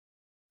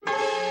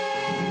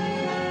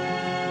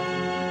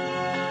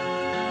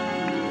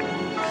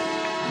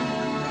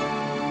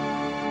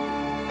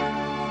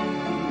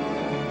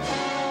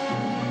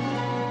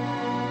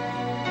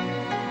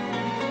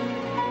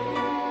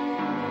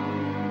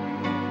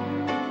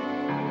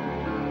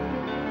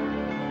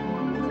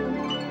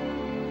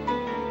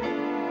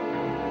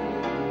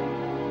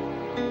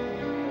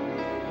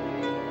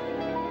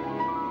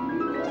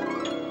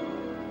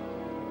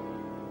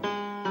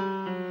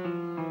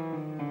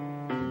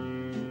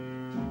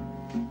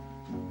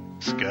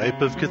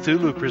Skype of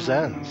Cthulhu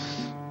presents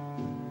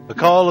The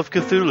Call of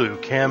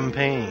Cthulhu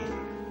Campaign,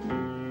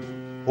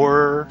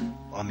 Horror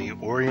on the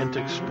Orient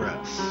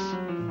Express.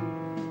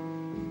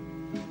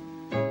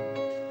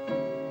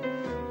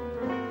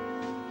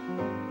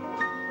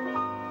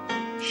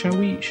 Shall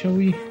we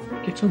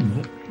get on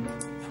that?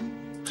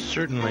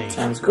 Certainly.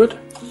 Sounds good.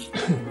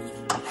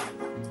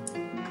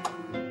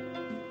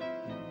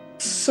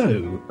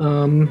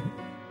 So,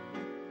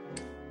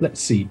 let's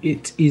see.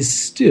 It is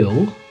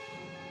still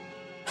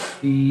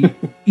the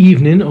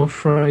evening of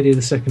Friday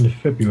the 2nd of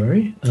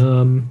February.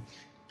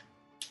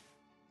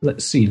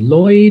 Let's see.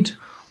 Lloyd,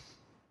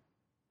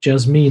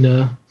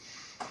 Jasmina,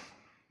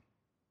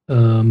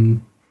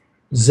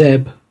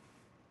 Zeb,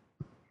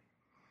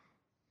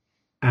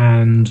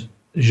 and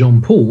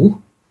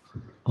Jean-Paul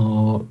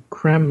are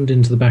crammed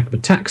into the back of a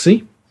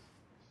taxi,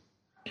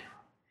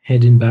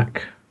 heading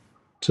back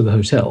to the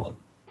hotel.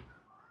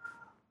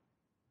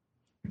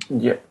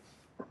 Yep.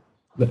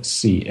 Let's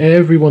see.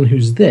 Everyone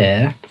who's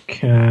there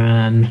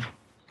can.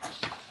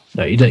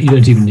 No, you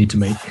don't even need to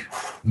make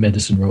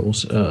medicine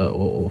rolls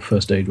or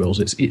first aid rolls.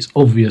 It's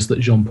obvious that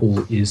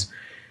Jean-Paul is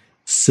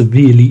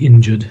severely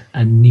injured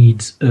and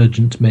needs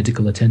urgent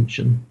medical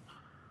attention.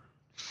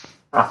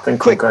 I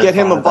think Quick, get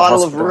him a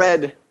bottle of hospital.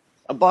 red,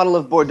 a bottle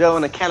of Bordeaux,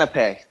 and a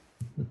canapé.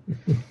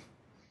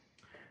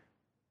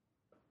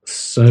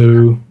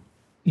 So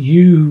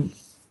you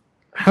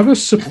have a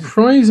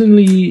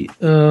surprisingly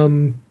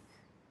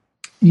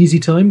easy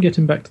time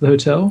getting back to the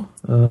hotel.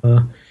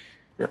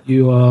 Yep.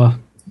 You are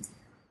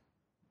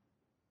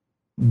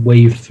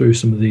waved through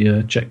some of the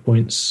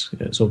checkpoints.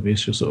 It's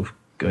obvious you're sort of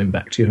going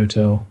back to your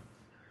hotel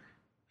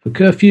for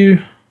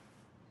curfew,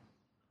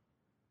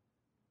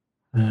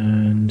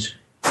 and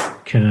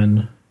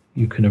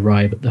you can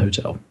arrive at the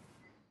hotel.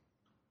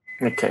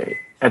 Okay.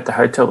 At the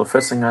hotel, the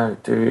first thing I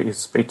do is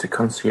speak to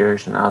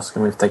concierge and ask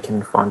them if they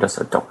can find us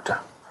a doctor.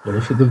 Well,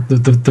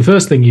 the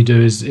first thing you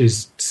do is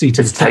see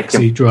to the Just take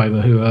taxi him.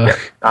 driver who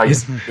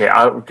is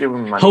I'll give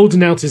him money.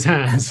 holding out his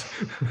hands.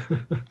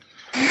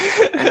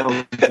 And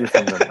I'll give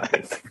him the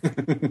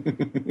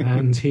money.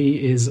 And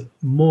he is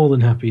more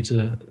than happy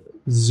to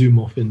zoom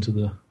off into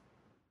the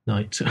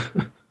night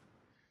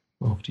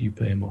after you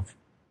pay him off.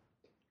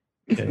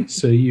 Okay,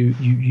 so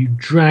you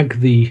drag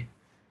the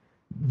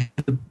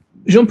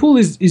Jean-Paul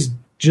is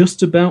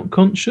just about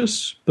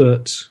conscious,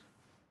 but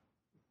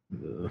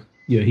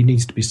he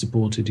needs to be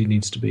supported. He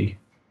needs to be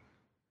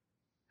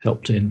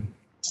helped in.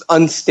 It's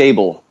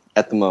unstable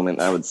at the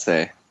moment, I would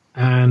say.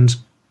 And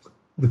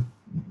the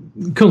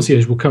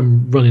concierge will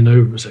come running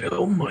over and say,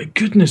 "Oh my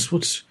goodness,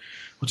 what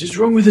is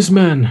wrong with this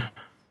man?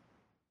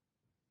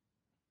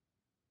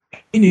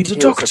 He needs a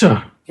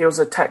doctor." He was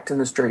attacked in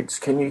the streets.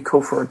 Can you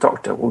call for a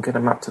doctor? We'll get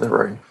him up to the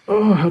room.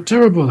 Oh, how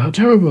terrible! How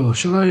terrible!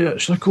 Shall I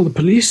call the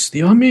police,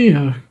 the army?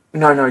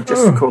 No,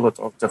 just call a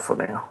doctor for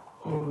now.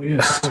 Oh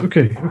yes,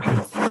 okay.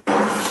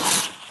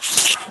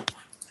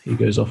 He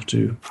goes off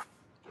to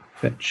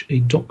fetch a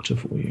doctor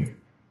for you.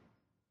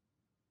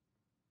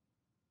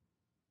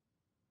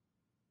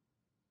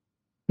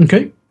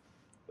 Okay,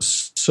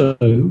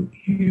 so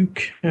you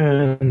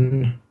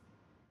can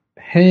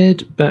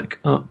head back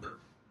up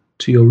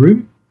to your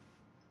room,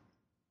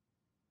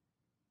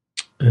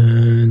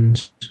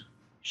 and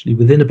actually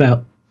within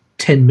about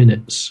 10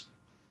 minutes,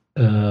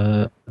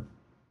 there's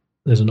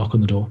a knock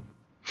on the door.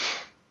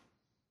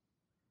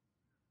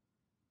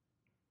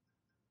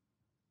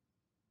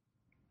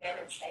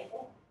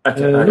 Okay,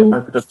 Hello? I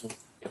opened it.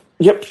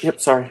 Yep,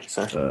 sorry,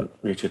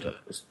 muted.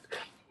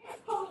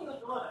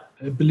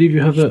 I believe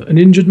you have an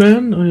injured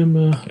man. I am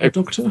a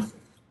doctor.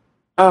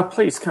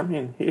 Please come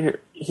in.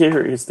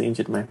 Here is the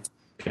injured man.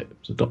 Okay,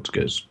 so the doctor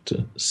goes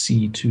to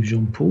see to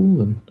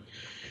Jean-Paul, and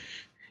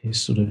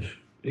he's sort of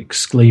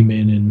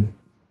exclaiming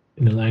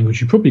in a language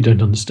you probably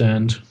don't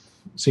understand.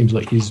 Seems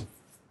like he's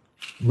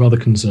rather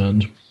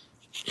concerned.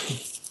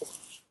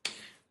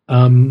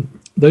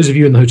 Those of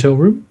you in the hotel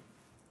room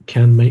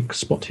can make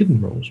spot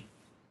hidden rolls.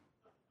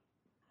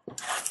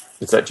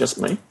 Is that just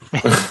me?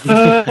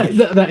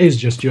 That is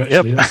just you,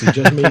 actually. Yep. Let's see,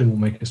 Jasmine will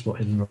make a spot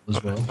hidden roll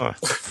as well.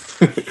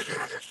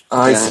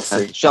 I Yeah,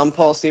 see.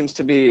 Jean-Paul seems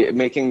to be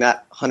making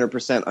that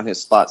 100% on his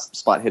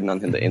spot hidden on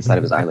the inside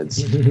of his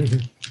eyelids.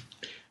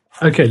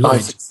 Okay,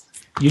 Lloyd,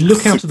 you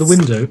look out of the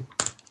window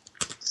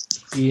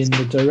in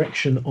the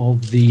direction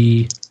of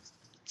the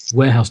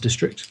warehouse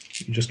district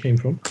you just came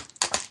from,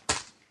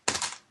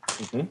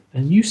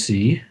 and you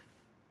see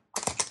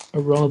a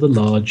rather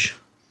large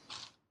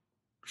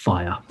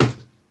fire.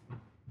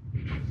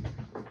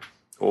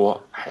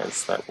 What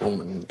has that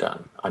woman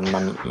done? I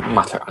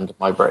mutter under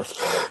my breath.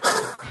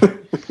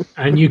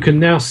 And you can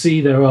now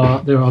see there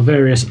are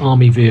various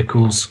army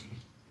vehicles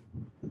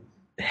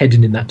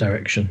heading in that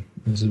direction.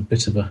 There's a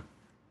bit of a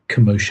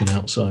commotion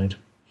outside.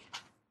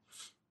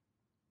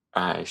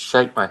 I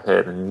shake my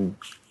head and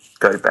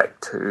go back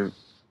to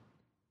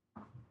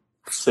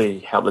see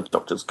how the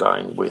doctor's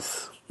going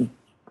with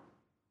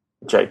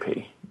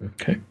JP.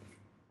 Okay.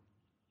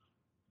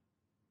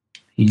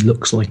 He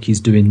looks like he's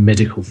doing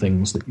medical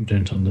things that you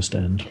don't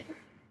understand.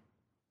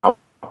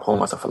 pour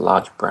myself a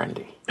large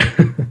brandy.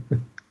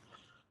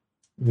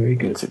 Very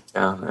good. And sit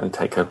down and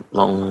take a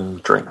long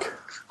drink.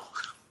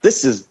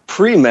 This is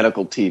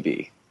pre-medical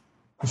TV.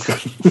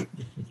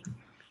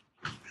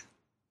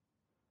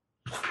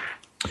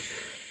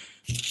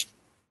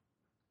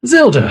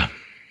 Zelda,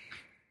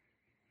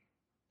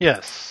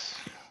 Yes.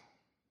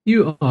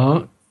 you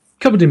are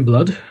covered in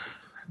blood,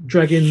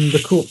 dragging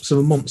the corpse of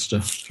a monster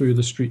through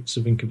the streets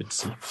of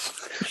Inkavitsi.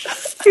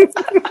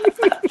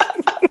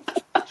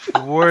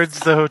 Towards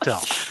the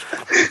hotel.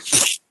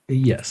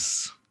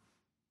 Yes.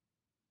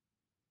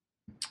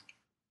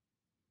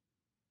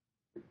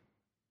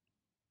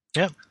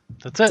 Yep,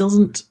 that's it.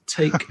 Doesn't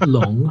take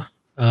long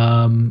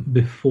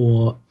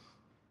before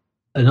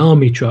an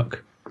army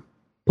truck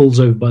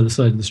pulls over by the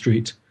side of the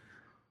street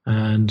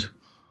and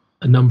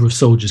a number of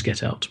soldiers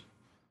get out.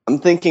 I'm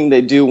thinking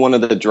they do one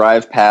of the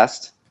drive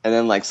past and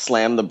then like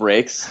slam the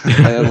brakes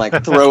and then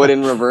like throw it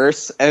in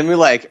reverse and we're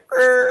like,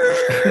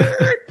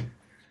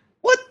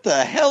 what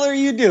the hell are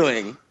you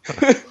doing?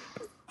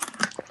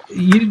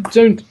 You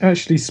don't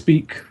actually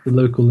speak the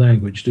local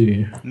language, do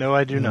you? No,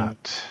 I do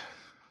not.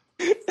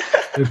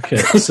 Okay,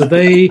 so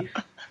they...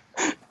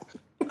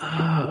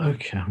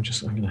 okay, I'm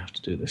going to have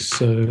to do this.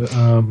 So,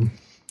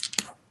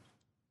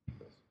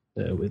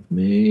 bear with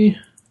me.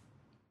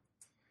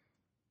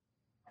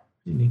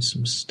 You need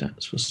some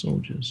stats for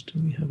soldiers. Do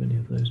we have any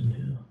of those in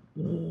here?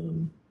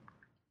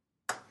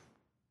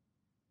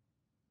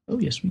 Oh,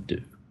 yes, we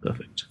do.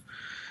 Perfect.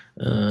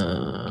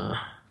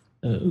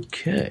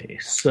 Okay,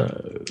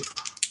 so...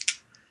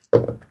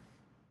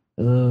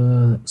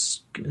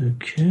 that's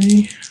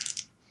okay.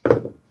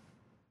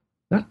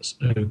 That's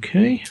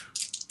okay.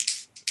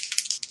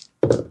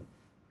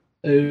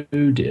 Oh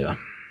dear.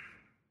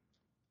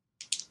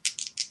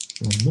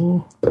 One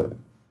more. Oh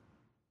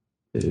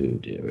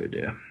dear, oh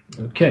dear.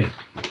 Okay.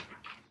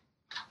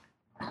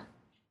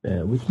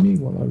 Bear with me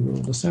while I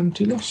roll the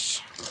sanity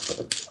loss.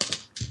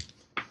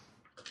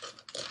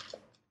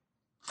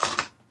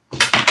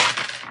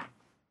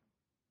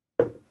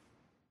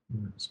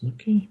 That's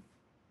lucky.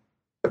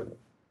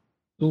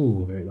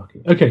 Oh, very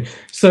lucky. Okay,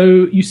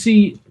 so you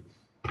see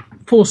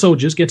 4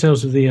 soldiers get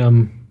out of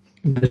the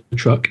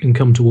truck and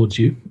come towards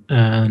you,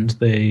 and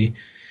they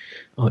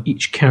are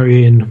each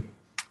carrying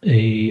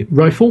a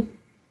rifle,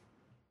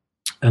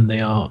 and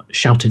they are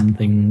shouting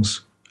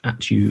things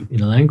at you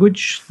in a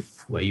language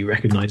where you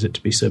recognize it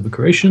to be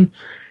Serbo-Croatian,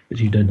 but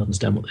you don't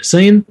understand what they're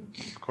saying.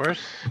 Of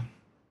course.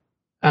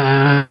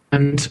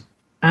 And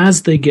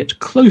as they get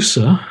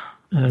closer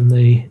and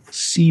they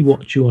see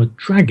what you are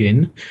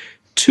dragging,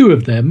 2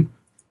 of them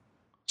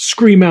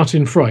scream out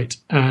in fright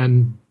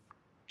and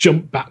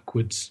jump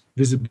backwards,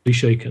 visibly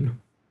shaken.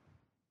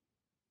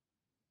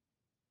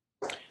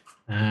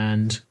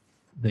 And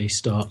they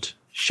start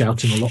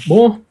shouting a lot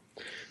more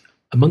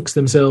amongst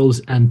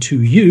themselves and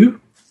to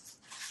you.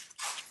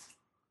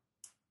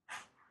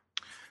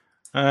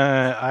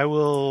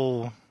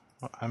 I'm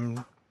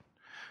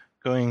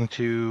going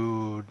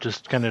to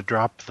just kind of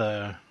drop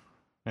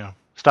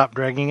stop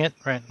dragging it,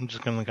 right? I'm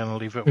just going to kind of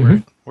leave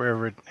it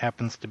wherever it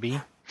happens to be.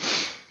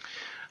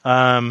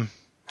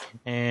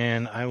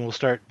 And I will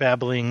start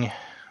babbling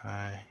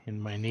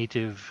in my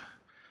native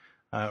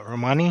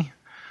Romani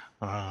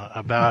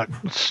about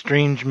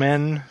strange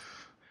men.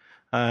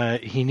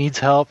 He needs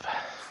help.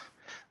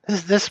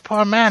 This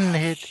poor man,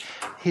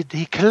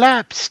 he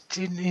collapsed.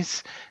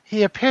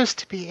 He appears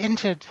to be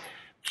injured.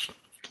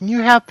 Can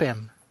you help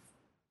him?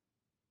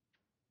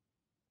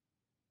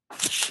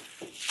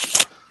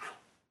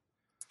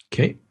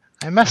 Okay.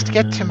 I must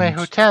get to my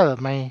hotel.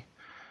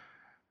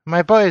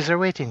 My boys are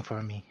waiting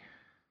for me.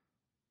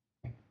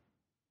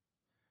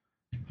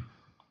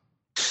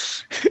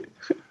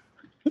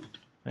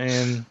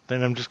 And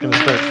then I'm just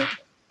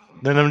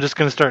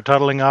gonna start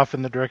toddling off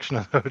in the direction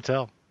of the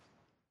hotel.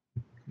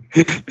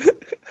 Okay.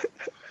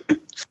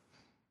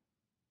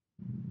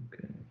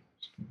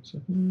 Just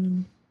 1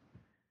 second.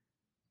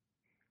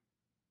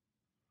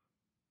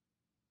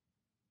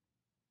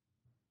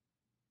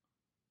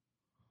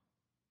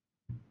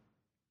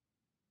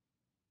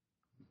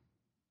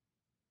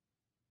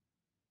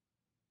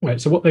 Right,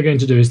 so what they're going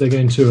to do is they're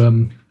going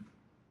to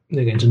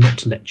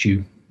not let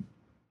you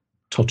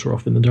totter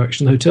off in the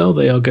direction of the hotel.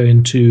 They are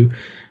going to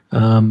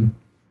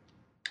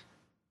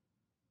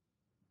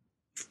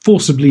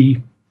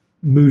forcibly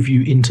move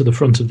you into the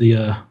front of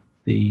the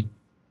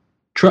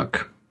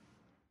truck.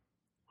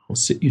 I'll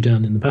sit you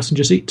down in the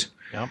passenger seat.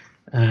 Yep.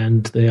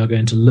 And they are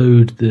going to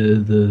load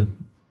the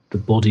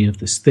body of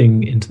this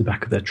thing into the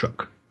back of their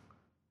truck.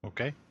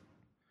 Okay.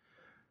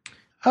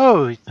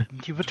 Oh,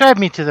 you will drive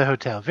me to the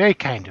hotel. Very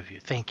kind of you.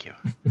 Thank you.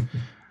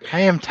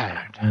 I am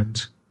tired.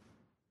 And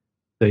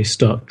they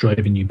start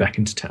driving you back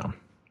into town.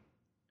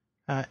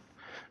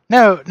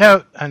 No,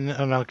 and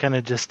I'll kind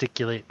of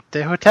gesticulate.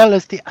 The hotel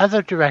is the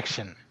other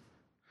direction.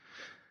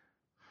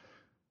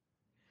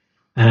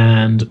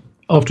 And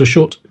after a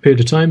short period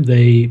of time,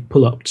 they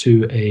pull up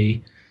to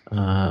a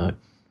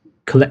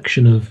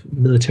collection of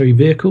military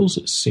vehicles.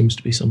 It seems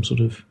to be some sort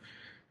of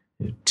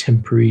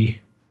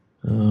temporary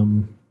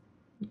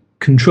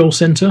control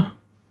center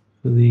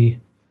for the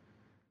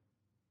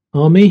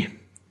army.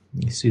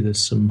 You see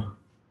there's some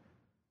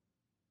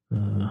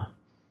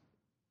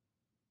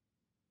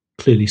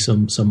clearly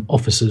some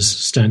officers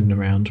standing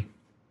around,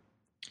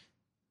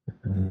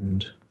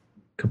 and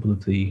a couple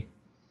of the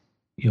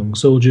young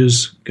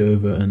soldiers go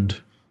over and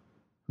have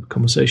a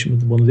conversation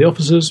with one of the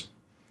officers,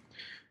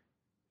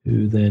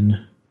 who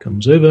then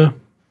comes over,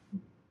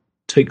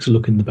 takes a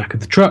look in the back of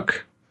the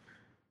truck.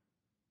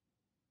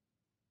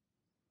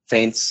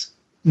 Faints.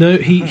 No,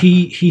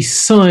 he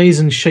sighs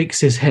and shakes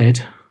his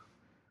head,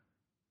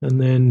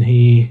 and then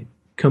he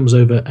comes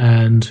over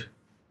and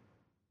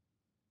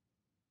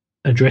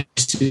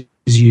addresses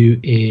you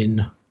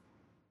in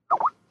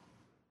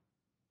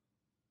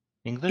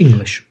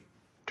English.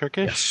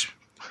 Turkish?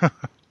 Yes.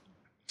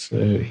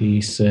 So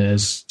he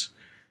says,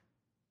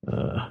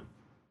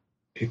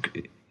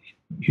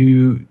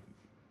 you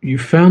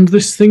found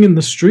this thing in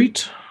the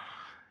street?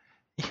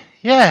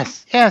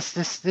 Yes.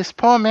 This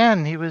poor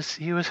man. He was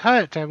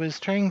hurt. I was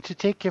trying to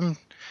take him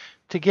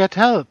to get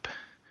help,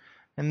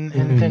 and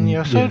then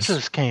your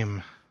soldiers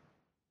came.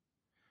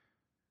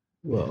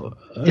 Well,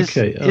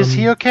 okay. Is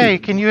he okay?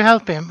 Can you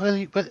help him?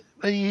 Will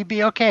he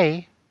be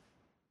okay?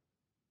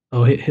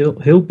 Oh,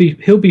 he'll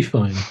be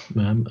fine,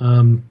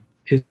 ma'am.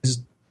 Do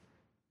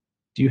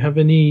you have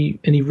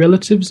any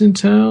relatives in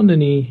town?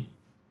 Any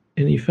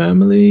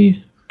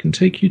family can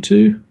take you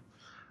to?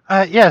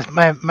 Yes,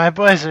 my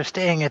boys are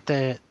staying at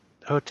the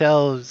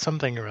hotel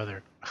something or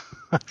other.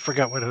 I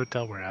forgot what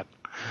hotel we're at.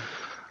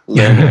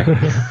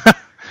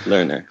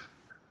 Learner.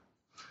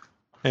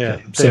 Yeah,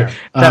 Okay, there.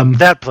 so,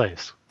 that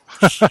place.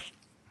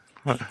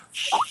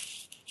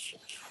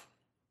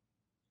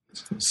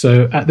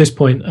 So at this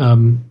point,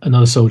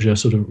 another soldier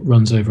sort of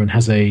runs over and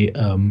has a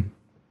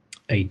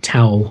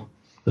towel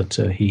that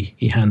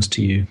he hands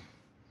to you,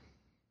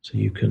 so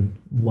you can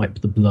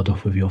wipe the blood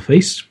off of your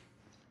face.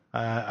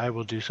 I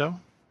will do so.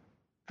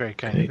 Very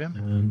kind of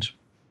him.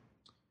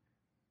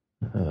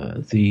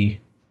 And the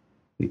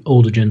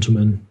older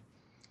gentleman,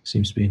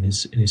 seems to be in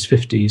his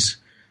 50s,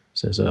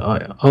 says,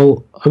 "I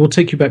will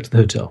take you back to the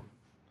hotel."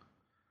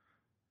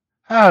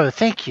 Oh,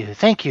 thank you,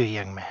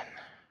 young man.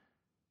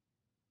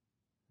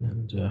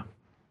 And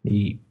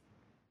he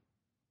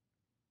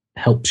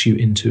helps you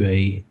into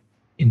a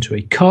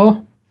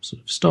car,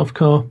 sort of staff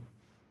car,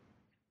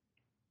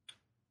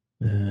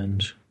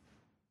 and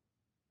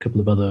a couple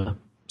of other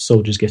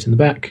soldiers get in the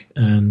back,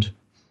 and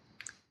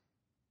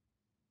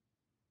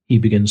he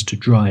begins to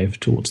drive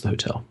towards the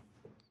hotel.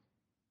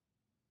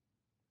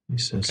 He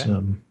says,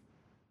 Okay.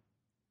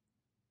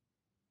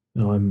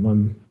 "No,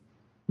 I'm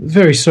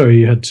very sorry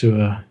you had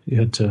to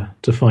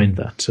find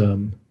that.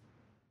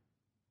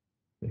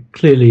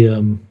 Clearly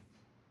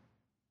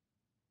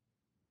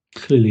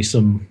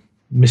some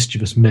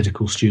mischievous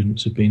medical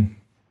students have been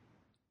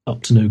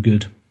up to no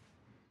good."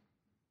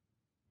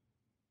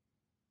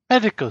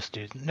 Medical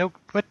student? No,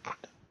 what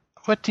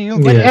do you?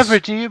 Yes. Whatever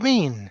do you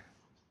mean?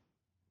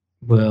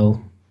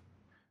 Well,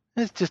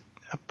 It's just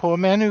a poor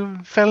man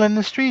who fell in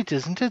the street,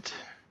 isn't it?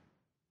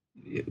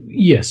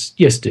 yes,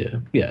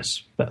 dear,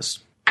 yes, that's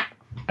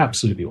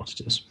absolutely what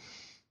it is.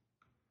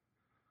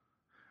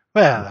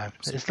 Well,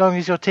 as long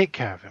as you'll take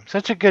care of him.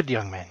 Such a good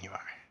young man you are.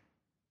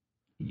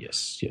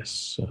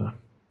 Yes.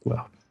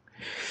 Well,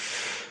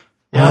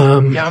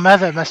 Your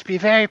mother must be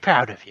very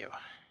proud of you.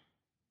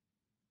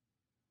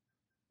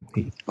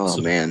 he Oh sort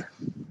of man.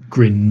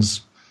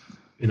 grins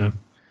in a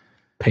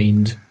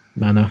pained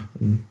manner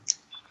and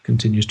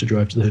continues to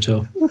drive to the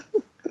hotel.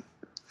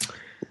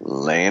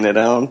 Laying it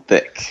on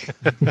thick.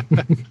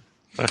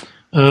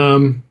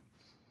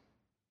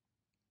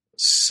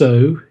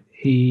 So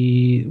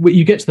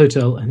you get to the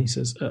hotel and he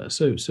says,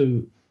 "So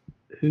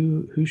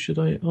who should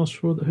I ask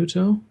for at the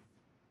hotel?"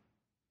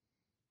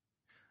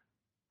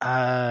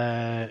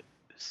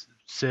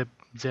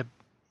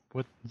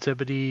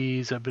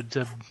 Zebedee.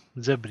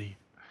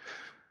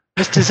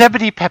 Mr.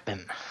 Zebedee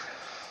Pepin.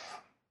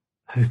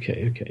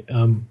 Okay.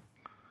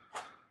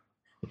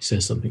 He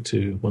says something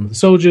to one of the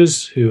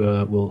soldiers who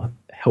will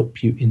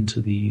help you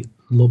into the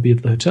lobby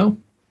of the hotel.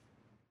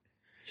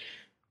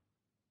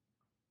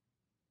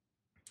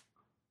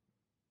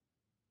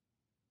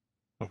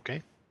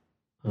 Okay.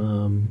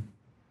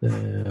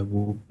 There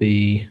will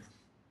be...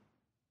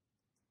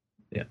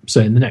 Yeah,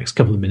 so in the next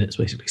couple of minutes,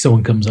 basically,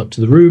 someone comes up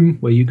to the room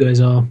where you guys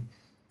are.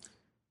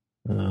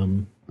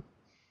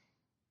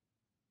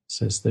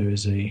 Says there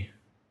is a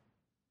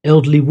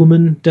elderly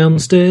woman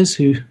downstairs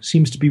who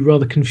seems to be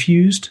rather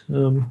confused.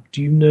 Do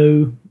you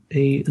know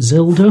a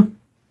Zelda?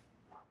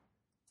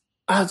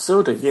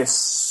 Zelda,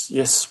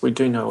 yes, we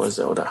do know a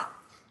Zelda.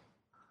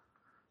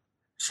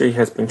 She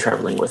has been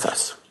travelling with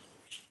us.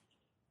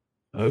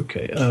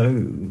 Okay.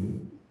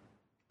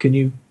 Can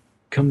you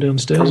come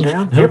downstairs? Come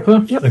down? And help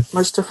her? Yep, Okay.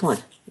 most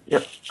definitely.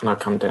 Yep, and I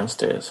come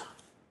downstairs.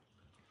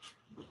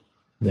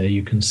 There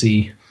you can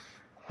see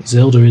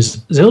Zelda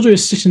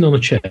is sitting on a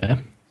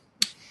chair,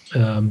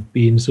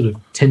 being sort of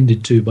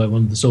tended to by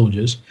one of the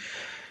soldiers,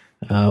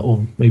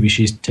 or maybe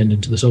she's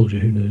tending to the soldier.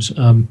 Who knows?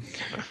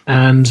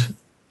 And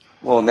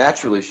Well,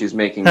 naturally, she's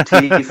making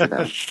tea for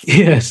them.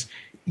 Yes.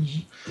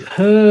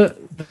 The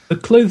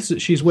clothes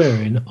that she's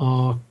wearing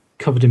are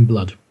covered in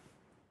blood.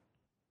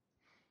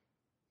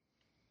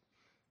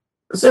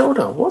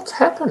 Zelda, what's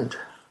happened?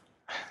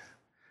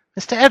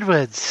 Mr.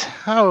 Edwards,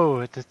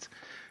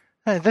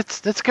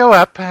 let's go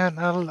up and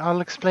I'll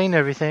explain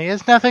everything.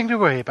 There's nothing to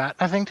worry about.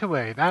 Nothing to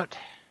worry about.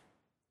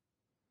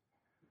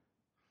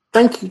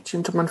 Thank you,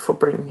 gentlemen, for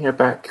bringing her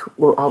back.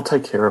 Well, I'll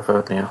take care of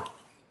her now.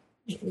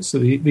 So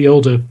the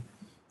older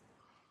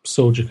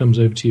soldier comes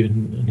over to you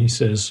and he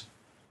says,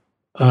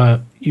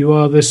 "You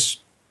are this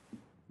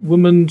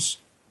woman's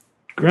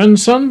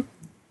grandson?"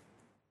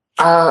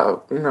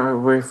 No,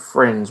 we're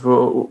friends. We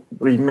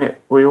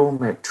all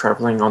met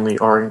travelling on the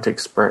Orient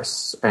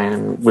Express,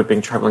 and we've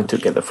been travelling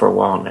together for a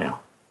while now.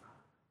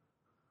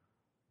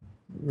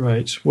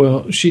 Right.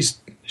 Well,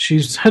 she's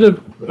had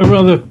a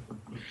rather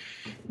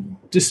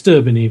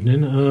disturbing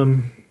evening.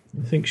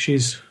 I think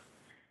she's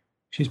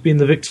been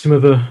the victim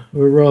of a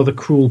rather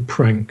cruel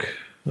prank.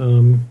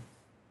 You'll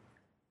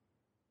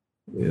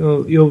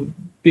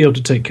be able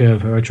to take care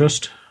of her, I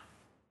trust.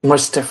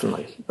 Most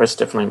definitely.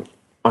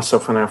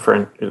 Myself and our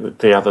friend,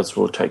 the others,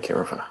 will take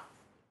care of her.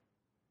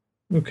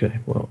 Okay.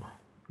 Well,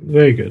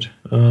 very good.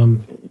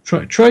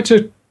 Try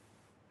to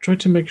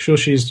make sure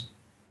she's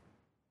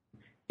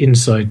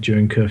inside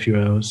during curfew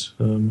hours.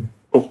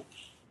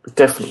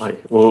 Definitely.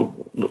 We'll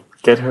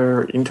get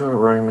her into her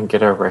room and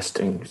get her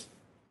resting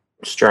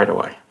straight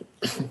away.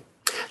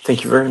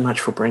 Thank you very much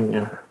for bringing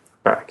her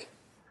back.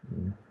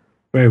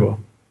 Very well.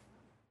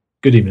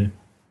 Good evening.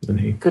 And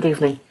he Good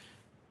evening.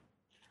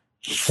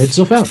 heads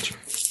off out.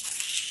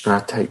 And I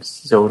take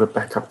Zelda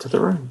back up to the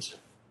rooms.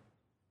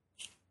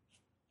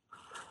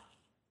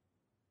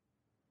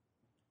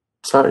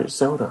 So,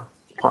 Zelda,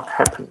 what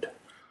happened?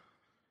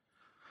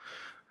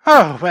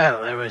 Oh,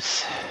 well, there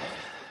was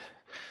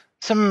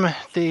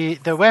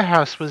the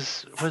warehouse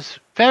was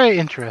very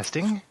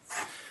interesting.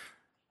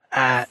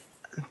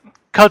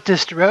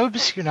 Cultist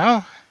robes, you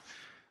know.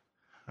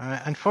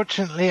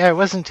 Unfortunately, I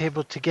wasn't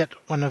able to get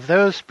one of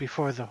those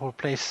before the whole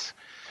place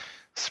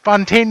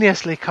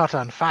spontaneously caught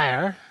on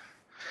fire.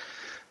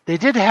 They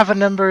did have a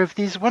number of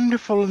these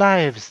wonderful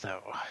knives,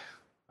 though.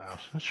 I'll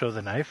show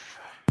the knife.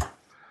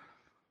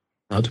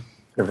 Blood.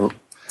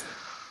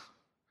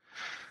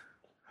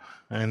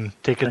 And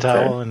take a Okay.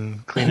 towel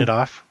and clean it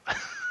off.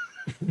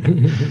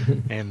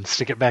 And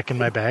stick it back in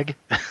my bag.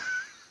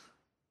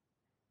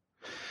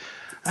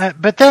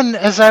 But then,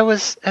 as I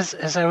was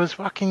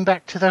walking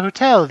back to the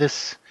hotel,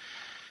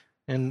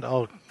 and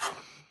I'll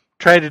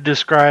try to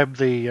describe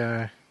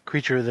the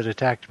creature that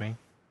attacked me.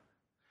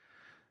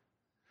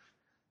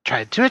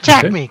 Tried to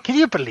attack Okay. me. Can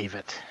you believe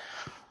it?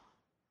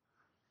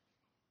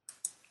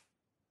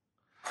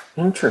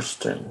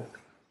 Interesting.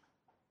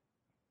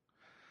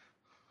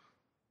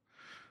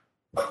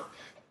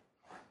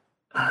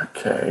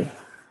 Okay.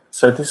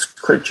 So this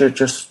creature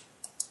just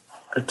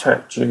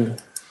attacked you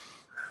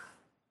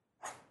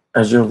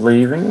as you're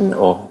leaving,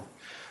 or?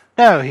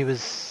 No, it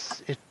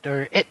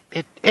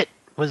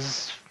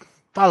was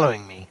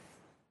following me.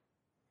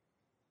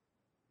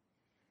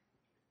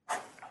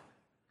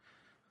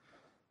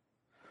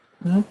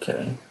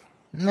 Okay.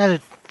 And then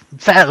it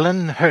fell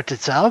and hurt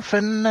itself,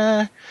 and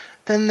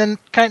then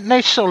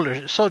nice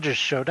soldiers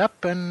showed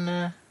up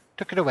and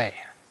took it away.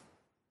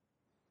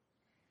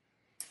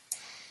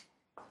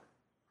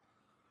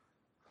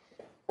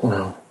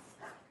 Well,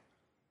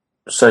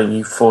 so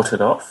you fought it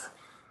off?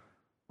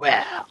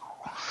 Well,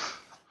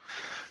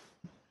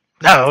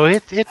 no,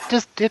 it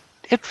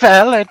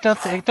fell. I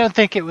don't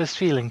think it was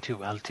feeling too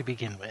well to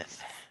begin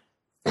with.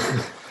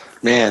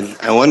 Man,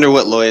 I wonder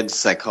what Lloyd's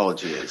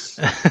psychology is.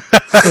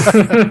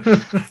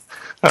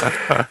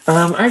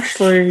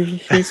 Actually,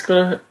 he's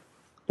got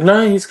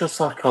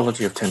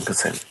psychology of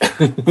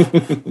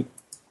 10%.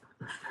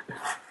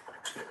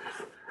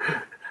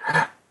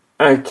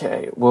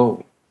 Okay,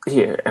 well,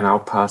 here, and I'll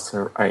pass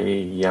her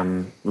a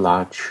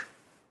large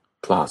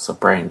glass of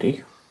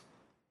brandy.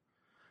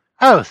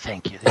 Oh,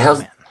 thank you.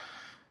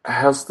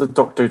 How's the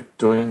doctor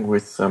doing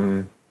with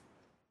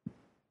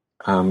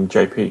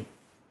JP?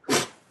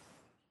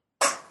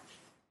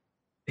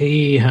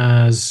 He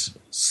has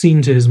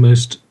seen to his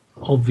most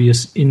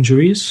obvious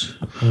injuries,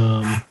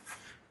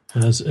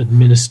 has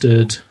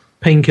administered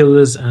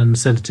painkillers and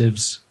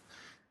sedatives,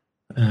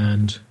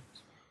 and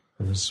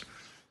has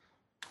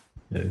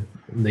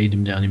laid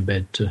him down in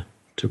bed to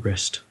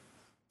rest.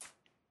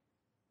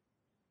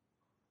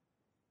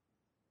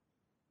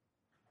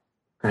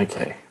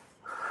 Okay.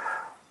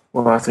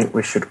 Well, I think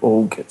we should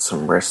all get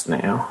some rest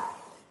now.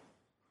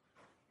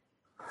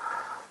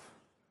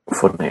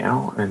 For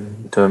now,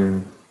 and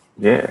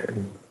yeah.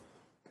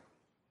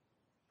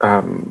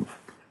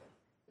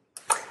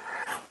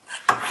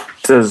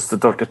 Does the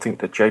doctor think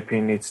that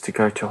JP needs to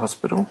go to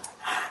hospital?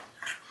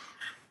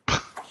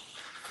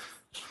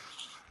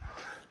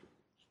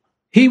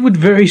 He would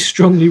very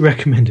strongly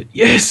recommend it.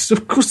 Yes,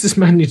 of course this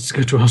man needs to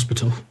go to a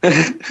hospital.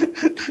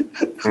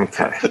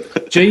 Okay.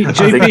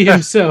 JP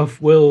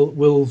himself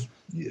will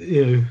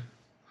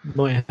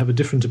might have a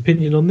different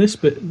opinion on this,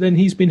 but then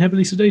he's been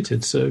heavily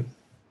sedated, so...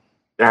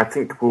 I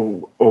think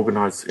we'll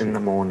organise in the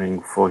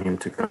morning for him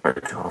to go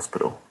to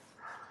hospital.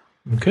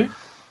 Okay.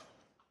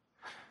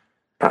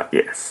 But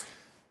yes,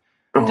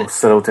 I'll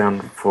settle down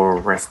for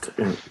rest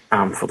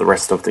for the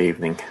rest of the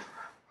evening.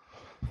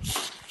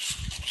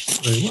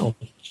 Very well.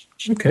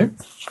 Okay.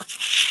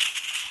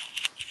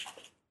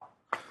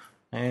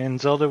 And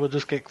Zelda will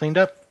just get cleaned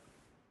up.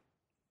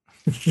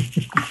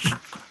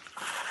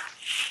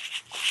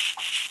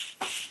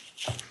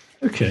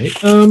 Okay.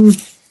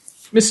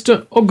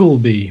 Mr.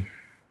 Ogilvy.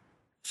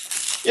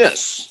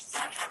 Yes.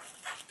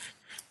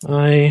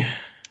 I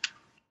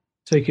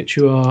take it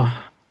you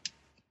are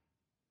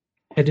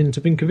heading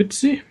to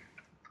Vinkovitsi?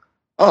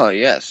 Oh,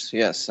 yes.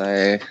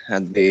 I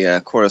had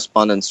the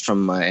correspondence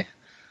from my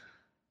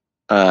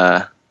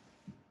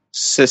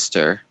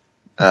sister,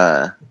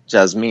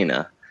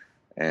 Jasmina,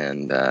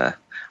 and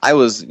I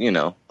was,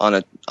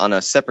 on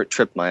a separate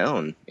trip my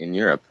own in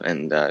Europe,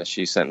 and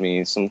she sent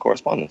me some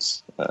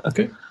correspondence.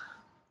 Okay.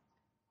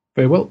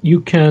 Very well.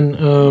 You can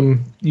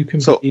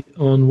be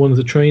on one of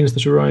the trains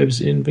that arrives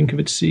in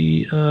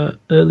Vinkovitsi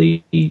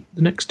early the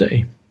next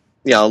day.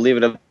 Yeah, I'll leave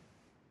it up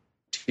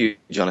to you,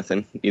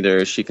 Jonathan.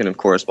 Either she can have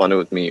corresponded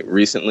with me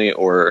recently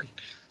or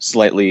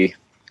slightly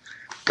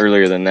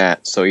earlier than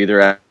that. So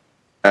either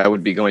I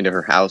would be going to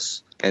her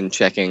house and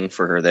checking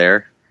for her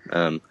there,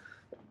 and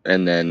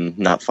then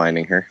not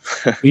finding her.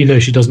 You know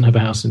she doesn't have a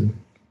house in...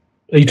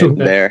 Are you talking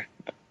about there?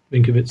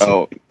 Vinkovitsi?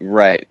 Oh,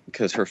 right,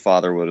 because her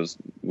father was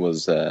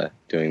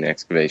doing the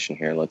excavation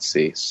here. Let's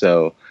see.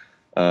 So,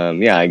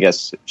 I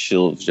guess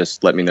she'll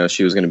just let me know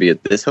she was going to be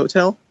at this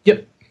hotel?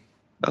 Yep.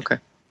 Okay.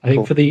 I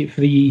think for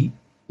the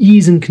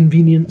ease and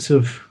convenience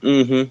of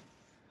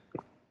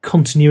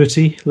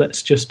continuity,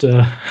 let's just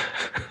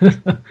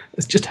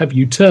have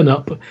you turn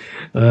up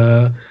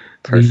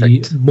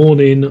Perfect. the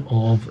morning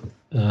of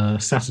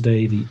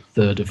Saturday, the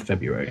 3rd of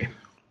February.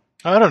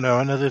 I don't know,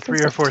 another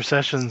 3 or 4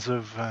 sessions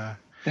of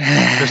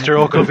Mr.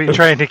 Ogilvy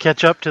trying to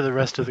catch up to the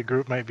rest of the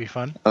group might be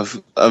fun.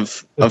 Of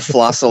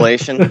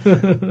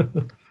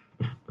flossilation.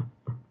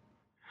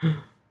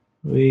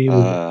 We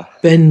will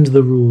bend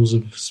the rules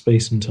of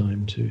space and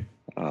time too.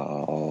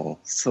 Oh,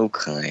 so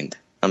kind.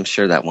 I'm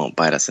sure that won't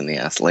bite us in the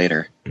ass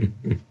later.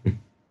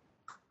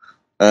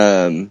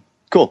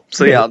 Cool.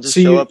 So I'll just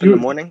show up in the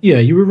morning? Yeah,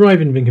 you arrive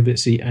in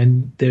Vinkovitsi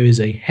and there is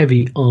a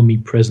heavy army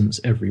presence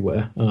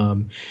everywhere.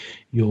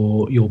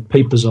 Your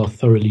papers are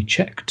thoroughly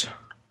checked.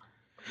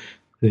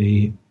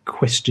 They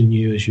question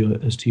you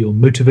as to your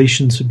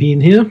motivations for being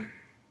here.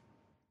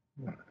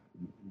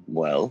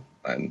 Well,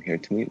 I'm here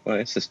to meet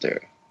my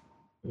sister.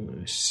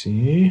 I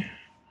see.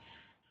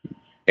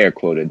 Air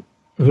quoted.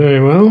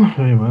 Very well,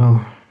 very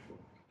well.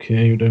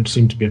 Okay, you don't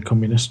seem to be a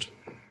communist.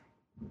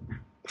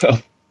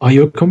 Oh, are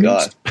you a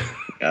communist?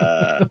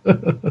 God.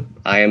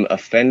 I am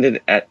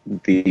offended at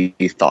the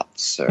thought,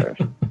 sir.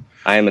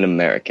 I am an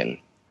American.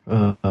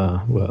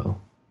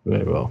 Well,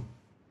 very well.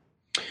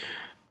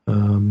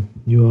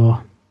 You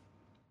are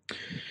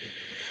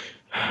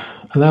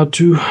allowed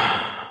to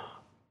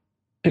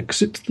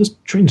exit the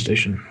train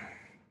station.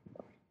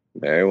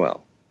 Very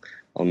well.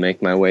 I'll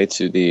make my way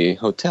to the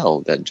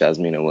hotel that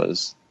Jasmina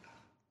was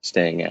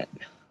staying at.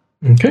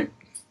 Okay.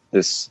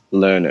 This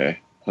Lerner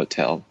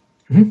Hotel.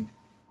 Mm-hmm.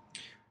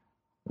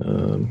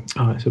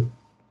 It's a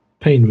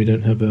pain we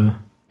don't have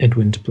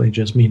Edwin to play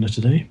Jasmina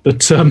today.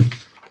 But,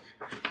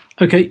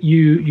 okay,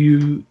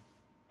 you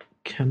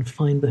can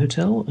find the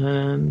hotel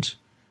and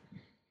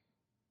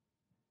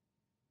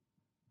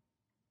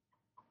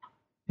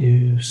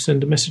you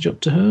send a message up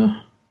to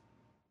her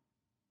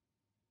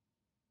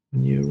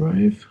when you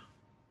arrive.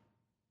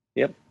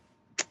 Yep.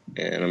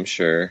 And I'm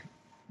sure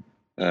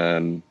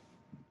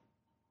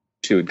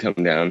she would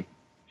come down.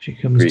 She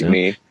comes greet down.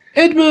 Me.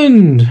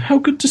 Edmund, how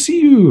good to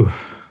see you.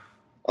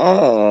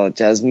 Oh,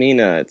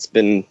 Jasmina, it's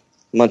been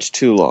much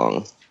too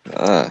long.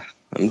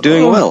 I'm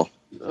doing well.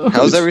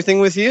 How's everything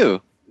with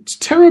you? It's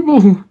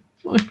terrible.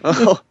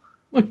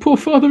 My poor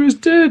father is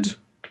dead.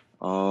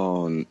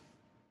 Oh,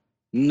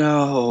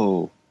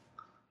 no.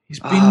 He's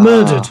been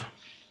murdered.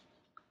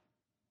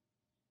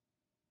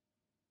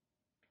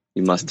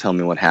 You must tell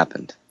me what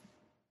happened.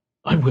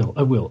 I will.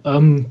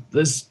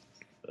 There's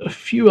a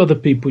few other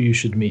people you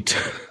should meet.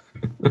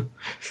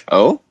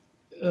 Oh?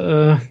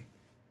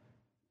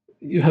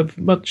 You have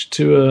much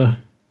to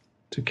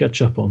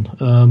catch up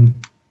on.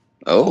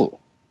 Oh.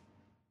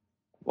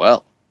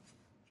 Well.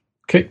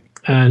 Okay,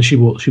 and she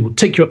will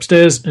take you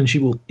upstairs and she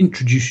will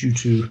introduce you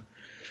to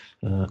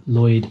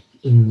Lloyd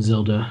and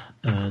Zelda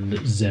and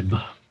Zeb.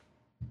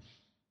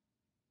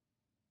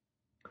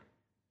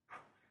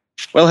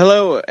 Well,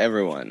 hello,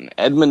 everyone.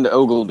 Edmund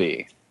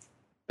Ogilvy.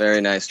 Very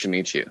nice to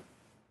meet you.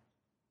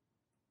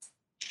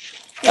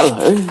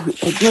 Hello,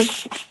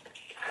 Edmund.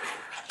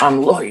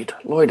 I'm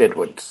Lloyd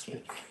Edwards.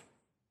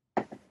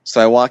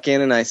 So I walk in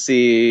and I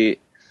see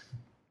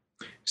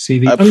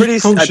the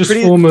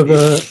unconscious form of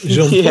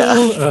Jean-Paul.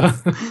 Yeah.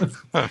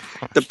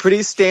 The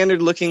pretty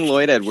standard-looking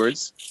Lloyd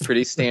Edwards,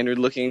 pretty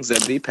standard-looking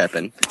Zebedee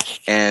Pepin,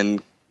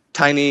 and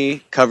tiny,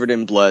 covered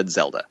in blood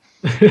Zelda.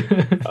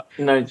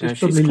 No, She's she's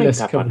probably cleaned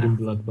less up by covered in now.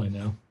 blood by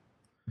now.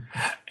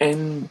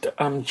 And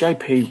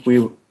JP,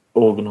 we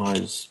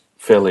organise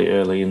fairly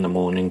early in the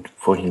morning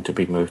for him to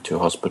be moved to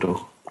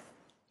hospital.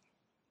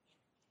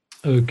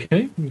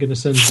 Okay, I'm going to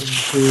send him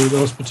to the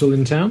hospital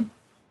in town.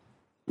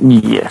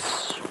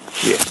 Yes.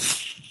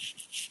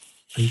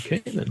 Okay,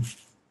 then.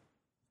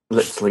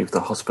 Let's leave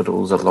the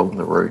hospitals along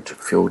the route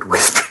filled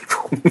with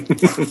people.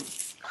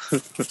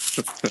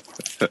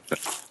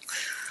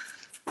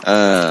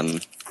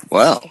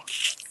 Well,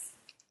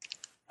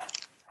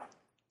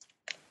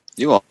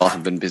 you all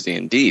have been busy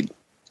indeed.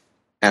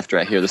 After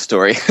I hear the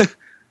story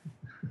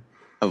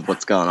of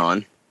what's gone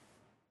on.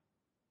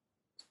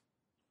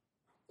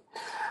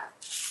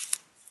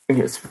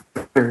 Yes,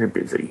 very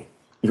busy.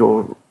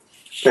 Your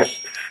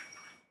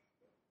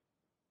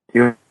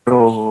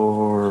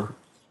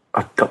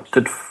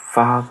adopted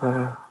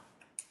father,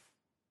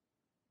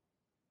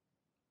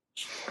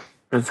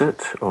 is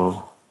it?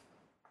 Or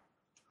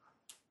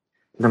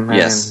the man?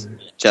 Yes,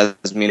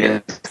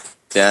 Jasmina's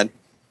dad,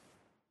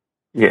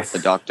 Yes. the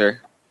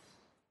doctor.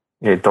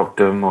 Yeah,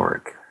 Dr.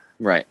 Morik.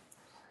 Right.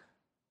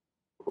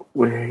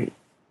 We're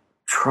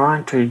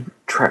trying to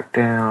track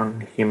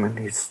down him and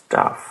his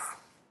stuff.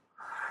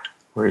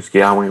 Where he's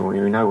going, we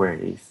know where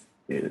he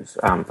is.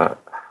 But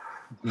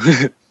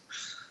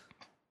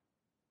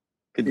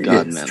Good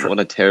God, yes, man! What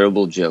a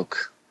terrible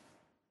joke.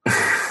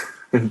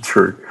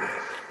 True.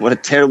 What a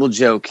terrible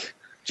joke,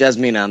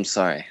 Jasmina. I'm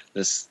sorry.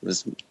 This.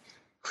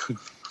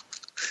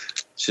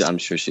 I'm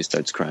sure she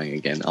starts crying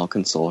again. I'll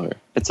console her.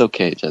 It's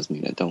okay,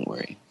 Jasmina. Don't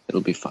worry.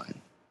 It'll be fine.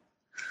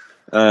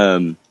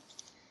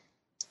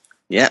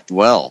 Yeah.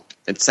 Well,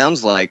 it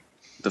sounds like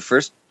the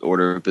first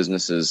order of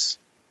business is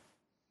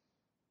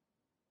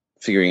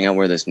figuring out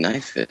where this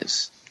knife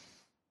is.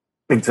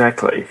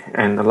 Exactly.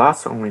 And the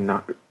last one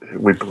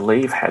we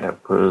believe had it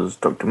was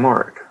Dr.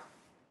 Morik.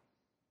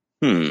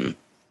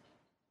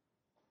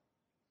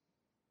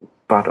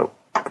 But it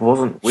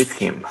wasn't with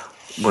him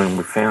when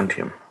we found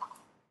him.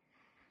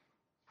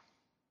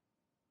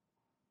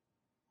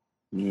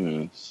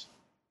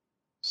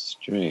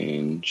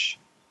 Strange.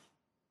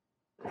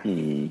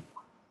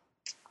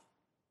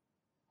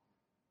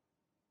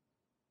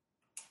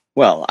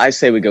 Well, I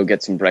say we go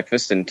get some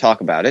breakfast and talk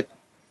about it.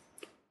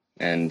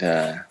 And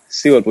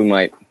see what we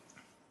might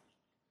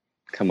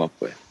come up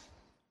with.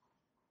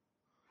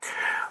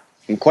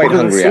 I'm quite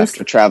hungry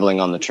after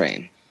traveling on the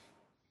train.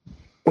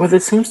 Well,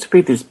 there seems to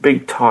be this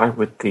big tie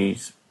with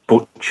these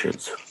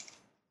butchers.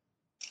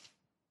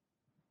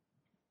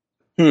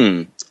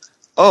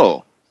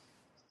 Oh.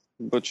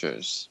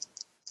 Butchers.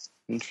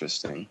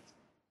 Interesting.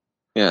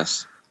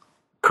 Yes.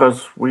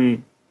 Because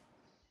we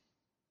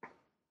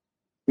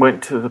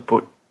went to the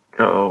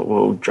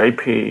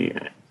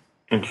JP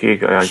and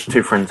Hugo,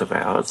 two friends of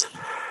ours,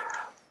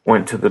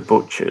 went to the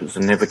butchers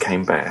and never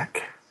came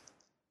back.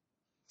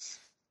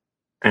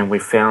 And we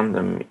found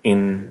them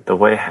in the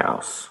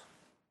warehouse.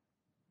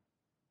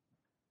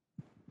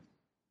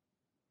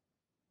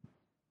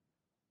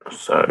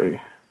 So,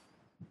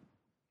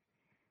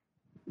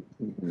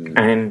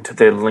 and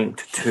they're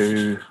linked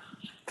to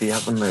the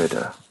other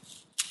murder.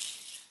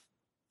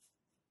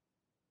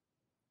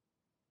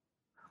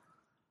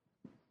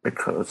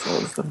 Because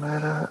what was the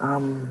murder?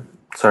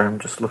 Sorry, I'm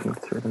just looking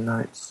through the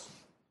notes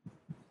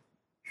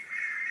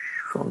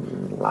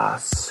from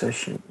last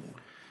session.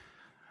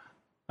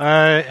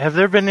 Have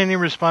there been any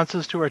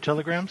responses to our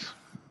telegrams?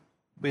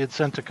 We had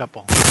sent a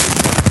couple.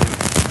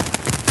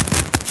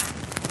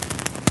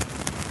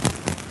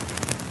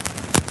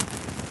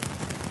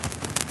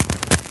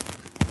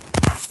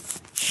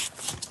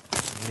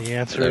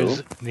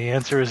 The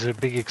answer is a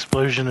big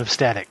explosion of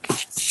static.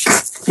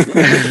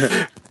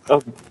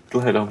 I'm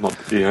glad I'm not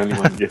the only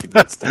one getting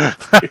that static.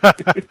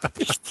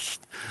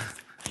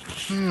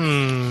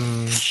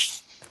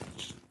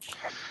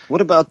 What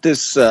about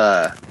this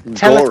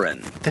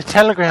Goran? The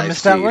telegram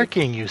is not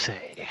working, you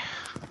say?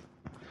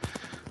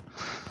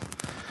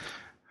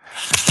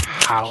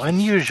 How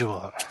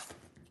unusual.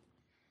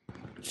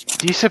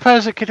 Do you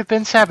suppose it could have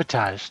been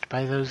sabotaged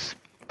by those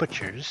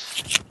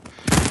butchers?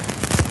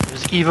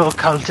 Those evil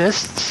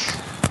cultists?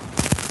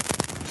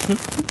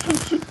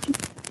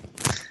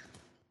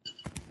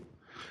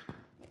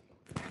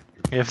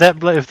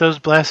 If those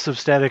blasts of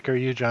static are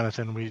you,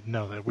 Jonathan, we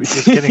know that we're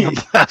just getting a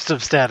blast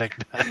of static.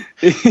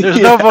 There's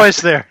no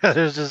voice there.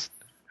 There's just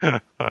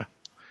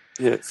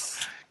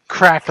yes,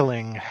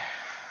 crackling.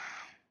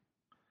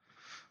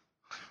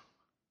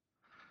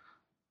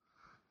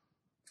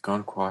 It's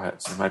gone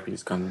quiet, so maybe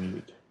it's gone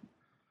mute.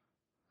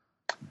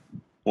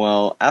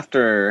 Well,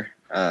 after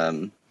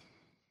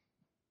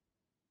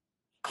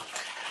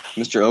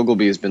Mr.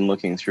 Ogilvy has been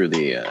looking through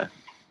the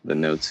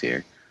notes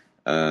here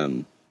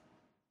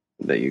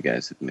that you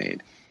guys have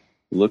made.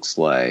 Looks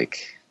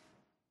like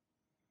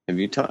have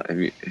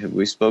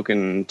we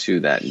spoken to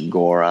that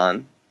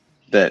Goran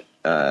that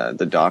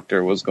the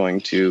doctor was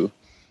going to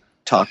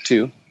talk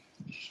to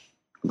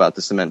about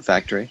the cement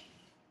factory?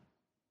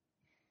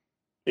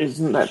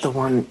 Isn't that the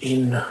one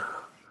in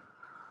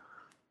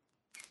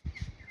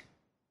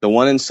The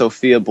one in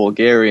Sofia,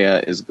 Bulgaria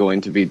is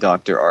going to be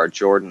Dr. R.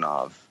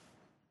 Jordanov,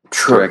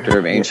 Director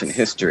of Ancient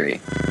History.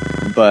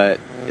 But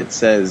it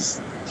says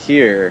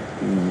here,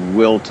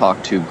 we'll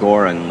talk to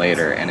Goran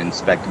later and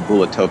inspect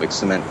Bulatovic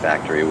Cement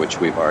Factory, which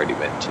we've already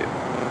been to.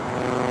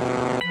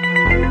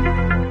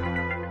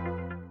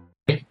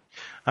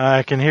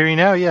 I can hear you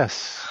now,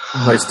 yes.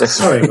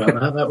 Sorry about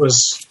that. That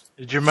was...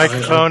 Did your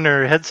microphone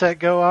or headset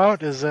go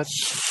out? Is that...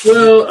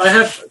 Well, I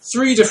have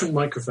 3 different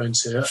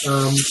microphones here.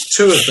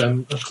 2 of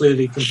them are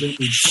clearly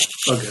completely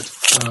buggered.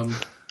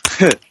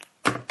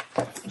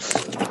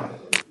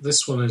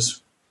 This one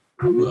is...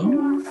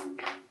 Well,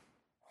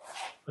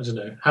 I don't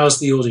know. How's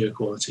the audio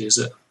quality? Is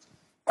it?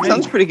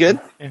 Sounds pretty good.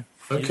 Yeah.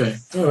 Okay,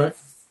 all right.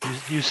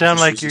 You sound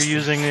like you're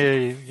using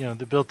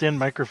the built-in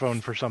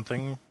microphone for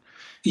something.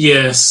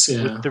 Yes,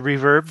 yeah. With the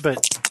reverb, but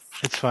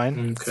it's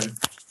fine. Okay.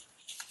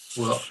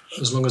 Well,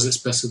 as long as it's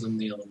better than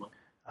the other one.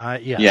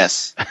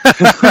 Yes.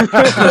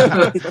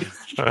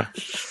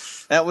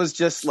 That was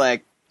just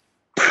like...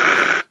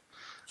 Oh,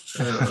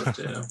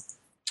 dear.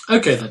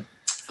 Okay, then.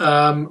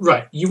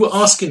 Right, you were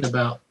asking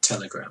about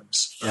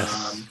telegrams.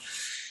 Yes.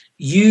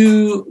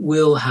 You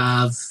will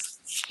have...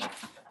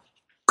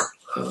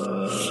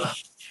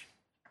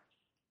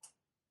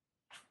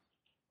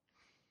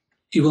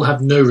 you will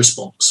have no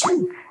response.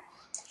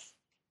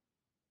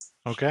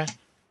 Okay.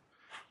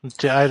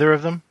 To either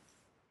of them?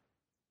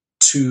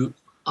 To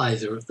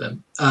either of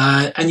them.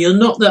 And you're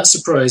not that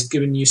surprised,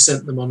 given you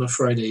sent them on a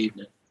Friday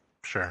evening.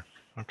 Sure.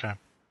 Okay.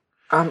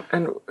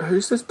 And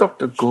who's this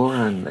Dr.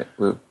 Goran that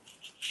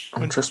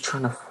I'm just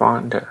trying to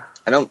find her.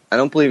 I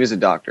don't believe he's a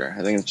doctor.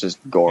 I think it's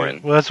just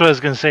Goran. Well, that's what I was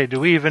going to say. Do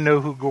we even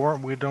know who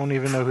Goran? We don't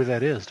even know who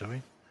that is, do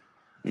we?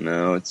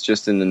 No, it's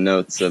just in the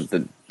notes of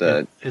the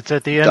It's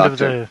at the end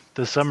doctor. of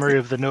the summary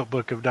of the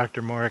notebook of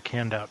Dr. Morik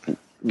handout.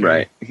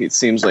 Right. It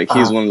seems like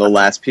he's one of the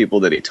last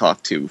people that he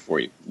talked to before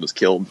he was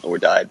killed or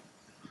died.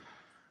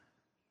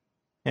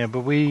 Yeah,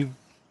 but we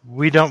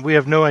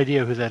have no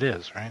idea who that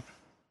is, right?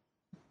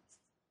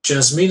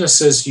 Jasmina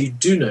says you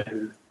do know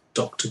who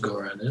Dr.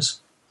 Goran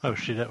is.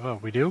 Oh,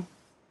 we do?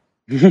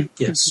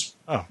 Yes.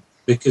 Oh.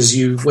 Because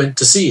you went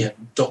to see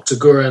him, Dr.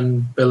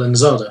 Goran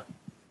Belanzada.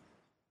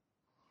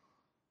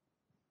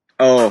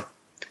 Oh,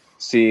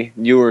 see,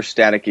 you were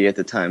staticky at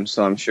the time,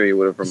 so I'm sure you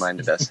would have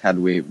reminded us had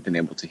we been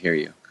able to hear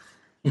you.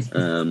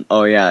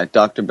 Oh yeah,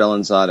 Dr.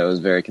 Belanzado was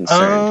very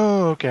concerned.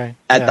 Oh, okay.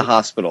 At the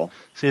hospital.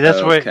 See,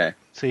 that's why. Okay.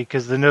 See,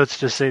 because the notes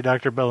just say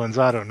Dr.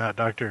 Belanzado, not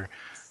Dr.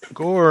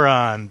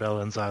 Goran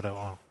Belanzado.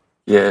 Oh,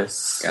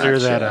 yes. Clear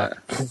that up.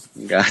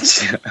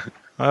 Gotcha.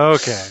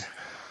 Okay.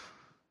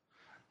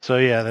 So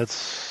yeah,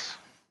 that's...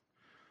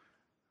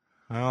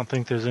 I don't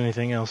think there's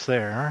anything else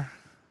there.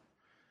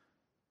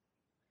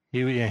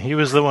 He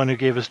was the one who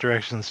gave us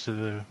directions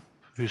who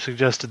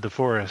suggested the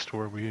forest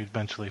where we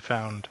eventually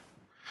found.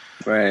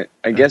 Right.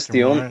 I guess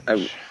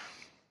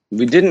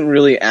we didn't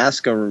really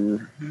ask.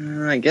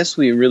 I guess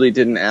we really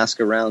didn't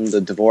ask around the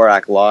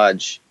Dvorak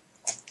Lodge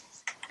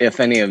if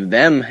any of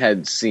them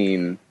had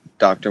seen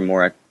Dr.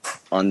 Morik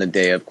on the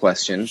day of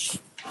question,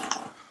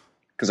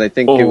 because I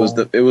think it was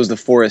the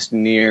forest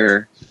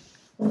near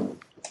the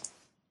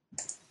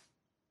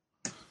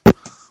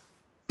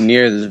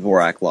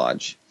Dvorak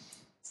Lodge.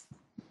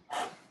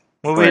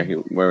 Well,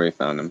 where we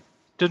found him.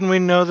 Didn't we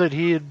know that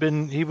he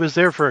was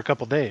there for a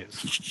couple days?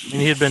 I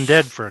mean, he had been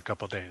dead for a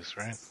couple days,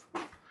 right?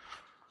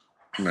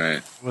 Right.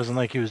 It wasn't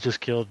like he was just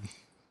killed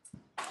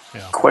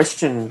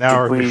Question, an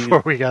hour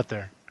before we got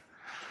there.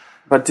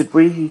 But did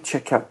we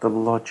check out the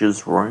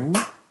lodge's room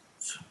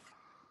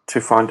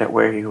to find out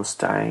where he was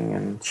staying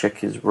and check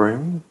his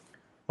room?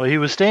 Well, he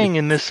was staying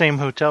in this same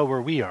hotel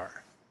where we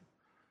are.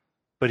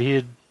 But he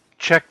had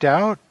checked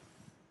out?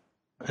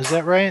 Is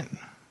that right?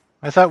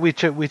 I thought we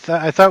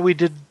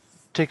did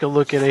take a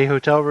look at a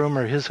hotel room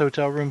or his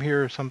hotel room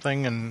here or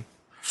something and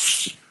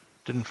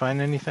didn't find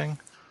anything.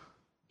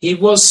 He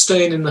was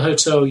staying in the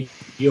hotel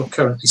you're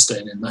currently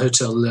staying in, the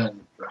Hotel Lerner,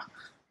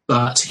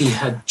 but he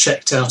had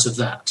checked out of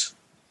that.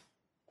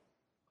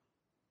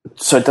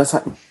 So does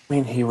that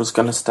mean he was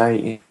going to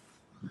stay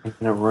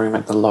in a room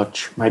at the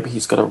lodge? Maybe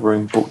he's got a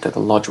room booked at the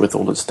lodge with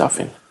all his stuff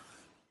in.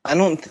 I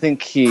don't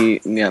think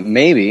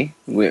maybe.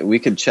 We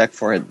could check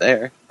for it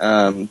there.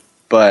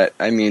 But,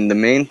 I mean, the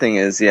main thing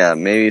is,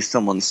 maybe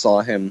someone saw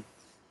him,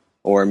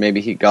 or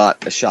maybe he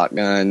got a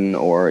shotgun,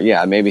 or,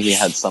 maybe he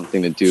had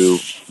something to do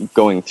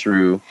going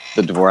through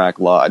the Dvorak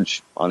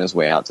Lodge on his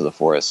way out to the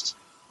forest.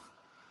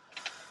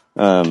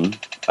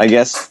 I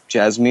guess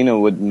Jasmina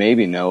would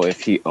maybe know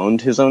if he owned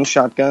his own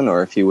shotgun,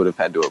 or if he would have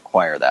had to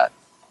acquire that.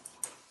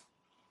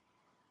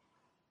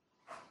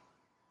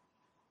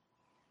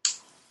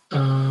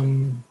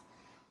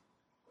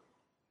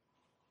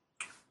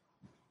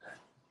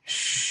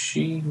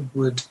 She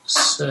would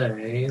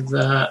say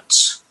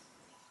that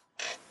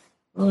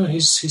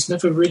he's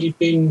never really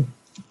been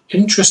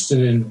interested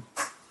in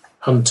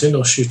hunting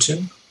or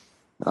shooting.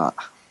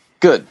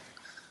 Good.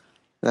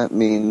 That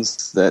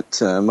means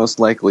that most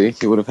likely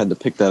he would have had to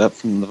pick that up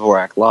from the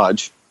Dvorak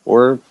Lodge,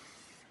 or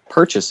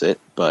purchase it,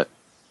 but...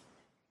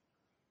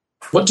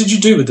 What did you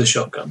do with the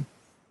shotgun?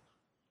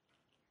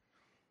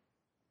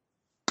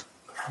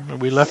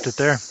 We left it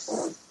there.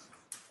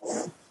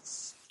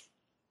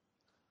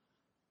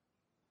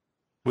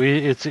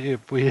 It's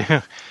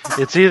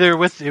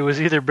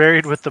either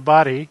buried with the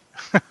body,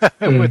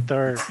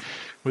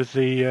 with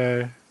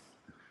the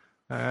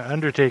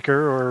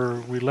undertaker, or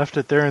we left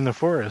it there in the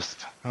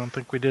forest. I don't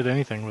think we did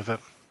anything with it.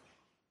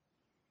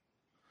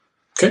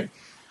 Okay.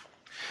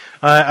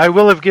 I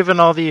will have given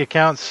all the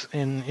accounts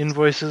and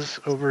invoices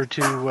over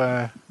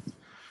to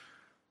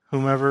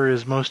whomever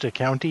is most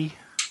accounty,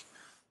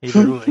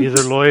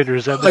 either Lloyd or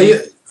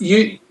Zebedee.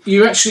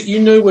 You actually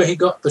know where he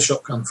got the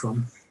shotgun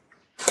from.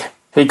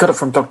 He got it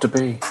from Dr.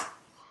 B.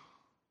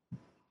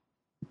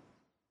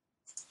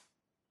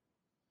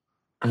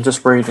 I'm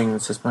just reading.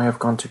 It says, may have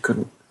gone to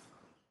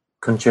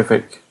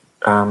Kunjevik,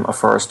 a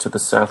forest to the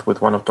south, with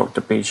one of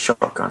Dr. B's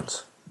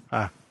shotguns.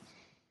 Ah.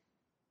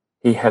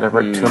 He had a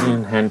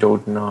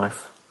reptilian-handled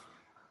knife.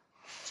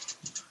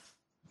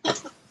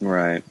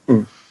 Right.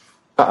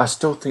 But I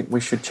still think we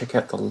should check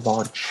out the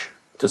lodge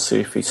to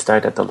see if he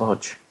stayed at the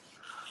lodge.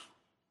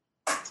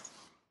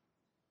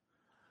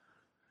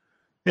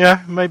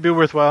 Yeah, it might be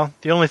worthwhile.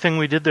 The only thing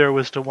we did there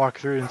was to walk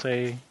through and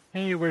say,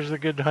 hey, where's the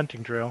good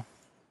hunting trail?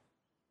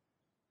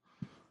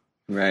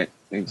 Right,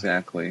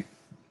 exactly.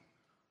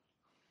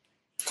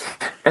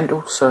 And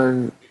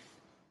also,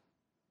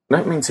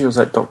 that means he was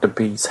at Dr.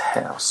 B's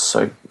house,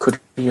 so could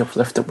he have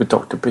left it with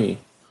Dr. B?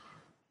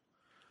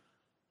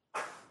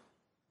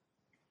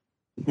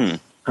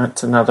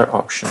 That's another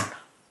option.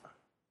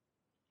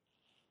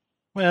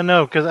 Well,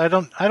 no, because I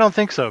don't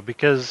think so,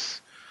 because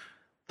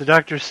the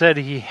doctor said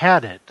he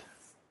had it.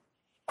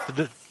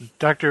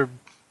 Dr.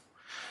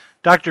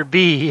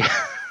 B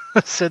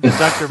said that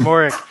Dr.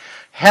 Morick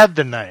had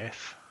the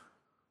knife.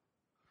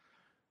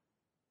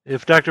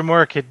 If Dr.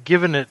 Morick had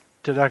given it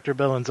to Dr.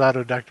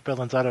 Bellanzato, Dr.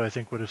 Bellanzato, I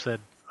think, would have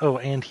said, oh,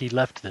 and he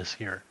left this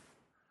here.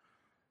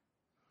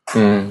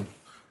 I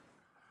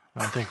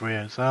don't think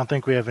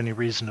we have any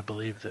reason to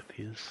believe that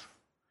he's...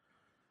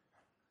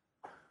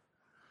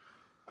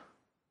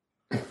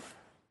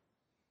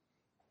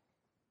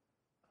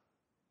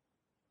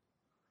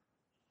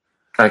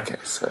 Okay,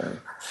 so...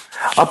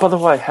 Oh, by the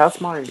way,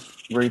 how's my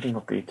reading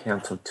of the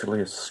account of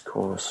Tilius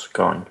course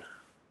going?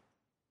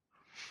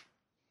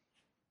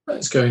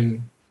 It's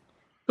going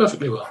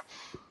perfectly well.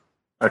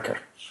 Okay.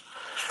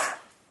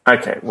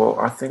 Okay, well,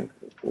 I think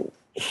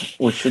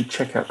we should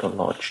check out the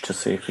lodge to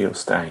see if he was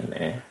staying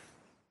there.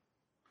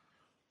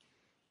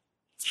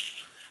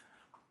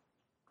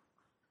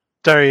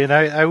 Sorry, and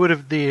I would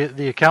have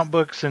the account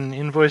books and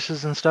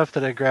invoices and stuff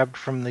that I grabbed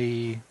from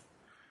the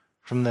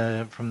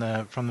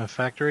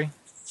factory,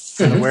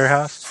 from the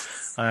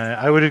warehouse.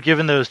 I would have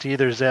given those to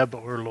either Zeb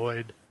or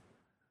Lloyd,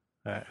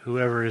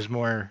 whoever is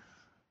more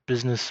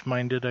business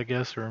minded, I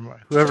guess, or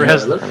whoever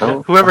has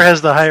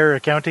the higher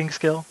accounting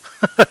skill.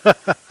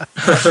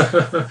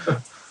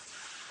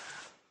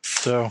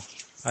 So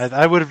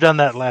I would have done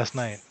that last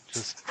night.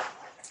 Just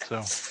so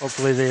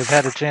hopefully they have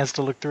had a chance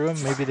to look through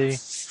them. Maybe they.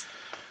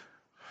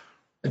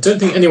 I don't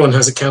think anyone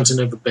has accounting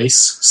over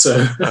base,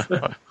 so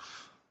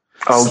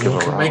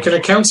someone can make an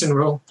accounting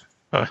roll.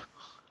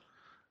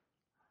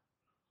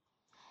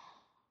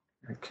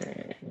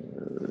 Okay,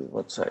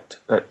 what's that?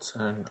 That's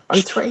an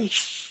 03.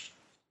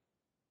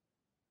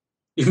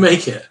 You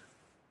make it?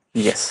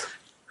 Yes.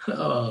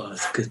 Oh,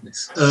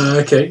 goodness.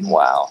 Okay.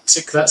 Wow.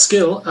 Tick that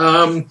skill.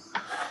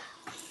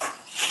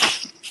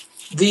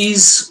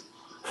 These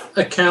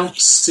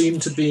accounts seem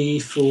to be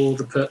for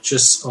the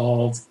purchase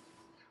of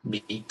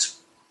meat.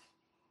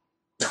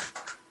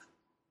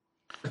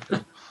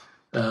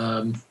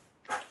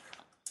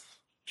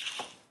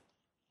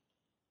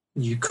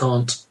 You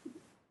can't.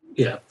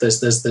 Yeah,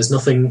 there's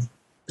nothing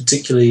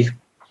particularly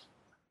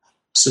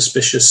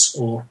suspicious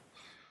or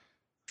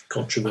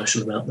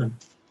controversial about them.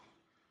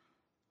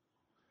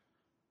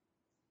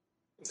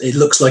 It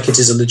looks like it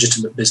is a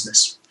legitimate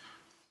business.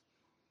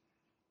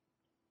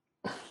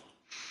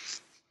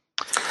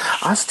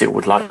 I still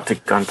would like to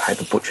go and pay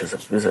the butchers a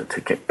visit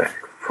to get back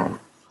from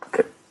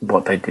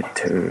what they did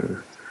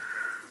to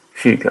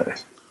Hugo.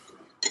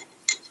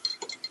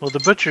 Well, the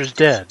butcher's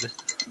dead.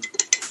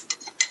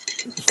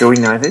 Do we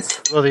know this?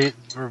 Well, we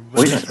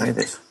don't know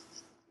this.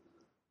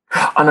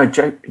 I know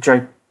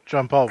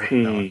John Paul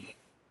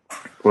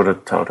would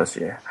have told us,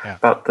 yeah.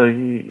 But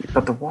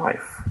the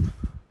wife.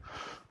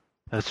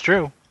 That's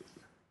true.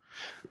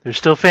 There's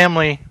still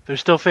family. There's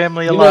still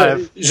family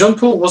alive.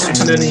 Jean-Paul wasn't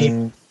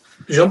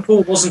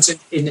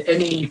in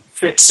any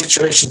fit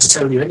situation to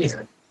tell you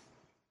anything.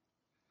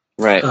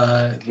 Right.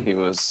 He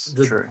was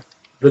true.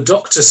 The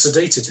doctor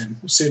sedated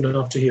him soon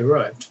after he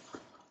arrived.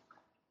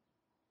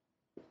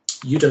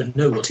 You don't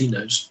know what he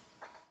knows.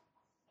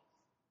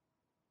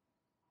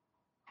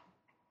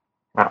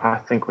 I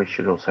think we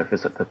should also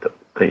visit the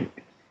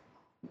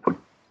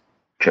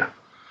butcher.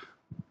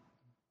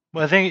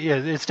 Well, I think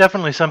it's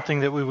definitely something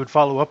that we would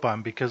follow up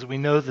on, because we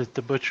know that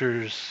the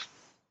butchers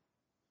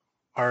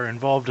are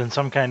involved in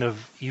some kind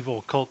of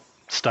evil cult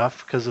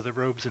stuff because of the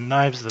robes and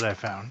knives that I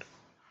found.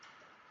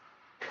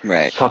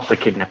 Right. Stop the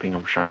kidnapping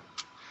of Sean.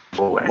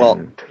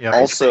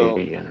 Also,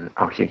 and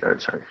Hugo,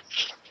 sorry.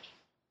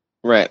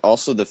 Right.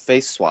 Also, the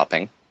face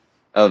swapping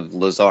of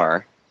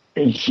Lazar.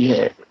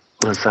 Yeah,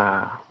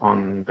 Lazar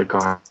on the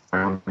guy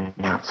on the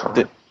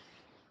outside.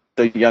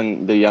 The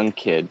young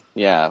kid.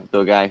 Yeah,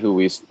 the guy who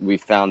we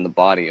found the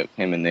body of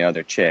him and the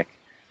other chick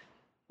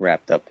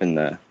wrapped up in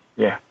the.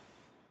 Yeah.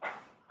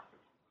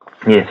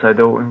 Yeah, so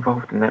they're all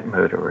involved in that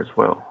murder as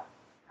well.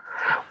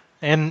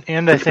 And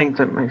I Which think means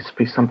it must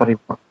be somebody.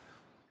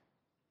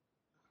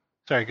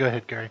 Sorry, go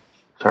ahead, Gary.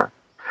 Sorry.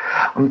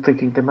 I'm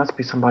thinking there must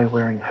be somebody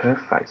wearing her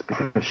face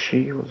because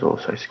she was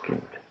also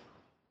skinned.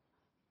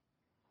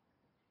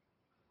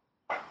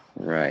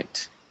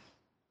 Right.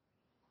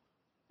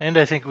 And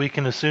I think we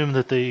can assume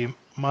that the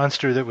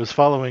monster that was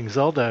following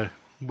Zelda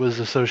was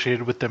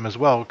associated with them as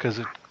well, because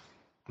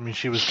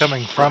she was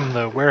coming from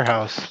the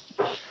warehouse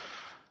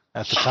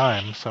at the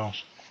time, so.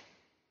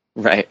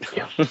 Right.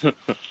 Yeah. It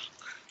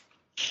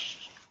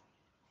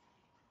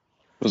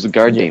was a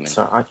guard demon.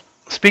 So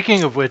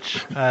Speaking of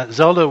which,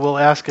 Zelda will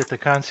ask at the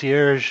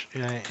concierge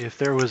if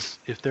there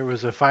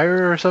was a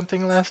fire or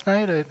something last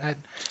night.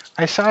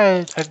 I saw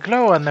a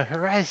glow on the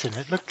horizon.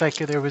 It looked like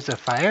there was a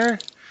fire.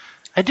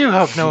 I do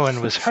hope no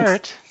one was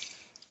hurt.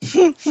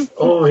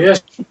 Oh,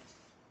 yes.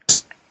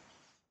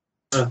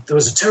 There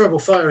was a terrible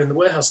fire in the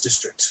warehouse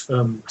district.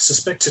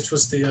 Suspected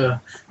was the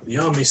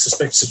army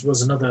suspected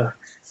was another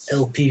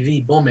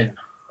LPV bombing.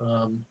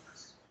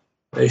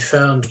 They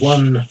found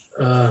one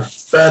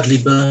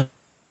badly burned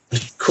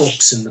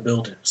corpse in the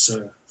building.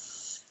 So,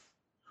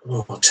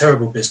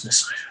 terrible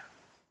business.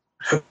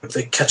 I hope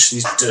they catch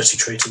these dirty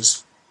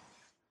traitors.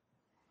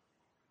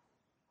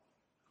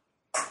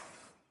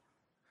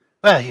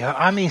 Well, your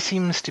army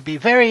seems to be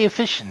very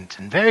efficient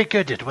and very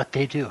good at what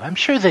they do. I'm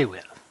sure they will.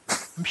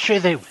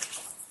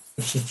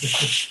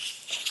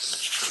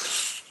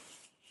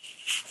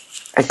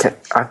 okay,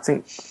 I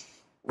think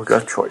we've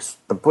got a choice: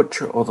 the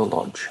butcher or the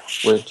lodge.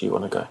 Where do you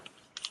want to go?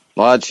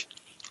 Lodge.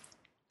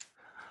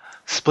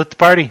 Split the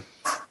party.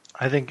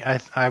 I think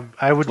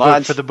I would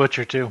vote for the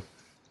butcher too.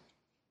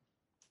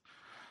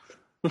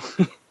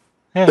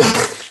 Yeah.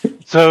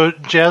 So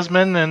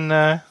Jasmine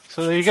and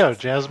so there you go.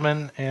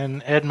 Jasmine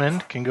and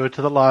Edmund can go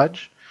to the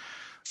lodge.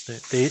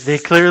 They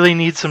clearly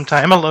need some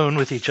time alone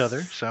with each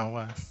other.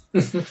 So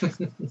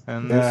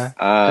and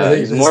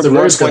more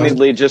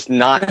pointedly just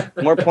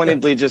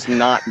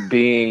not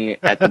being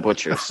at the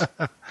butcher's.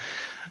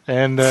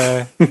 And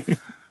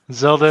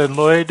Zelda and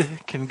Lloyd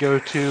can go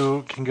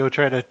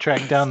try to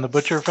track down the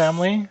butcher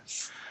family.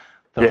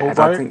 The and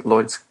I think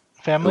Lloyd's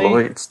family.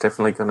 Lloyd's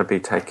definitely going to be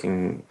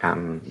taking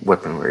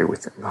weaponry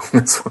with him on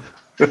this one.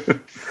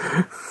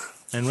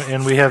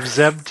 And we have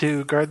Zeb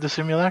to guard the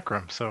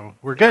simulacrum, so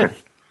we're good.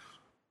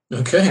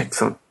 Okay.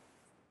 Excellent.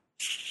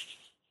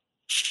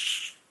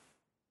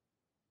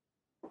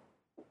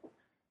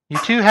 You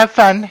two have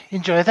fun.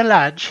 Enjoy the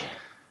lodge.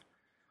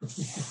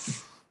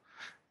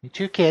 You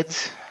two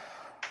kids.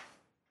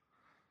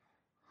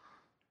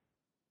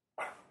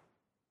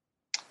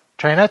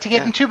 Try not to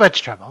get in too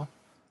much trouble.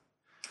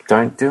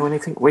 Don't do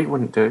anything we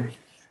wouldn't do.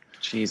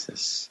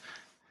 Jesus.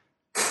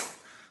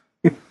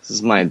 This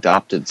is my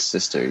adopted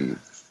sister, you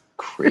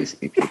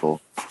crazy people.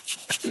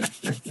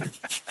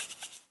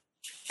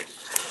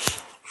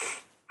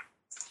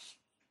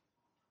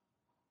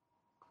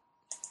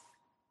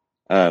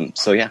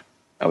 So yeah,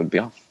 that would be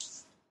all.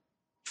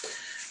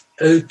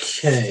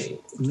 Okay,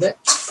 let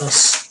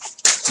us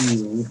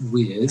deal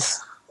with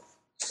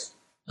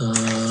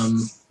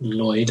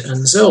Lloyd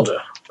and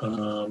Zelda.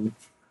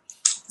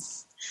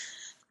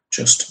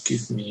 Just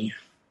give me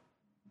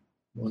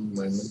one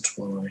moment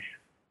while I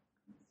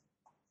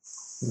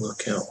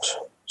work out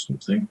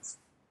something.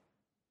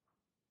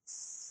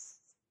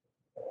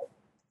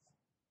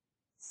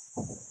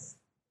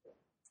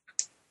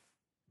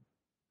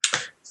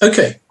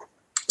 Okay,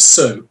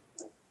 so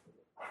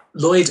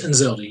Lloyd and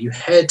Zelda, you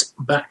head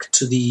back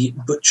to the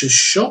butcher's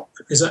shop.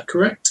 Is that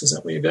correct? Is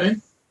that where you're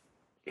going?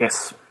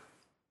 Yes.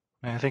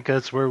 I think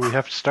that's where we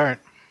have to start.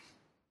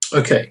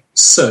 Okay,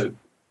 so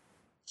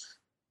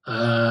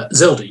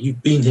Zelda,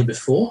 you've been here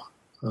before.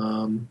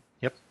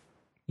 Yep.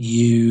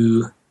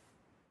 You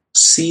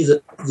see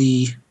that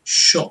the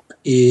shop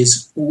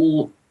is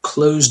all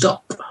closed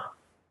up,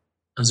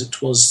 as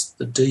it was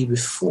the day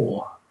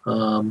before.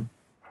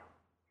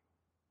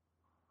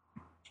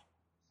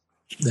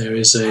 There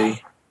is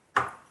a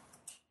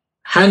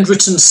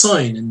handwritten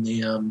sign in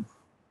the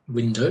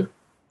window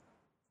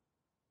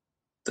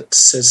that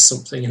says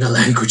something in a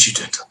language you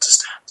don't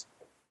understand.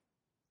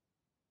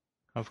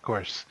 Of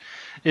course.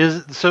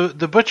 So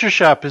the butcher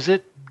shop, is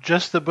it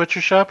just the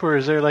butcher shop, or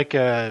is there like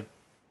a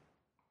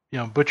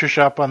butcher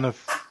shop on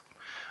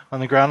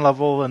the ground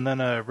level and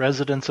then a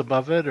residence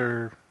above it,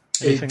 or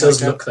anything it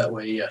does like look that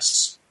way,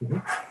 yes. Mm-hmm.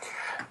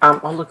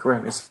 I'll look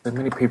around. Is there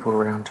many people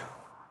around?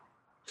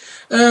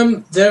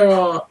 There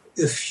are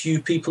a few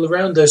people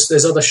around.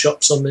 There's other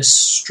shops on this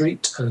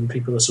street, and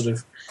people are sort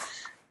of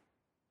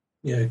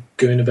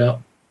going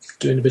about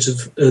doing a bit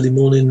of early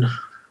morning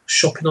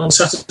shopping on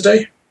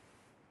Saturday.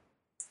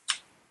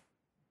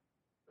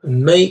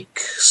 Make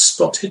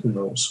spot hidden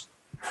rolls.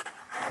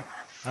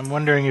 I'm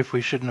wondering if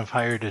we shouldn't have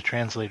hired a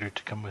translator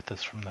to come with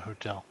us from the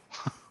hotel.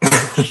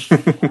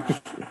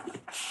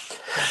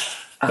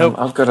 Nope.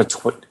 I've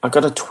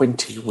got a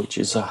 20, which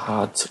is a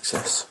hard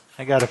success.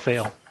 I got to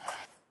fail.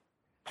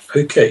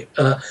 Okay,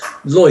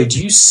 Lloyd,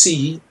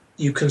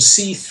 you can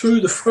see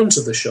through the front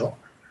of the shop,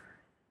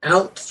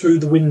 out through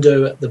the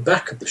window at the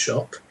back of the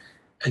shop,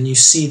 and you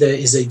see there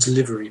is a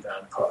delivery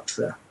van parked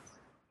there.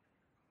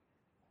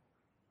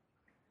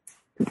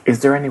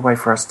 Is there any way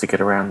for us to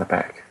get around the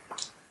back?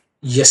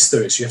 Yes,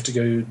 there is. You have to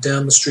go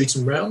down the street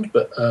and round,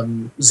 but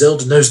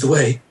Zelda knows the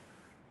way.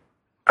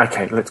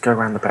 Okay, let's go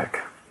around the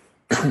back.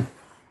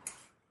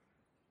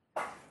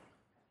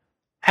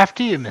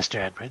 After you, Mr.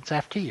 Edwards,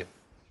 after you.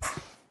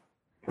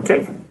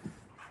 Okay.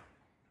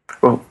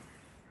 Well,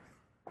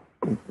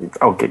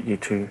 I'll get you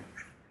to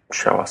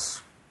show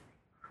us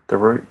the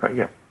route, but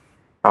yeah,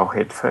 I'll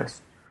head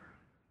first.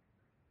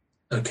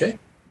 Okay,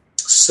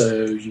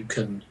 so you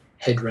can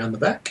head round the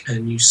back,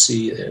 and you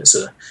see there's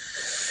a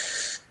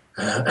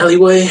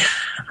alleyway,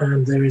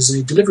 and there is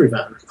a delivery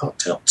van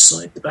parked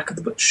outside the back of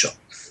the butcher shop.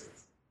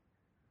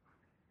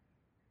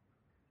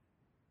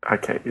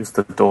 Okay, is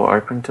the door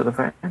open to the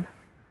van?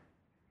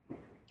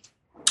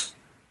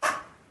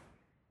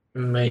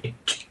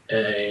 Make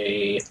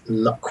a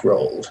luck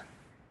roll.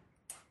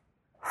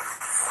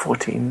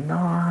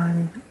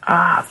 49.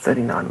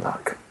 39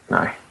 luck.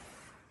 No.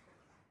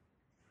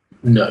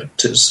 No,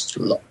 it is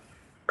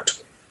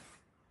locked.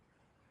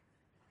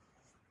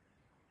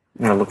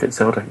 I'm gonna look at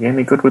Zelda. You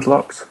any good with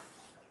locks?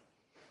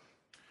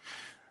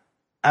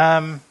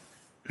 No,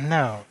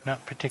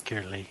 not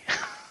particularly.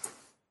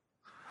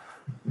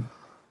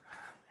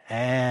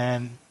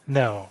 And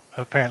no,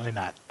 apparently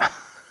not.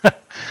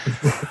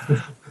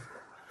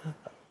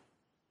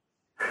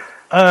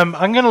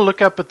 I'm going to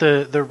look up at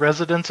the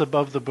residence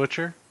above the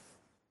butcher.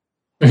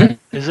 Mhm.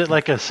 Is it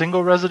like a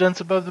single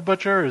residence above the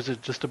butcher, or is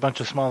it just a bunch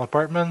of small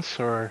apartments,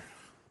 or?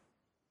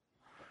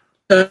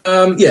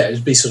 Yeah,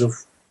 it'd be sort of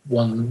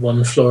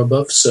one floor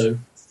above, so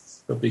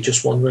probably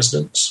just one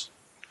residence.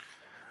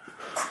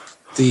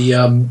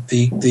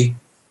 The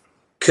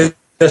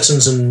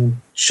curtains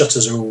and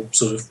shutters are all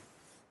sort of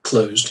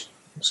closed,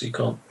 so you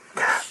can't.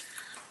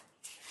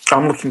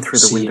 I'm looking through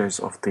the See. windows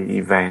of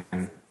the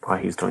van while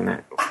he's doing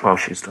that. While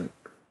she's doing it.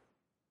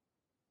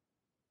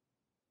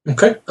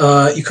 Okay,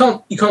 you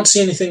can't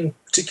see anything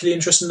particularly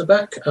interesting in the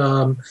back.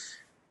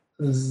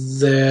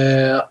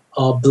 There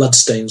are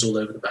bloodstains all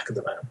over the back of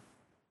the van.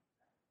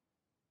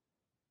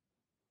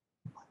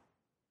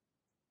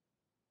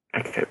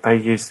 Okay, they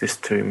use this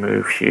to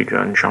move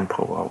Hugo and Jean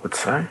Paul, I would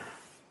say.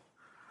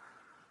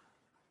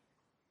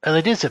 Well,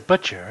 it is a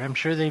butcher. I'm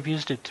sure they've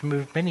used it to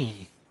move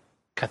many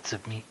cuts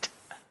of meat.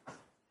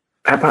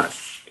 How about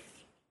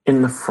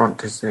in the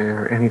front? Is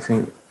there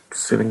anything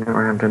sitting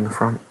around in the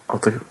front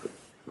of the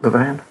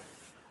van?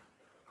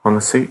 On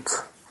the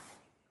seats?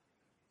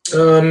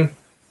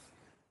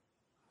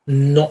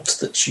 Not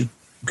that you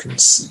can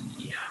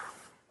see.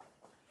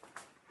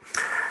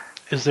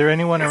 Is there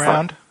anyone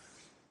around?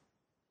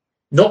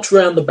 Not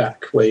round the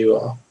back where you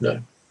are,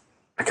 no.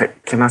 Okay,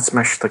 can I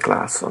smash the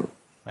glass on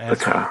the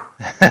car?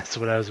 That's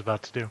what I was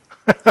about to do.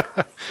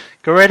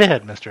 Go right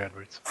ahead, Mr.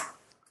 Edwards.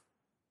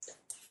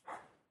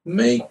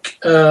 Make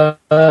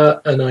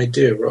an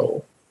idea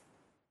roll.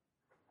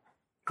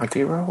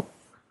 Idea roll?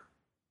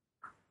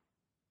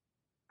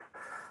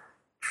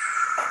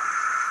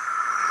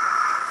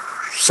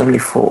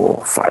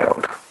 $74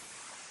 failed.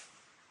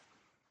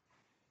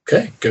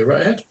 Okay, go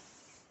right ahead.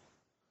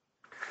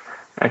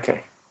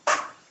 Okay.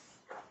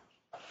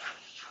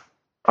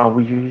 I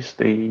will use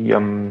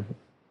the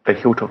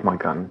hilt of my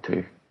gun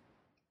to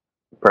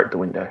break the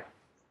window.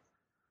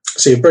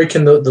 So you're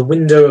breaking the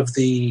window of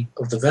the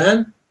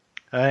van.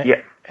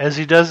 Yeah. As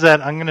he does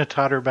that, I'm going to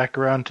totter back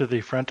around to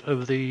the front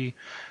of the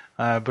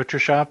butcher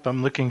shop.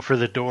 I'm looking for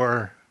the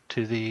door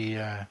to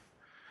the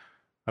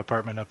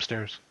apartment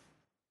upstairs.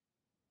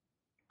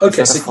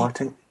 Okay, Is that a so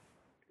fighting?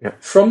 Yeah.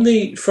 from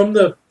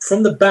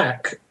the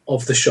back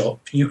of the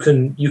shop, you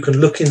can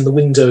look in the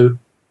window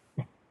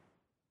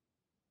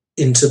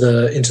into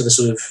the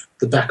sort of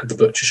the back of the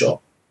butcher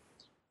shop,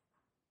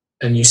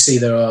 and you see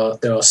there are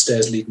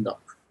stairs leading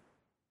up.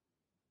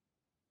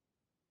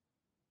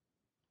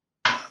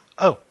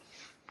 Oh.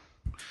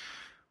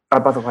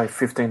 By the way,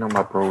 15 on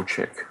my brawl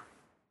check.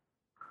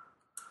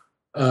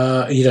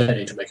 You don't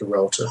need to make a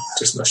roll to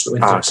smash the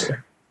windows.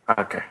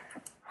 Okay.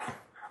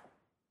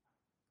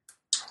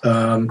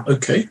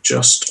 Okay,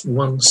 just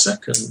 1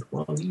 second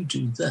while you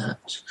do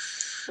that.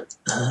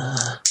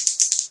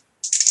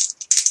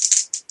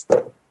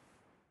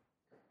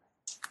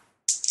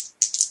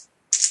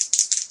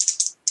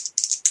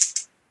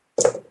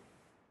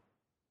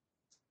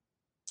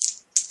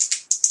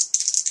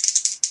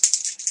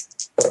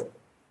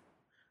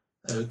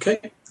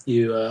 Okay,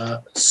 you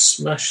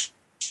smash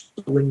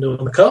the window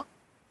on the car.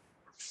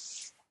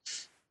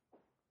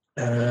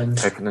 And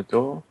Open the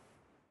door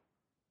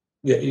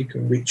yeah, you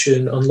can reach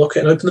in, unlock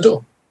it, and open the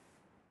door.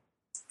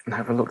 and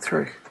have a look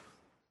through.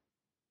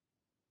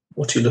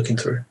 What are you looking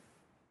through?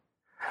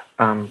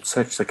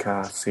 search the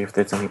car, see if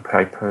there's any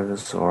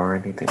papers or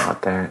anything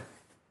like that.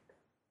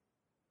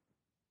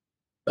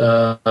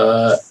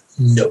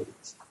 No.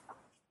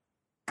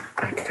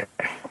 Okay.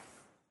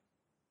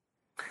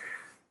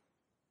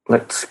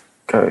 Let's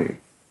go.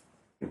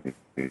 Do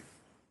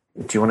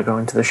you want to go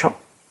into the shop,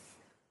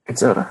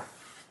 Zelda?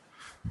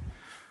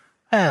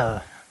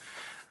 Well,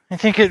 I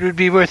think it would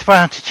be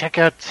worthwhile to check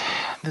out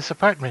this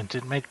apartment.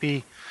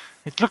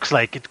 It looks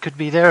like it could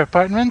be their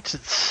apartment.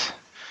 It's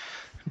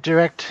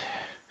direct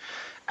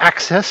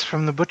access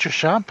from the butcher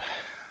shop.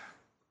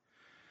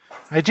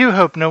 I do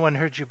hope no one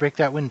heard you break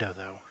that window,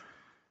 though.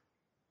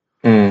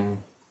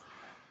 I'm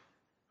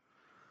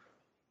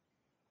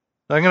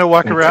gonna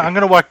walk around. I'm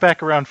gonna walk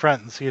back around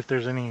front and see if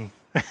there's any.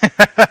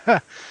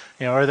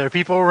 Are there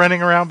people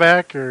running around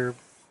back, or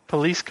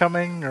police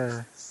coming,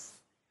 or?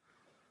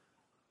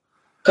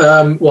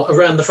 Around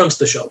the front of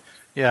the shop?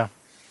 Yeah.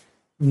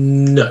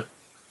 No.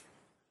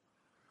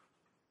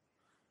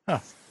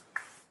 Oh.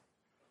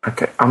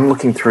 Okay, I'm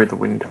looking through the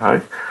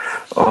window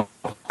of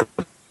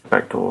the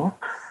back door.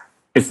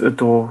 Is the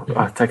door?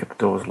 I take it the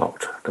door's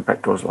locked. The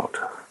back door's locked.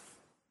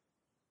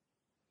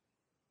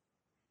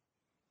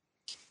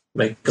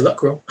 Make a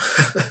luck roll.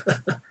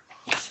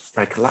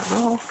 Make a luck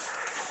roll.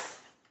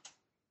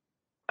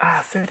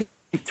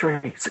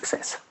 33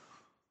 success.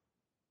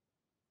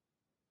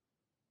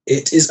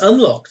 It is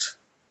unlocked.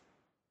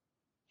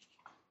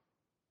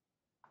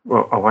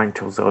 Well, I'll wait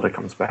until Zelda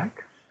comes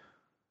back.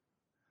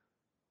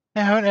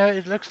 No,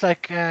 it looks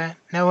like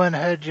no one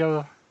heard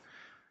your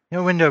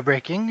window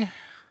breaking.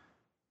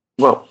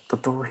 Well, the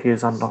door here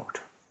is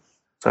unlocked.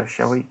 So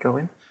shall we go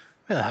in?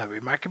 Well, how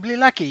remarkably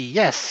lucky.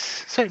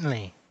 Yes,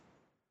 certainly.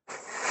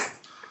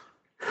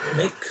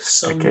 Make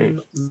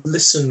some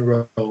listen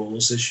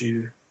rolls as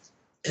you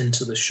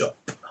enter the shop.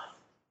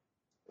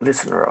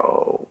 Listen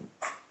roll.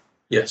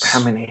 Yes.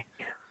 How many?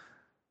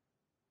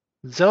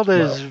 Zelda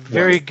is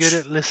very good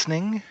at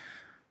listening.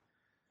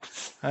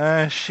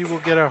 She will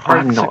get a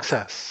hard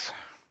success.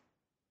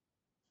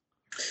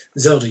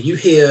 Zelda, you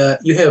hear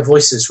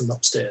voices from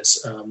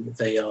upstairs.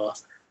 They are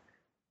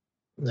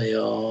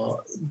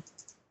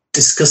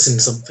discussing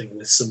something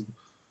with some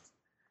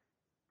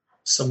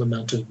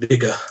amount of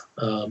vigor.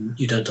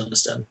 You don't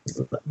understand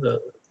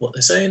what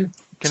they're saying.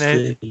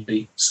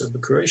 Clearly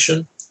some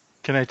creation.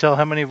 Can I tell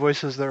how many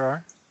voices there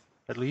are?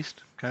 At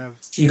least, kind of.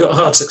 You got a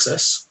hard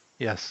success.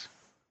 Yes.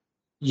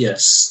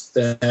 Yes,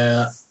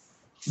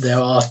 there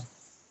are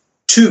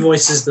two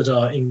voices that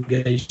are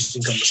engaged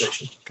in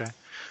conversation. Okay.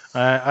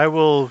 I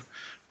will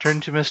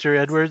turn to Mr.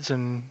 Edwards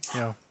and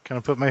kind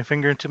of put my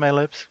finger to my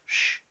lips,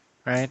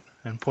 right,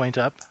 and point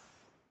up.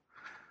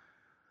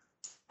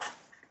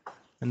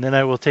 And then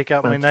I will take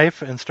out my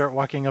knife and start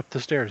walking up the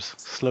stairs,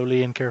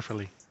 slowly and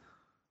carefully.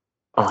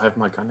 I'll have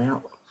my gun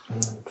out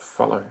and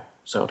follow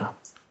Zelda.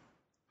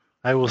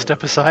 I will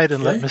step aside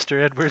and let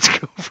Mr. Edwards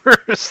go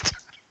first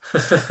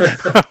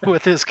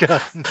with his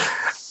gun.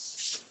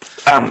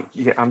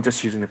 I'm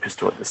just using a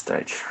pistol at this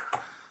stage.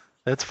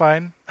 That's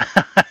fine.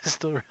 I'd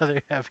still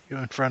rather have you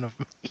in front of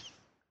me.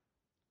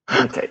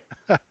 Okay.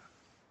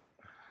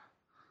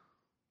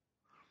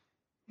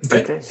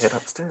 Okay, head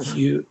upstairs.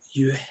 You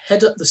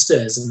head up the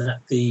stairs, and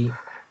at the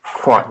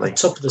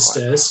top of the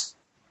stairs.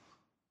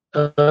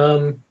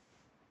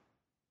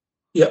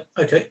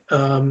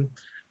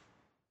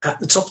 At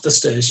the top of the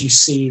stairs, you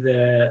see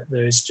there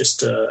is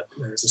just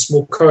there's a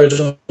small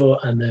corridor,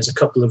 and there's a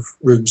couple of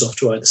rooms off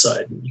to either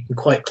side. And you can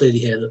quite clearly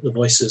hear that the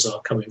voices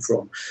are coming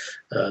from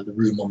the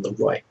room on the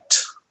right.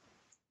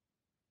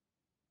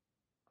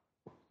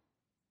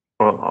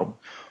 Well, I'll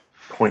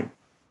point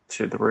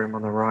to the room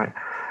on the right,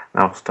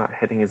 and I'll start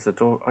heading. Is the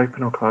door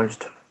open or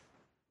closed?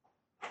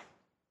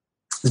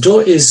 The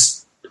door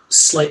is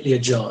slightly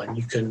ajar, and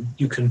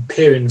you can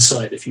peer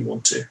inside if you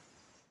want to.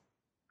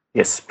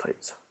 Yes,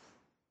 please.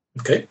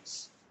 Okay.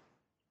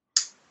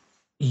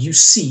 You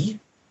see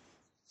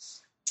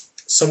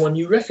someone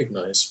you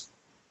recognize,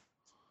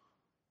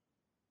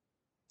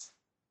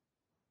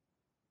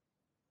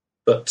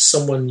 but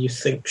someone you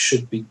think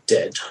should be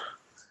dead.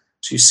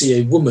 So you see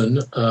a woman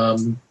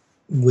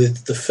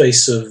with the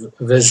face of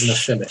Vesna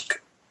Femic.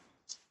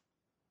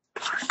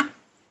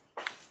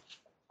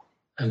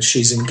 And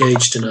she's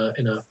engaged in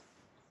a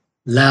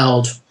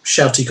loud,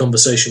 shouty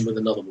conversation with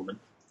another woman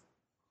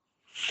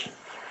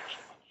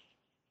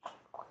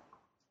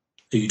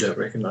who you don't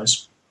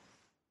recognize.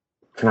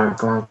 Can I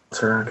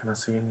glance around? Can I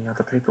see any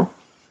other people?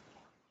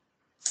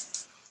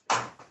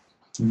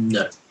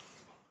 No.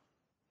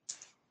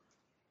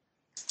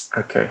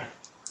 Okay.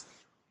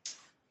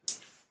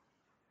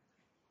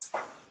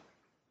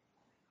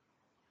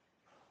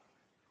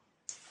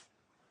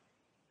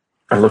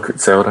 I look at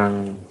Zelda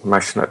and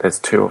motion that there's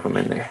two of them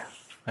in there.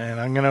 And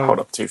I'm gonna hold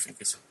up two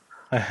fingers.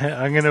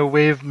 I'm gonna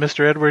wave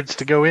Mr. Edwards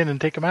to go in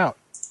and take him out.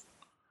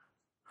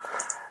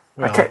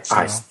 Well, okay,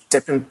 I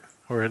step in,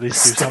 or at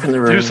least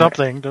do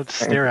something. Don't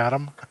stare at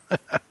him.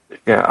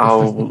 Yeah,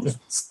 I'll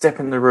step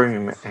in the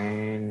room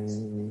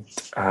and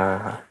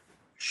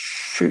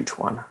shoot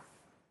one.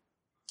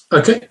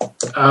 Okay.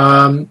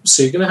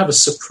 So you're going to have a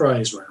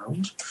surprise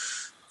round.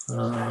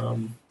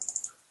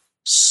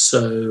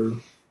 So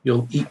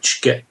you'll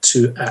each get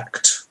to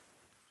act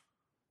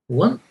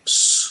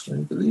once, I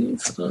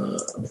believe.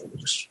 Let me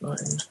just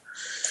find.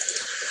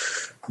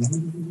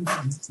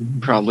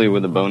 Probably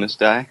with a bonus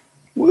die.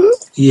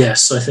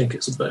 Yes, I think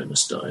it's a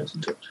bonus die,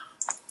 isn't it?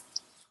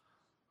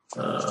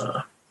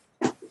 Oh,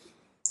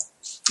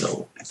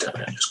 damn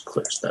it, I just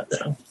closed that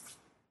down.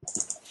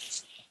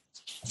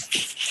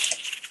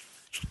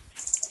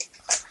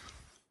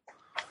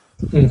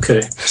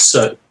 Okay,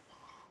 so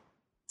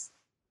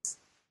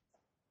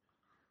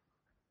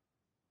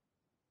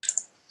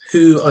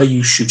who are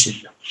you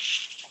shooting?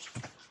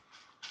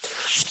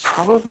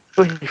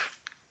 Probably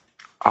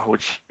I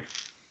would shoot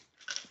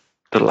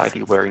the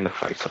lady wearing the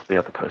face of the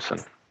other person.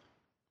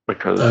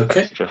 Because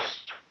Okay. that's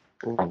just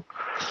wrong.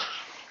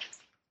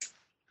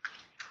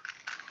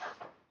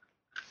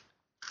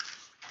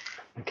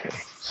 Okay,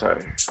 so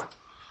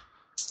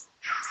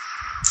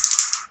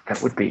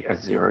that would be a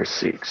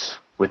 0-6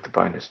 with the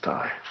bonus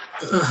die.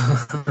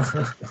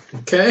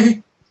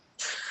 Okay.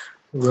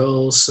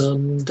 Roll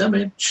some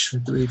damage. I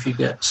believe you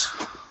get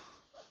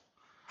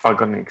I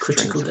got an extreme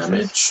critical success,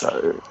 damage.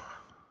 so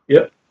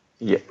Yep.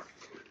 yeah.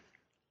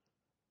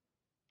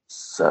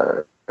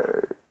 So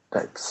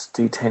that's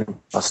D10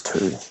 plus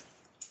 2.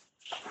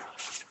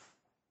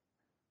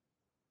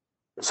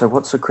 So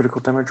what's the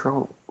critical damage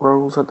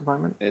rolls at the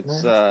moment?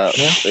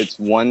 It's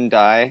one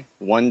die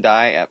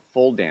at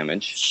full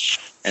damage,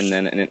 and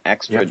then an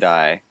extra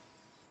die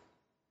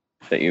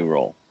that you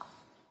roll.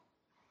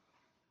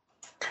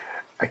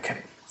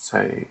 Okay,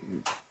 so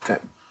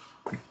that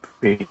would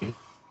be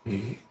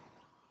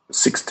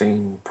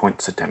 16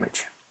 points of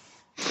damage.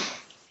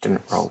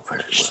 Didn't roll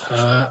very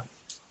well.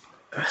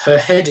 Her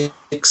head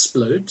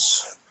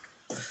explodes.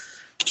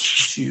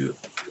 You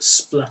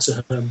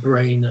splatter her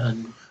brain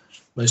and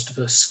most of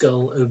her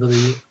skull over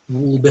the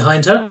wall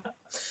behind her.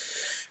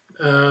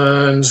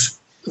 And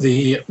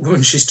the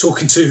woman she's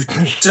talking to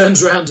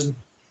turns around and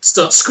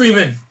starts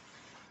screaming.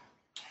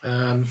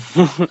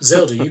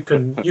 Zelda, you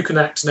can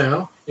act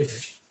now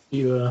if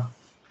you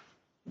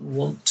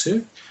want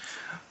to.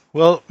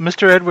 Well,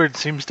 Mr. Edwards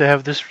seems to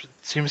have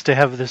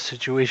this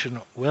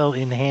situation well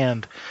in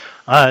hand.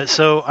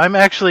 So I'm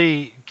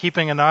actually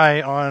keeping an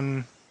eye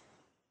on,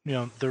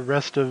 the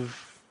rest of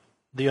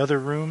the other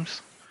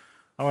rooms.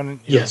 I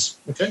want to, Yes.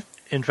 Okay.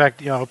 In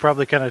fact, I'll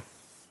probably kind of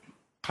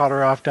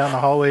potter off down the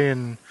hallway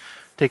and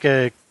take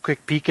a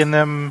quick peek in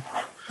them.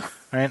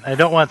 Right? I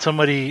don't want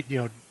somebody,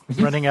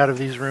 running out of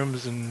these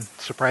rooms and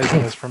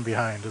surprising us from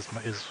behind is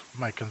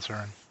my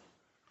concern.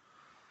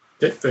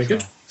 Okay, very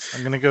good.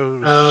 I'm going to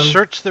go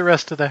search the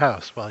rest of the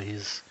house while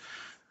he's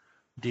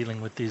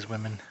dealing with these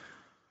women.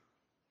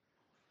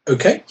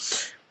 Okay.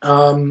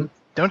 Don't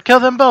kill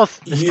them both,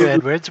 Mr.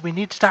 Edwards. We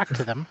need to talk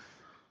to them.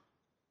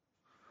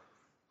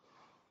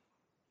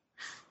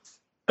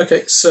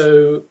 Okay,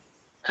 so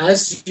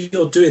as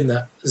you're doing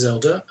that,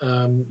 Zelda,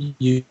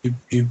 you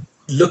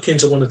look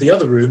into one of the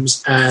other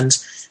rooms, and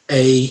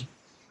a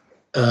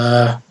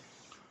rather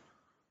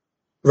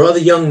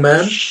young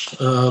man,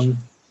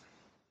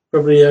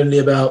 probably only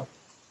about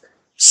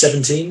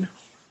 17,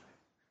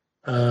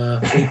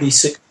 maybe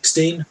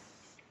 16,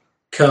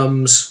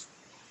 comes.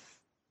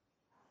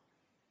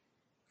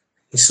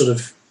 He's sort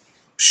of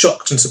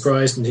shocked and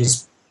surprised, and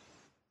he's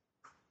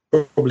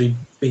probably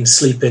been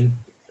sleeping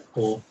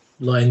or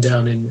lying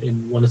down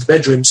in one of the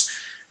bedrooms,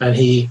 and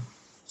he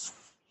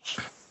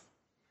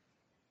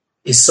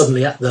is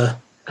suddenly at the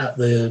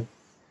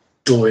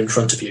door in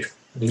front of you,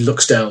 and he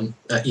looks down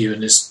at you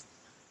and is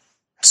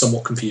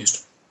somewhat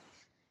confused.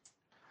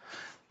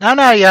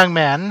 No, young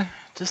man.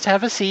 Just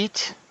have a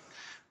seat.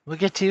 We'll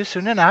get to you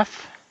soon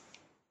enough.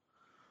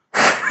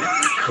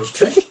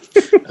 Okay.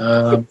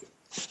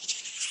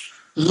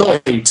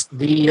 Lloyd,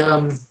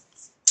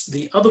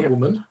 the other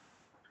woman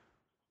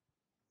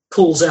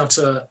pulls out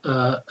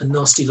a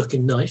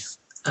nasty-looking knife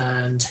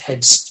and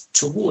heads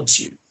towards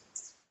you,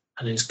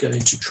 and is going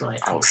to try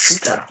and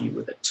stab you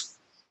with it.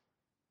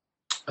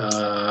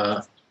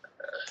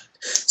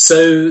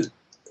 So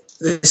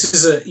this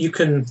is you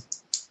can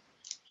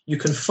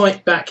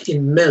fight back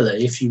in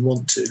melee if you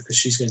want to, because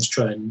she's going to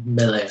try and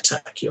melee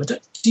attack you. I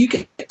don't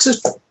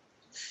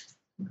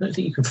think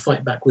you can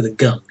fight back with a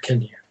gun,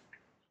 can you?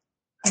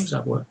 How does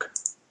that work?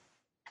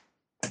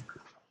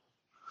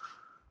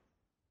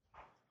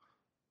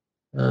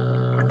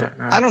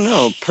 I don't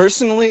know.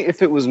 Personally,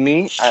 if it was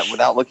me,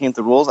 without looking at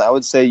the rules, I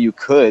would say you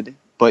could,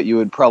 but you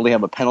would probably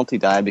have a penalty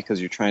die because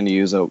you're trying to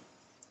use a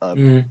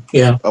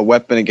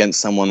weapon against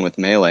someone with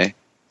melee.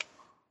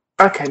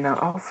 Okay, now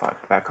I'll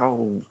fight back.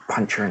 I'll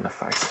punch her in the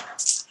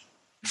face.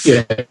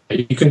 Yeah,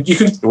 you can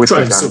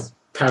try and still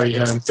parry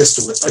her and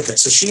pistol whip. Okay,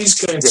 so she's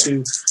going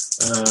to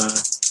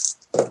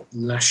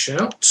lash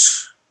out,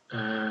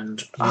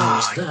 and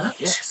that.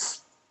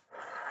 Yes.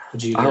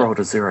 I rolled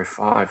a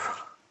 0-5.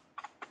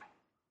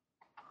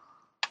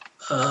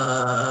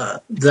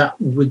 That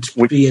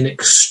would be an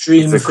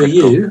extreme for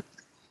you.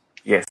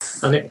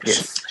 Yes. And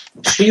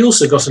She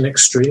also got an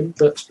extreme,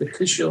 but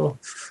because you're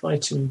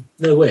fighting...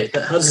 No, wait,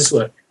 how does this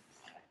work?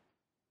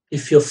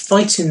 If you're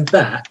fighting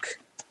back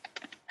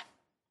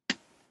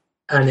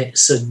and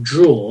it's a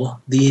draw,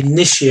 the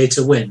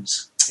initiator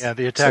wins. Yeah,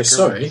 the attacker. So,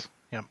 sorry. Wins.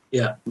 Yep.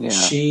 Yeah. Yeah.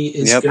 She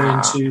is Yep.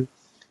 going to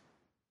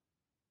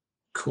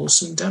cause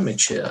some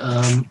damage here.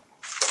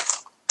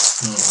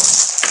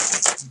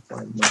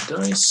 Find my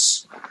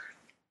dice.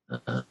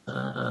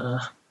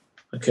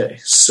 Okay,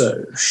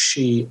 so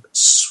she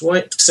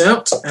swipes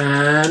out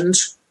and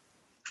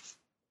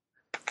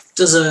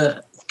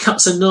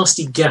cuts a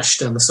nasty gash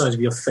down the side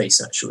of your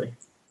face, actually.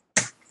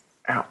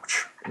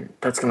 Ouch.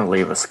 That's going to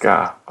leave a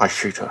scar. I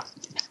shoot her.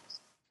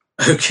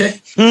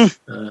 Okay.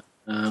 Let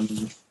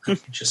me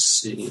just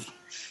see.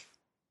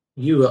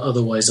 You were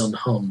otherwise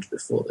unharmed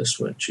before this,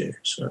 weren't you?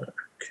 So,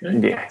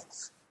 okay. Yeah.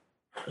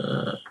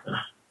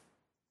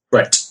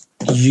 Right.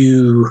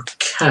 You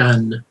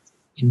can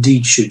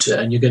indeed shoot her,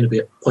 and you're going to be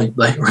at point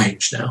blank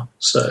range now.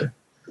 So,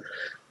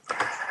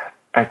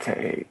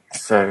 Okay,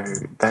 so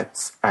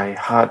that's a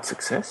hard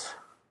success.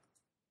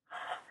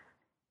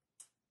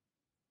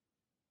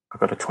 I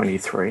got a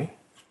 23.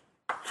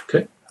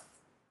 okay.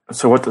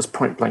 So what does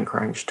point blank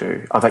range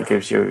do? Oh, that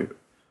gives you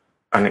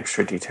an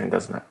extra d10,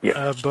 doesn't it?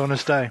 Yeah.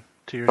 Bonus die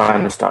to your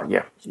Bonus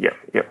die. Yeah.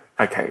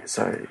 Okay,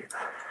 so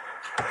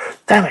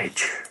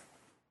damage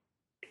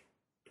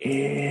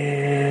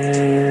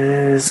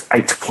is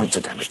 8 points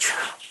of damage.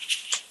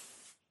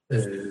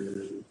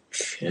 Okay,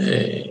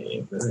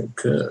 very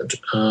good.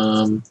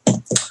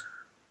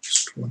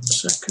 Just 1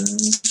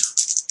 second.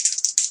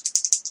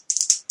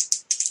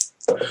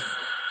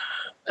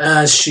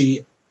 As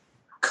she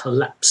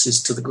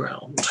collapses to the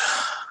ground.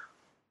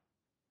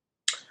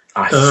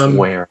 I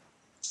swear.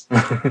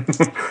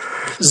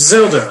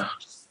 Zelda,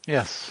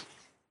 Yes.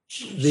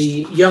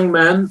 the young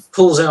man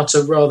pulls out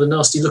a rather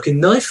nasty-looking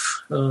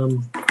knife,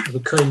 of a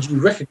kind you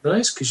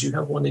recognise because you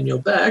have one in your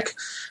bag,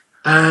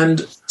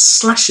 and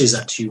slashes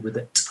at you with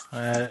it.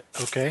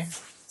 Okay.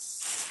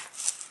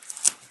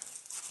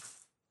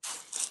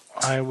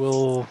 I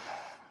will...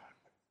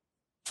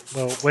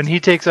 Well, when he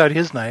takes out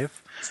his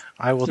knife,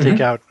 I will take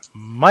out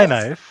my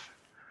knife,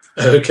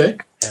 Okay,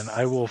 and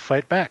I will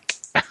fight back.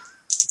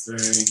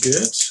 very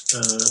good.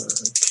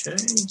 Okay.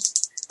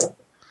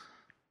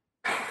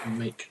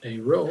 Make a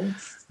roll.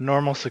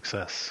 Normal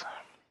success.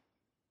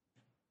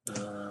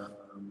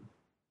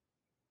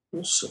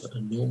 Also a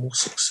normal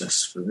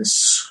success for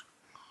this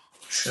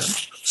chap.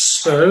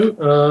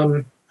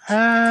 So,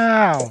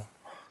 Ow!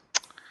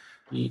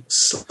 he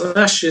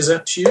slashes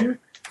at you,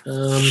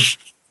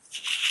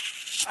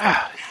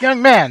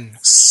 Young man,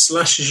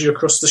 slashes you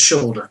across the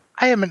shoulder.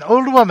 I am an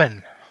old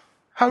woman.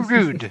 How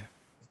rude.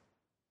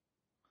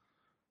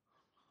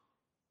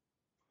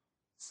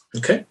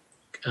 Okay,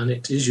 and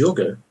it is your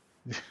go.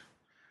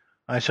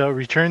 I shall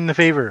return the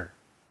favor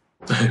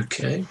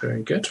Okay,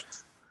 very good.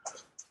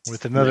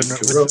 with another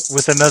Make a roll.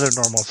 with another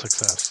normal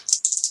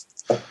success.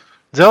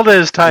 Zelda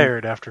is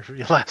tired after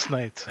last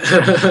night.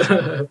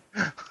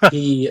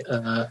 He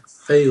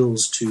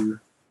fails to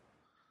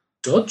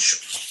dodge,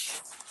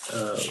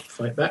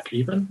 fight back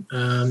even,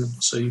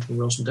 so you can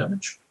roll some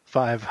damage.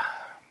 5.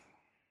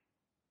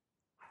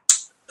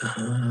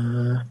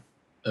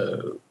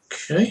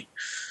 Okay.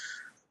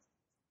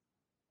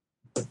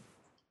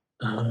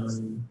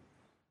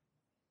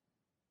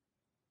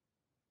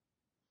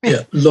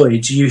 Yeah,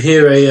 Lloyd, you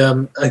hear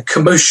a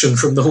commotion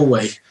from the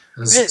hallway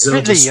as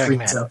Zelda Really, young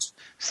screams man? out.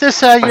 Is this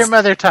how your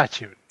mother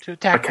taught you to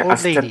attack Okay,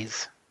 old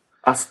ladies?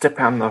 I'll step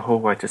out in the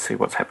hallway to see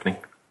what's happening.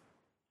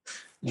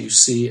 You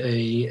see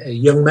a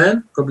young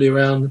man, probably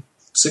around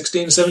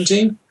 16,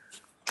 17,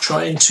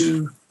 trying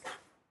to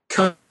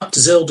cut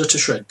Zelda to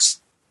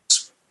shreds.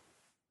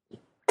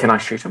 Can I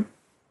shoot him?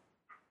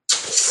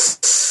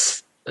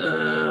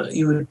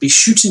 You would be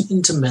shooting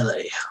into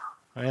melee.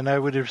 And I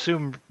would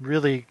assume,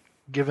 really,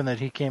 given that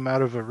he came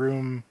out of a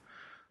room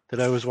that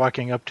I was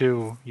walking up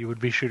to, you would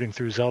be shooting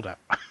through Zelda.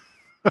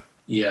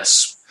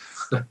 Yes.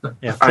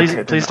 Yeah, please,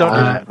 Okay, please then don't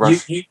do I'll that.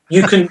 rush-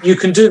 You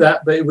can do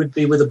that, but it would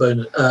be with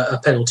a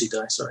penalty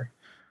die. Sorry.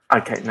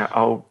 Okay,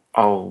 now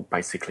I'll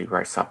basically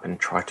race up and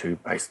try to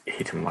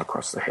hit him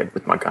across the head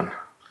with my gun.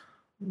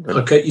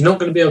 Okay, you're not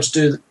going to be able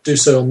to do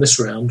so on this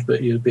round,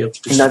 but you'll be able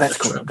to do so No, that's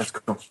next cool. round. That's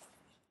cool.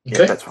 Okay.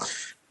 Yeah, that's fine.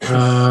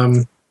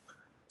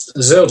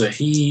 Zelda,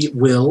 he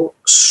will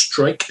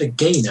strike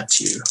again at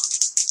you.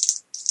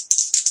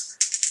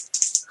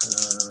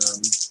 Are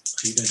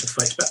you going to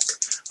fight back?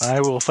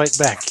 I will fight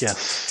back,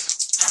 yes.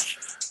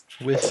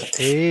 With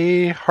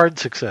a hard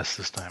success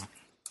this time.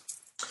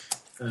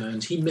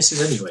 And he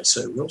misses anyway,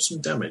 so roll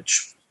some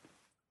damage.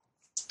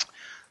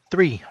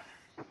 3.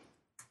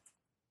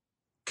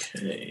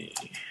 Okay.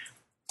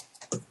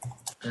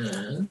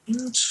 And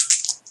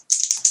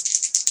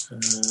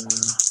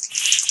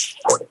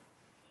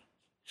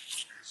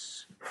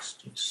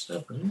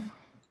 67.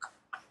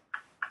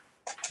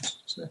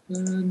 Just a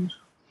second.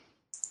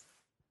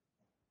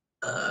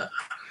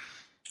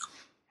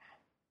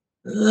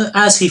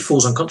 As he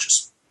falls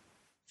unconscious.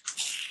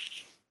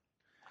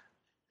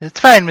 It's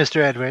fine,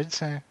 Mr.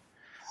 Edwards.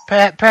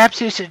 Perhaps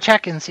you should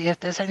check and see if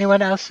there's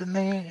anyone else in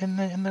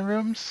the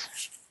rooms.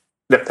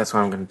 Yep, that's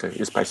what I'm going to do.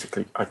 Is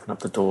basically open up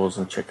the doors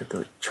and check at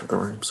each of the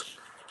rooms.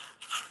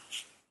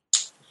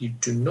 You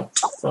do not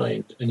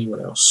find anyone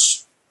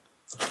else.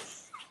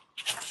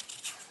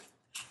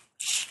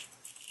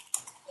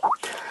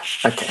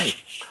 Okay.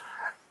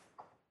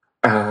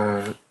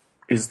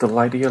 Is the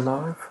lady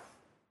alive?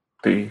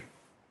 The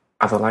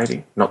other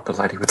lady? Not the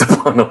lady with the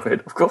vinyl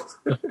bed, of course.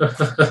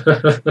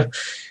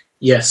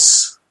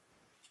 Yes.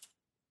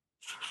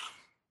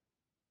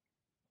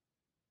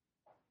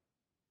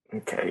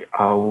 Okay,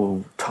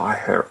 I'll tie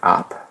her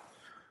up.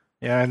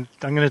 Yeah, and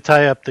I'm going to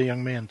tie up the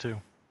young man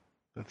too.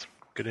 That's a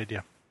good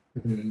idea.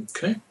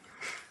 Okay.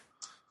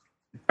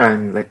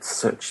 And let's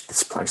search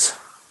this place.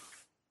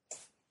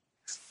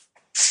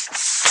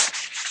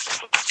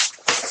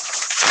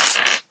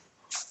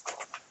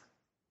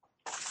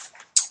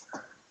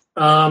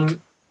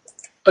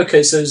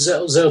 Okay, so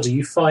Zelda,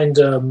 you find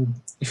a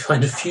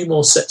few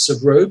more sets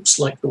of robes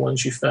like the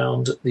ones you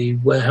found at the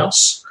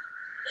warehouse.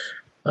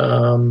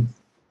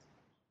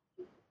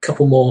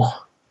 Couple more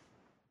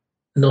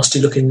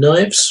nasty-looking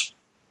knives,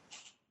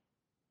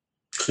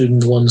 including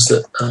the ones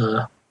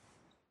that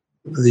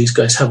these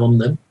guys have on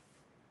them.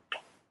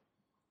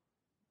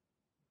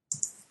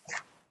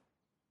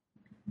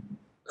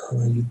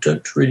 You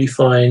don't really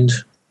find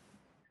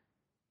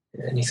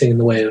anything in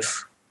the way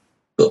of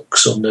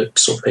books or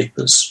notes or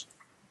papers.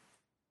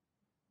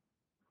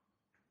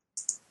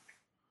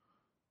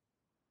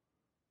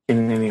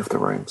 In any of the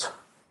rooms?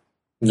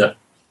 No.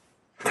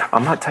 I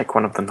might take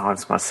one of the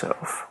knives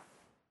myself.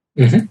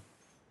 Mm-hmm.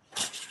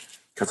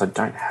 Because I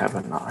don't have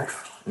a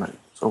knife. And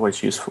it's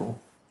always useful.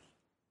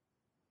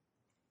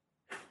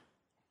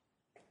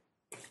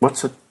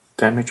 What's the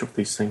damage of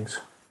these things?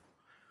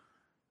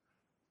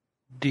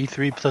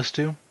 D3 plus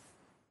 2.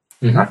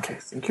 Mm-hmm. Okay,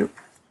 thank you.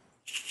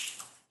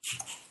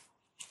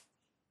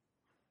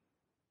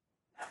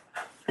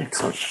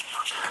 Excellent.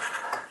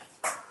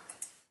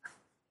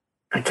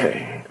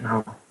 Okay,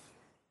 now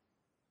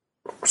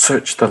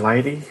search the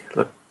lady.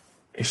 Look,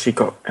 has she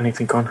got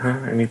anything on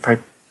her? Any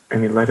paper,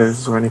 any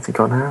letters or anything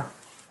on her?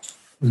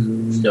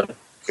 No.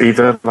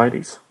 Either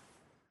ladies?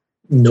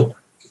 No.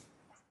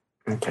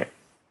 Okay.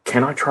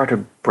 Can I try to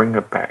bring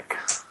her back?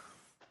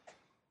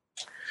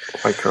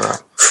 Wake her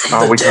up.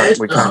 Oh, we can't.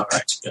 We can't. Oh,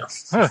 right, yeah.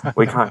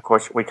 We can't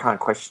question. We can't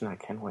question her,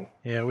 can we?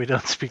 Yeah, we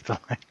don't speak the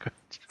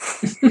language.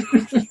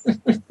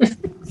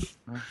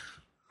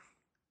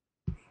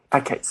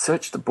 Okay,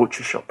 search the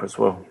butcher shop as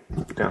well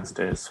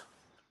downstairs.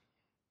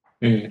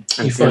 You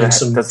find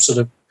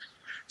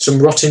some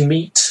rotten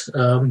meat,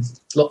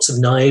 lots of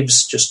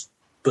knives, just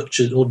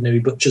ordinary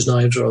butcher's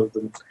knives rather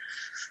than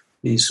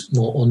these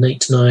more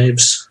ornate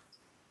knives.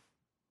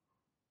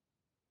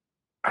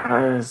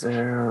 Is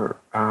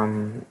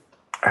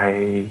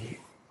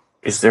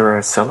there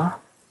a cellar?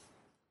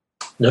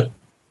 No.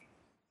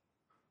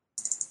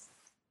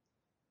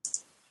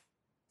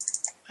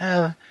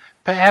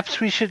 Perhaps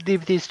we should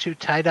leave these two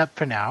tied up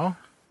for now.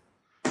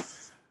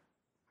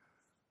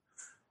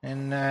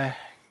 And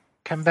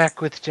come back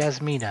with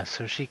Jasmina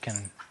so she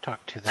can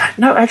talk to them.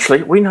 No,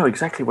 actually, we know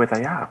exactly where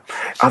they are.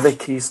 Are there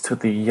keys to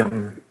the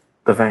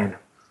van?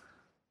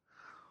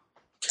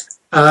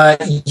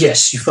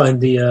 Yes, you find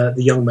the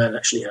young man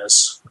actually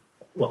has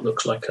what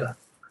looks like a...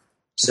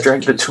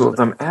 Drag the two of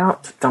them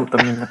out, dump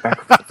them in the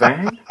back of the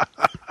van.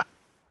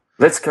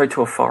 Let's go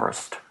to a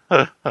forest.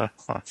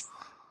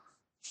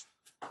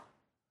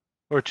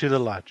 Or to the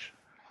lodge.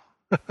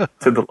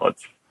 To the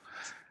lodge.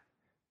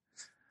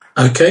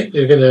 Okay,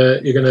 you're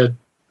gonna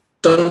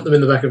dump them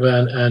in the back of the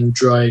van and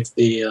drive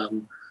the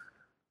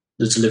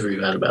delivery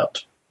van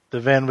about.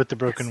 The van with the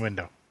broken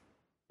window.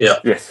 Yeah.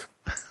 Yes.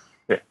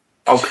 Yeah.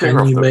 I'll clear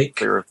Can off you the make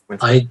clear of the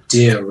window.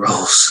 idea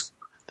rolls?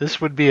 This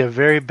would be a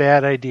very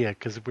bad idea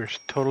because we're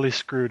totally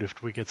screwed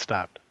if we get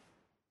stopped.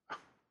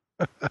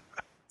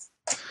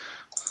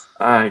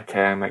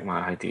 Okay, I make my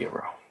idea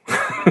roll.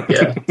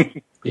 Yeah.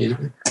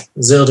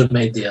 Zelda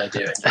made the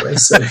idea anyway,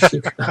 so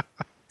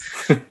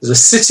there's a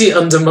city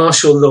under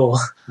martial law.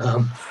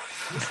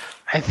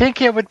 I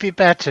think it would be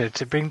better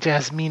to bring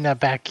Jasmina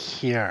back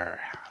here,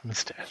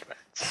 Mr.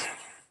 Edwards.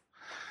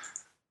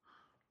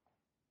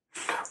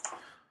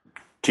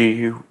 Do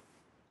you...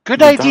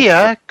 Good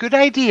idea, good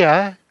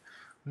idea.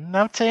 I'm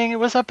not saying it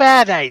was a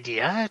bad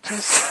idea, it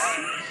just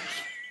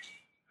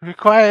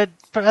required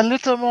a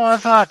little more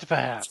thought,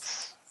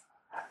 perhaps.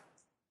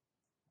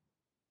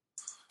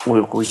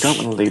 Well, we don't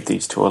want to leave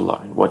these two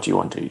alone. What do you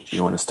want to do? Do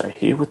you want to stay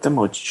here with them,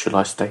 or should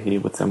I stay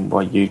here with them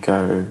while you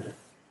go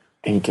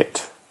and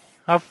get...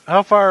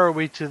 How far are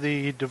we to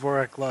the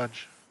Dvorak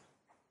Lodge?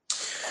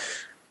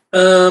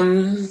 Bear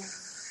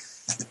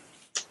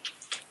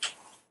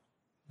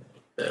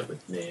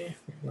with me.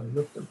 I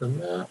looked at the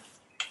map.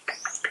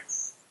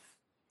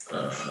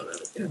 There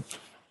we go.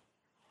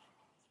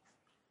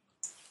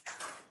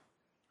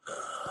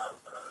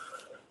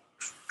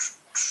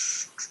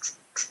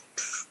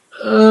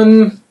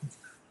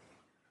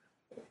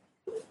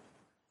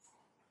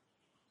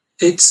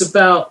 It's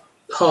about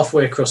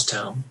halfway across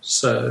town,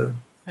 so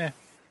Okay.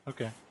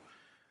 Okay.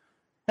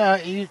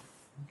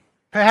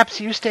 Perhaps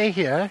you stay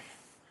here.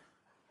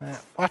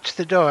 Watch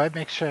the door.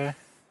 Make sure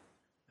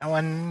no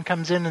one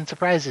comes in and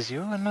surprises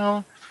you, and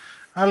I'll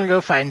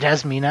go find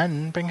Jasmina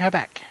and bring her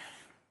back.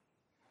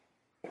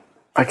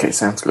 Okay,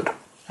 sounds good.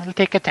 I'll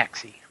take a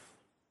taxi.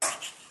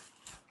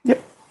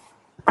 Yep.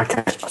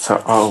 Okay,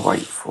 so I'll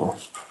wait for...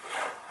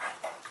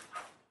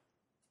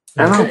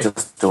 And Okay.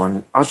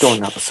 I'll do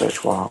another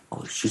search while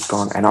she's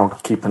gone, and I'll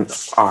keep an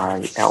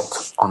eye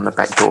out on the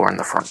back door and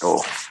the front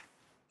door.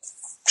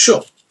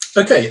 Sure.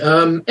 Okay,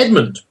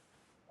 Edmund,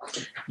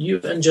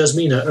 you and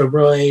Jasmina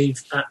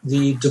arrive at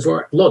the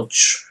Dvorak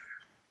Lodge.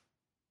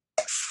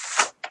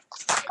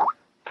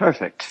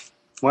 Perfect.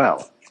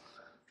 Well,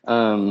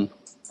 I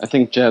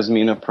think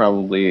Jasmina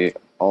probably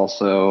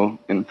also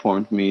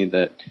informed me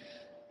that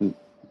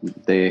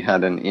they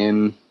had an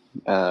inn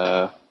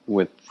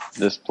with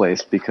this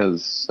place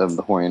because of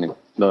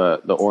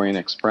the Orient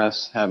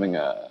Express having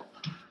a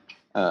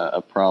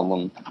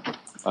problem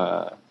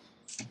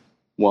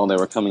while they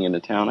were coming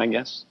into town, I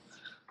guess.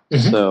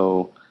 Mm-hmm.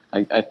 So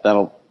I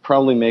that'll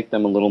probably make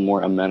them a little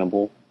more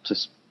amenable to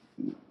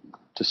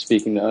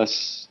speaking to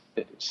us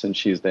since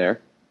she's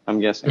there, I'm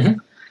guessing.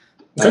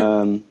 Mm-hmm.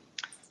 Okay.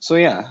 So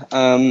yeah,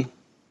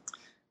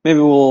 maybe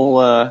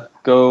we'll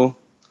go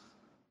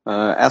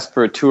ask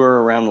for a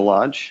tour around the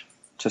lodge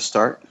to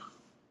start,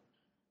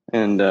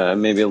 and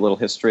maybe a little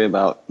history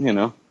about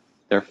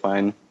their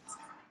fine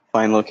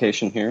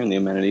location here and the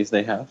amenities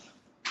they have.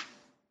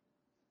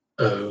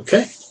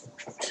 Okay.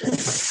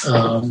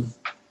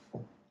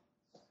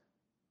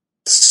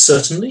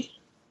 Certainly.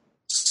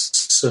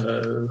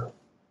 So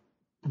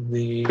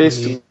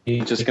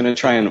basically just going to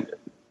try and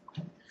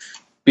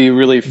be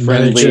really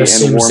friendly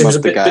and warm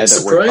up the guy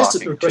that we're talking to. Surprised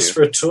at the request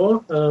for a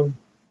tour.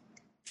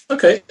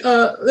 Okay,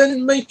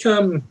 then make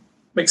some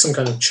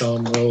kind of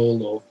charm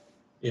roll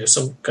or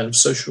some kind of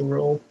social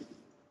roll.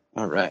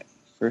 All right,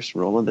 first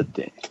roll of the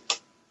day.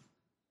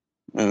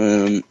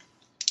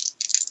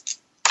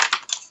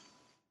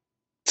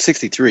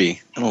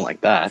 63. I don't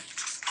like that.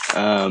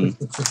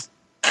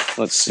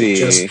 Let's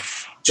see.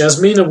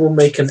 Jasmina will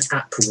make an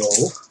app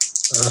roll.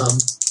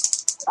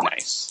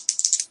 Nice.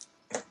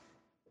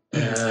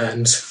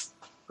 And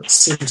it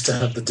seems to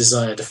have the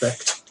desired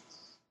effect.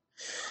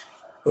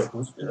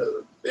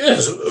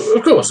 Yes,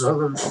 of course.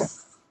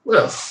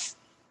 Well,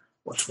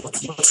 what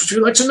would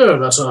you like to know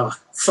about our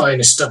fine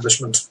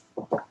establishment?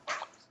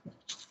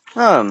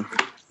 Well,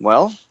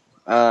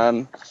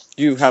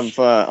 you have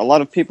a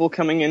lot of people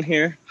coming in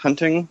here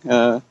hunting.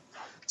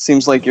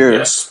 Seems like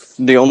you're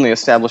the only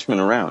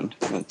establishment around.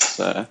 It's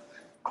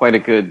quite a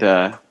good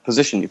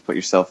position you've put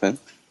yourself in.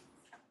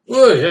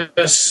 Well,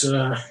 yes.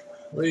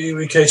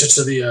 We cater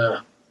to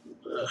the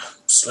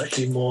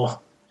slightly more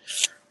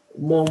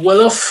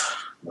well-off.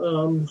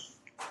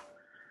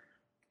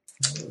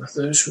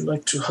 Those who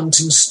like to hunt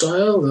in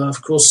style.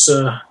 Of course,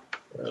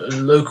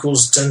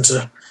 locals tend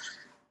to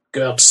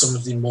go out to some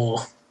of the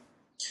more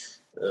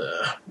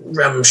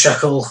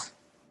ramshackle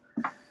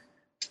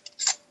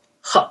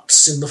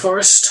huts in the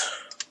forest.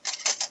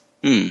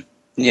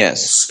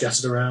 Yes.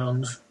 Scattered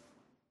around.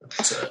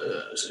 But,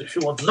 if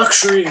you want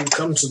luxury, you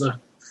come to the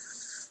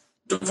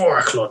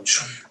Dvorak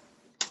Lodge.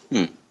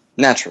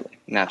 Naturally.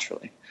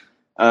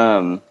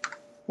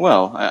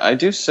 Well, I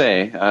do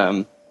say,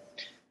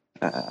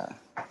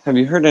 have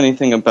you heard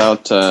anything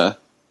about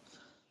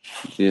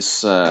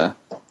this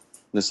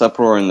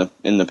uproar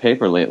in the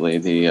paper lately?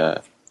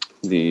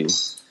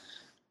 This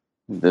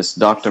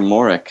Dr.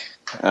 Morik.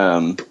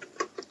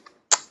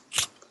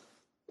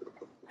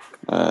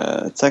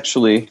 It's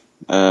actually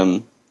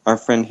our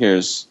friend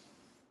here's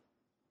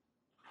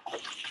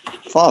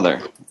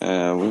father. We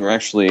were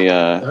actually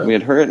we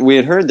had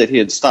heard that he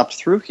had stopped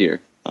through here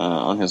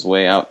on his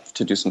way out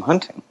to do some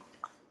hunting.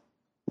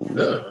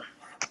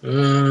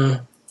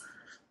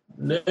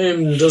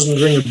 Name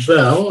doesn't ring a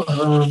bell.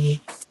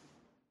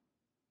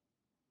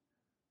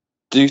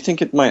 Do you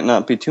think it might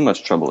not be too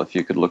much trouble if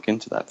you could look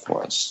into that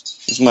for us?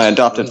 He's my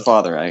adopted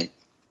father. I'm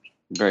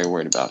very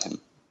worried about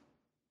him.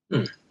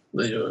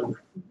 You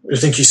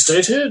think he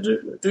stayed here,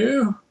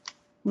 do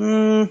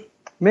you?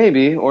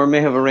 Maybe, or may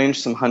have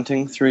arranged some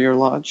hunting through your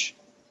lodge.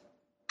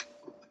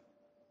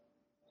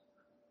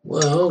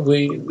 Well, I'll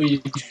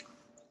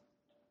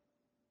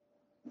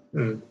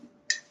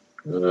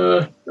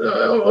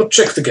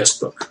check the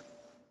guest book.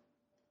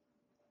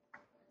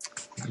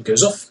 He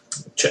goes off,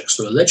 checks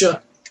the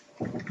ledger.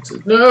 He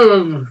says,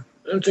 no,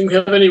 I don't think we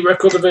have any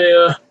record of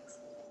a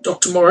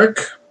Dr. Morik.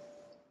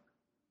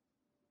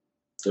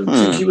 Don't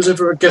think he was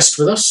ever a guest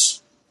with us.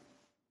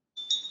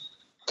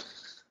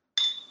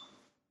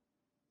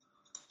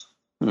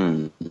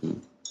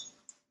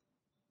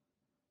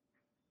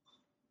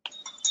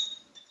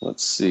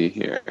 Let's see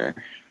here.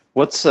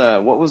 What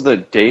was the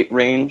date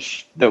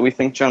range that we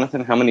think,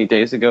 Jonathan? How many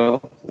days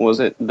ago was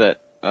it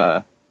that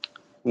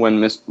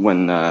when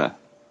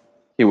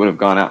he would have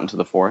gone out into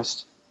the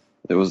forest?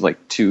 It was like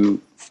a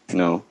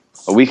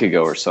week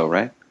ago or so,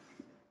 right?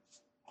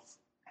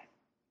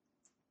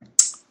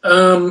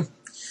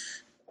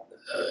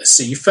 let's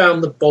see. You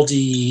found the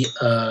body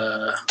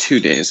 2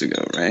 days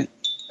ago, right?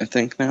 I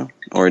think now,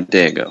 or a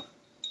day ago.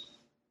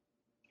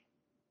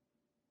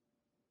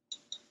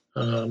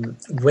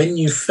 When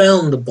you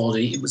found the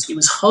body. It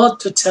was hard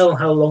to tell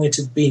how long it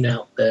had been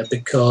out there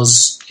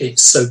because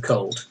it's so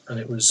cold and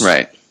it was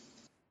Right.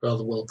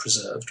 rather well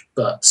preserved.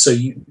 But so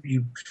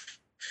you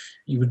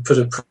would put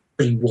a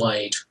pretty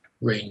wide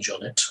range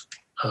on it.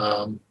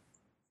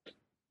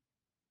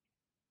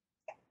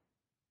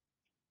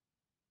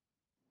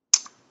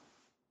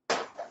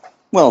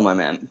 Well, my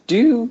man,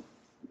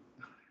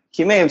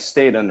 he may have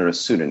stayed under a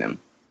pseudonym.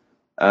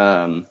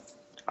 I'm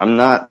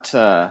not,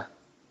 I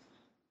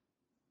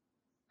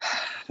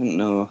don't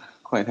know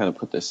quite how to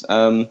put this.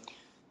 Do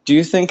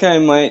you think I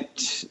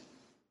might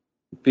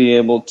be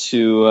able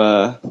to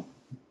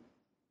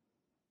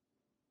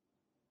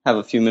have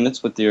a few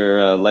minutes with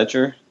your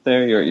ledger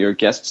there, your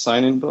guest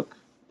sign-in book?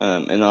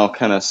 And I'll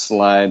kind of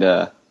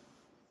slide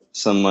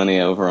some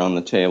money over on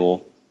the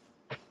table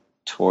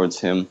towards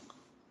him.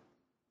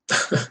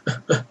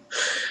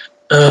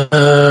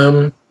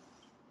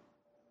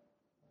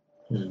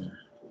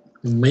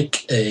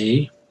 Make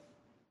a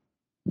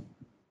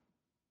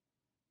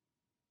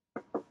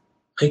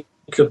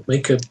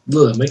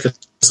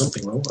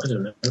something roll. I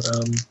don't know.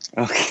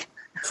 Okay.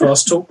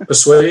 Fast talk,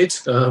 persuade.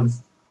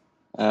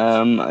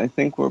 I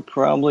think we're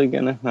probably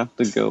gonna have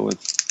to go with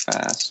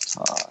fast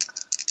talk,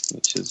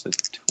 which is a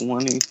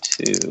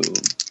 22.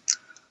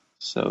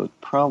 So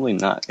probably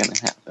not gonna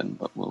happen,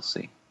 but we'll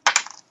see.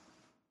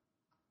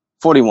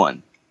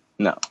 41.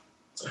 No.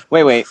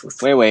 Wait.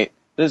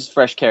 This is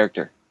fresh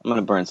character. I'm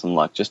gonna burn some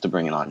luck just to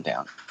bring it on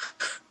down.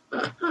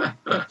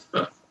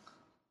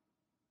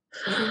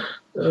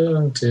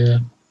 Oh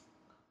dear.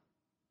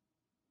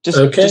 Just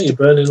you're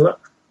burning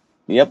luck.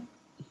 Yep.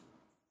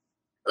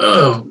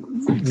 Oh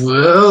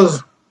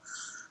well,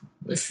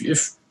 if you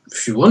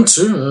want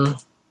to,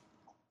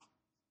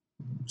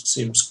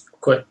 seems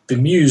quite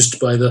bemused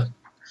by the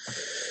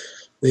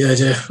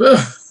idea.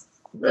 Well,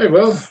 very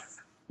well.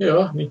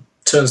 He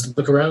turns the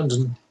book around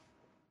and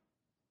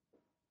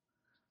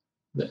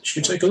lets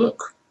you take a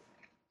look.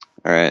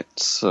 All right,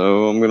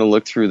 so I'm gonna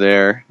look through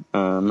there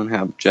and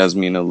have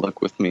Jasmina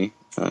look with me.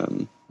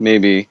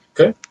 Maybe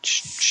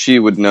she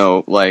would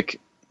know,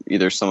 like,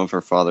 either some of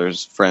her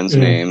father's friends'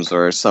 names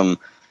or some,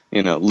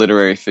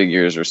 literary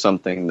figures or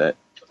something that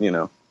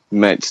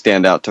might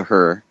stand out to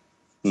her,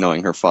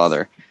 knowing her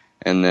father.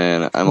 And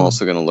then I'm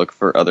also gonna look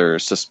for other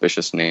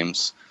suspicious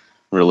names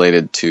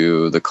related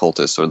to the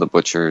cultists or the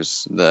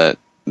butchers that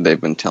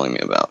they've been telling me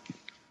about.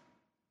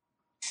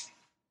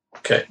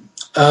 Okay.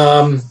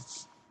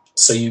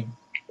 So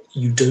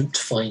you don't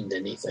find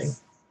anything.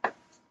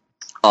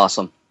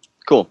 Awesome.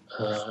 Cool.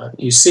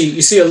 You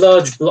see a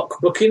large block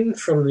booking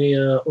from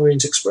the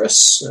Orient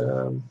Express.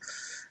 You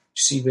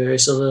see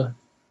various other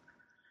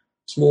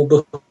small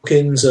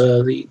bookings.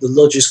 The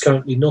lodge is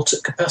currently not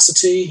at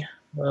capacity,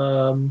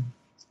 but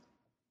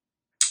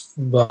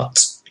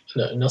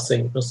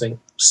nothing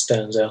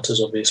stands out as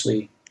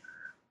obviously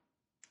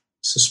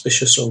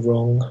suspicious or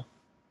wrong.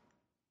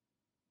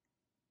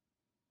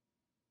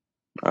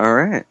 All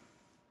right.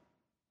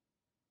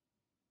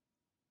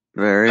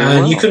 Very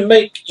and well.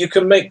 you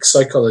can make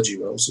psychology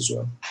rolls as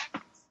well.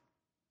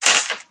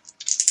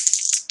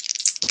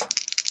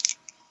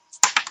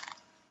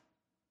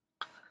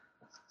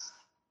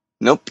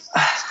 Nope.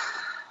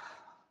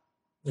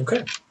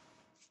 Okay.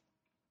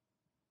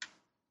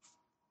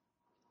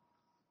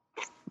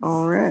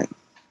 All right.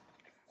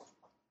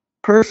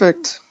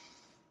 Perfect.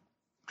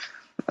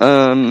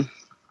 Well.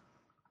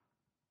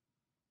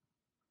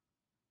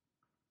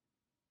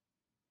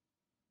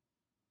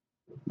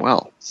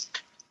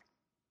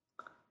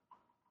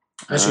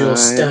 As you're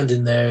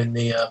standing there in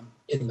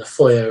the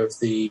foyer of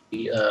the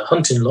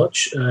hunting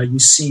lodge, you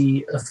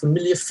see a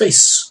familiar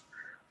face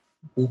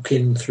walk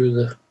in through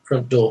the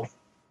front door.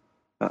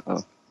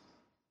 Uh-oh.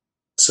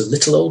 It's a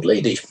little old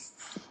lady.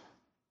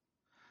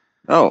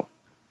 Oh.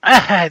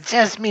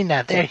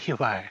 Jasmina, there you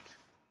are.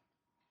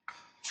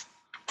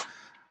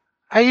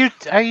 Are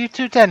you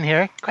two done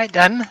here? Quite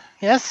done?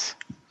 Yes?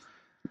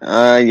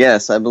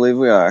 Yes, I believe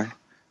we are.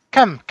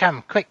 Come,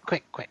 quick.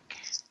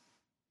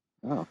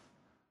 Oh.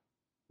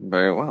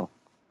 Very well.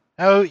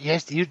 Oh,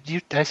 yes, you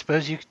I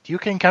suppose you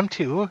can come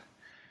too.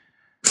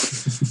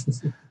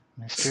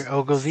 Mr.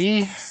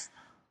 Ogilvy.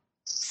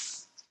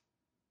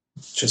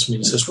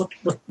 Jasmine says,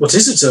 What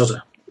is it,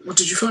 Zelda? What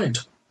did you find?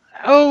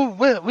 Oh,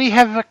 well, we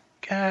have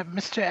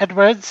Mr.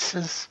 Edwards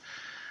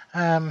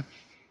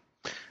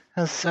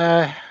has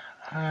a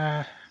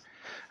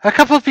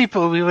couple of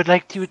people we would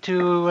like you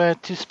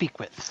to speak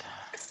with.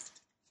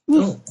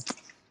 Oh.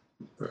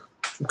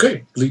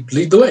 Okay,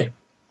 lead the way.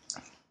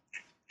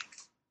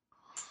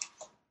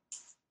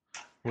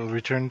 We'll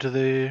return to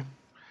the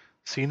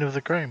scene of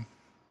the crime.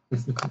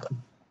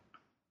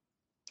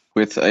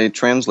 With a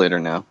translator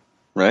now,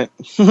 right?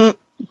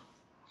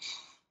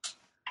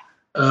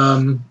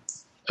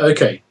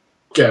 Okay.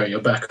 Gary,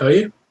 you're back, are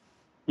you?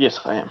 Yes,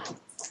 I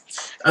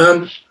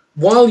am.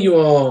 while you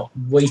are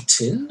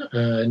waiting,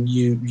 and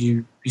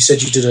you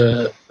said you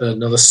did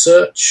another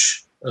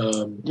search.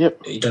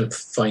 Yep. You don't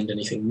find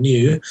anything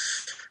new.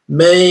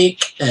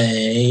 Make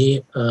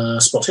a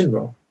spot in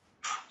roll.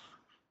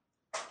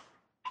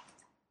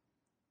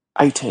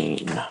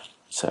 18.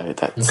 So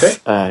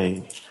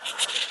Okay.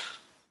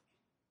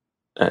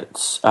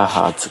 that's a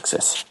hard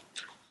success.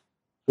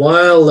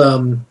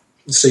 While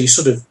so you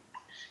sort of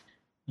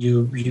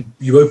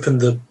you open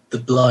the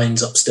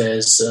blinds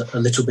upstairs a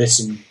little bit,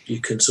 and you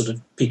can sort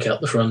of peek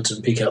out the front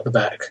and peek out the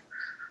back.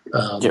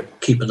 Yep.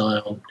 Keep an eye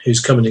on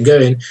who's coming and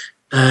going,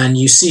 and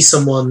you see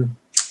someone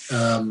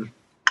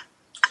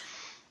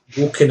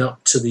walking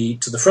up to the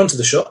front of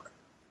the shop.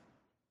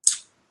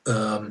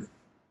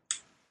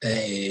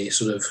 A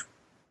sort of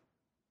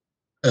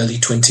early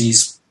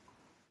 20s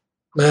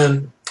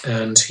man,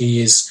 and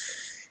he's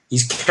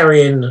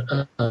carrying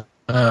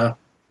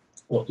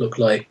what look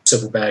like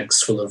several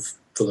bags full of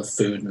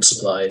food and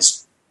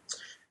supplies,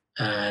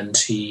 and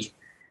he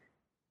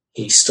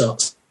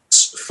starts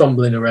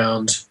fumbling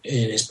around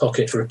in his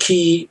pocket for a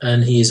key,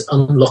 and he is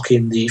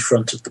unlocking the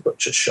front of the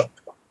butcher's shop.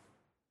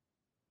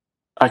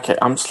 Okay,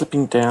 I'm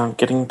slipping down,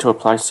 getting to a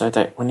place so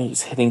that when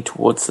he's heading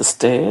towards the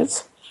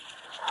stairs,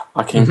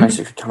 I can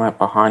basically come out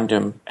behind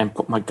him and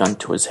put my gun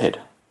to his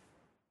head.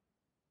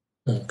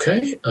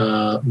 Okay,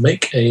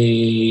 make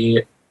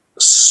a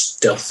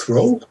stealth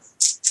roll.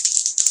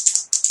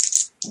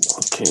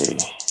 Okay.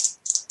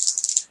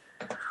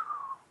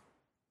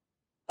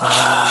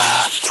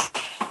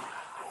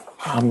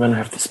 I'm going to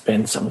have to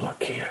spend some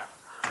luck here.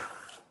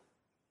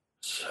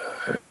 So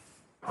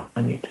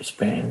I need to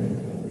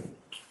spend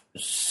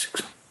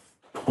 6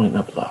 point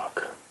of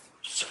luck.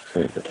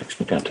 So that takes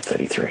me down to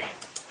 33.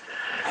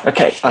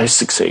 Okay, I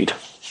succeed.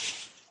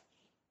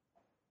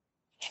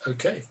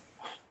 Okay.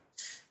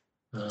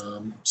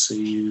 So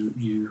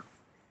you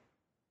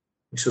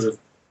sort of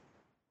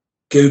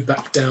go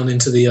back down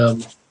into the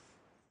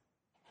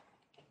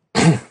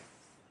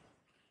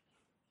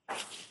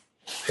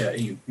yeah,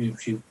 you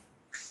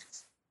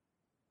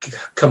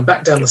come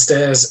back down the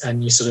stairs,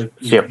 and you sort of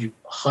you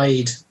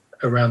hide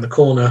around the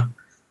corner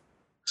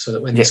so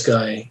that when this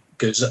guy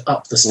goes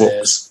up the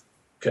stairs,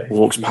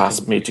 walks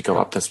past me to go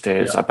up the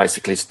stairs, I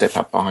basically step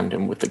up behind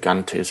him with the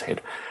gun to his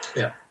head.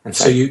 Yeah. And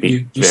so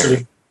you sort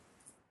of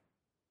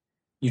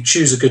you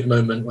choose a good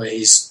moment where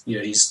he's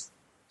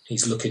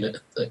looking at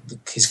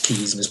his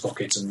keys in his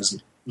pocket and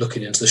is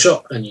looking into the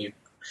shop, and you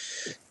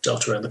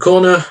dart around the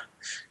corner.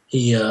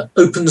 He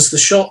opens the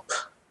shop.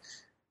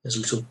 There's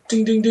a little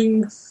ding ding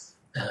ding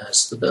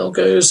as the bell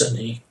goes, and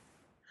he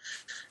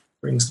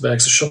brings the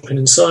bags of shopping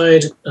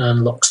inside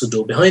and locks the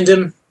door behind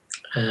him.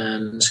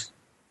 And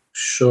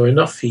sure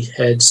enough, he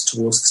heads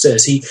towards the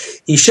stairs.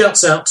 He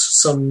shouts out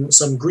some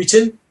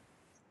greeting,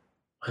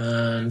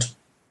 and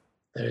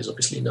there is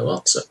obviously no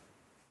answer.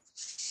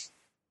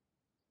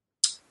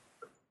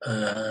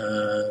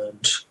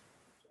 And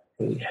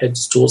he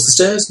heads towards the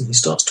stairs, and he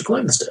starts to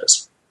climb the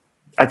stairs.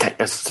 Okay,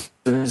 as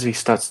soon as he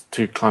starts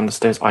to climb the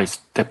stairs, I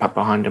step up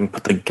behind him,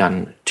 put the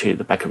gun to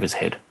the back of his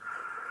head,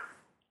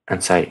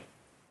 and say,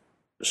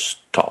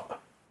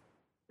 "Stop.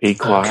 Be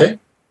quiet." Okay.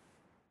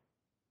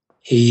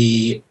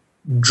 He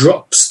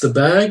drops the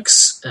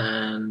bags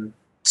and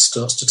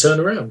starts to turn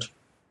around.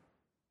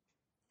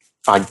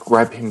 I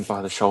grab him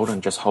by the shoulder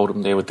and just hold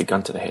him there with the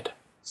gun to the head.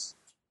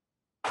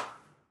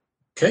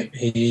 Okay,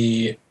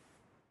 he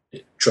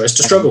tries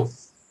to struggle.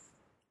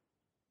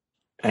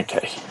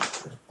 Okay.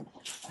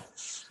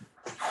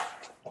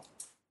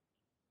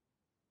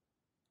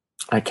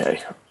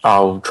 Okay,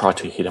 I'll try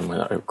to hit him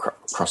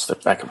across the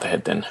back of the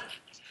head then,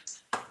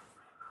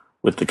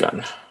 with the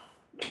gun,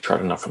 to try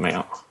to knock him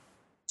out.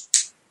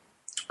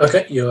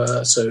 Okay, you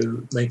so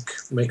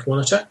make one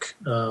attack.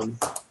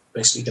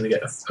 Basically, going to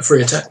get a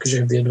free attack because you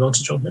have the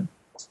advantage on him.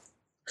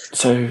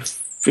 So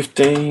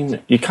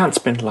 15. You can't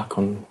spend luck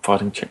on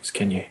fighting checks,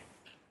 can you?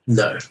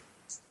 No.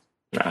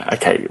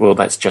 Okay, well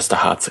that's just a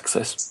hard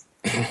success.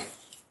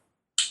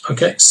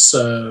 Okay,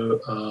 so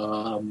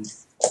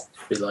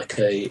be like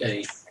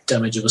a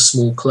damage of a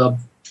small club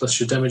plus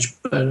your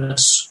damage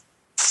bonus,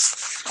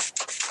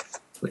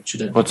 which you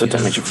don't. What's the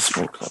damage of a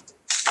small club?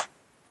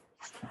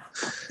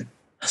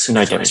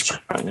 No damage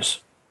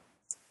bonus.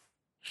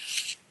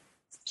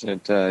 Is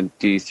it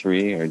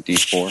D3 or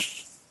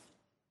D4?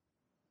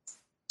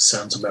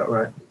 Sounds about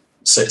right.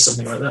 Say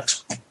something like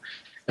that.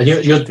 And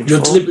you're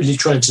deliberately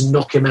trying to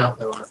knock him out,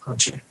 though,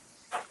 aren't you?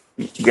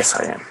 Yes,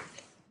 I am.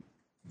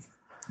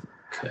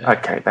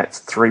 Okay, that's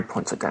 3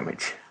 points of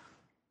damage.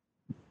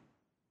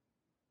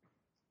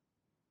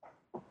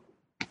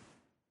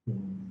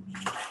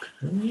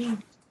 Okay.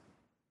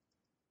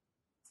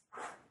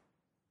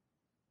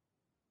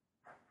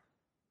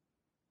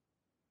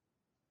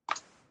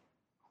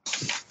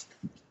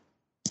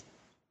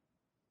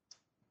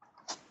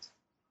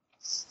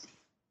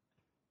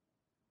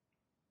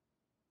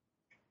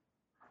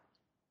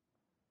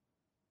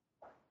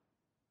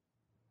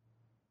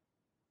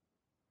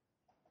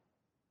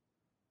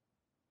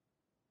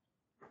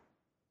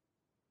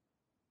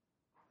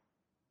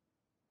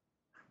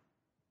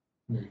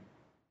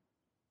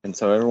 And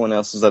so everyone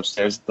else is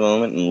upstairs at the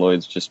moment, and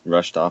Lloyd's just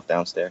rushed off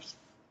downstairs.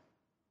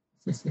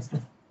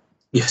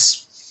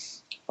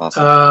 Yes.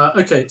 Awesome.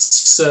 Okay,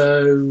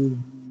 so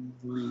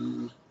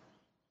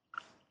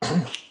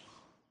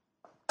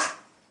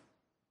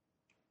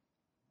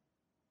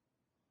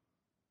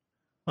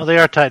Well, they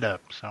are tied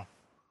up, so.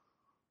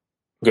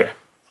 Yeah.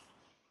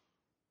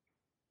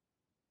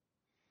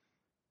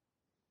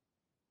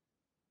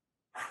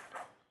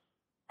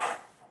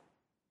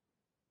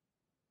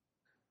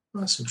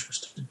 that's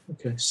interesting.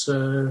 Okay,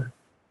 so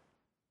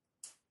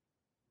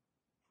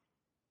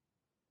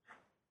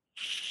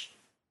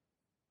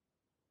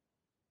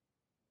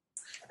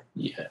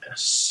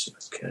yes.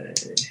 Okay.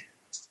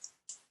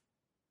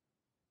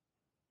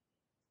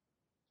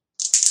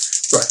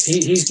 Right,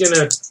 he's going to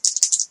have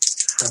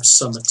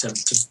some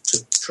attempt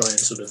to try and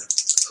sort of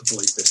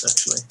avoid this,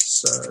 actually.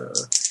 So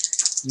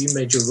you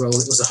made your roll.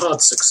 It was a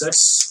hard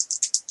success.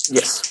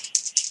 Yes.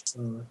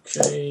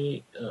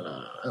 Okay.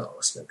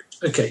 That's no good.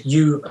 Okay,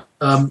 you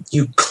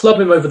club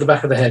him over the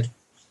back of the head,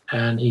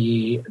 and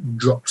he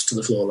drops to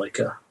the floor like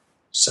a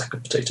sack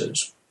of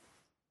potatoes.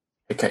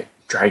 Okay,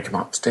 drag him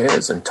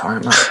upstairs and tie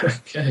him up.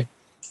 Okay.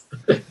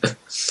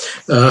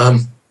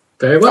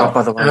 Very well. Oh,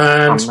 by the way,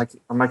 And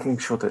I'm making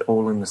sure they're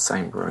all in the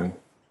same room,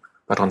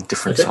 but on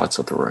different Okay. sides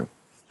of the room.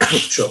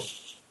 sure.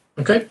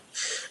 Okay.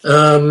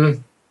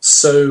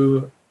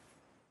 So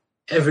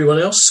everyone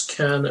else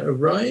can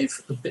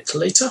arrive a bit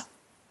later.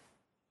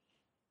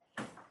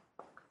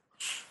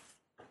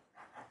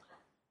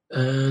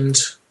 And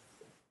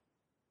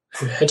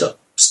you head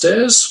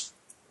upstairs.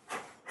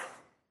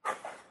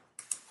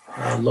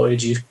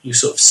 Lloyd, you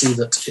sort of see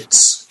that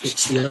it's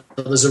the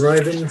others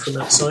arriving from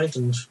outside,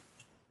 and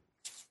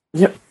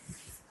Yep.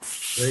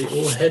 they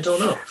all head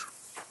on up.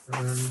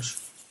 And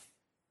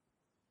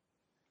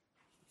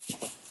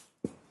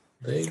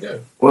there you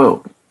go.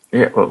 Well,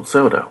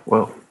 Zelda.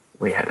 Well,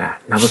 we had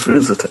another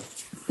visitor.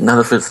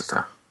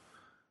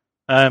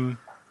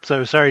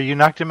 So sorry, you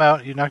knocked him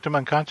out. You knocked him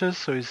unconscious,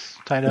 so he's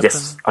tied up.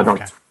 Yes, I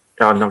knocked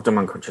him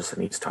unconscious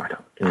and he's tied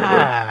up in the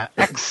room.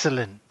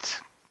 Excellent.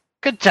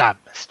 Good job,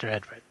 Mr.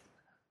 Edward.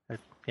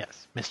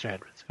 Yes, Mr.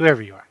 Edwards,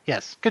 whoever you are.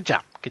 Yes, good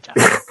job. Good job.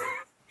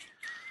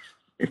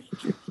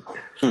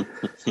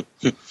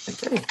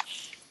 Okay.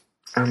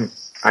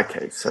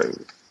 Okay, so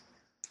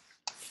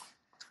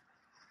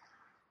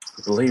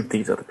I believe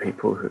these are the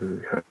people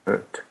who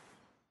hurt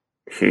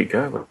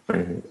Hugo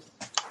and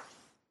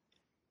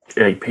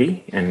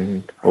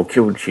JP or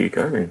killed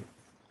Hugo and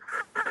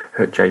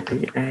hurt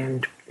JP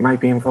and may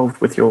be involved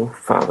with your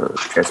father,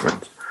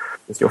 Jasmine,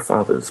 with your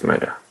father's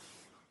murder.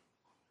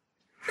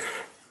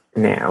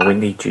 Now we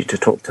need you to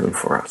talk to them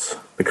for us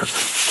because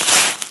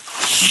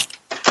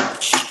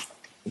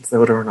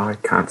Zelda and I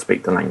can't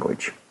speak the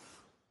language.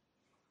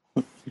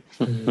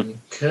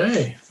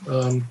 Okay.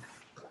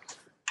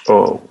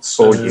 Or you,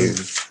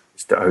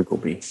 Mr.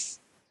 Ogilvy.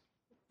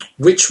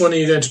 Which one are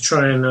you going to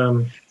try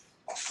and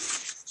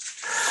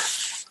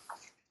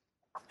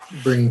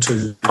bring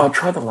to? I'll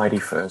try the lady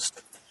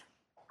first.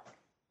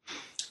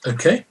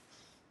 Okay.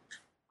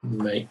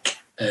 Make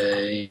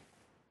a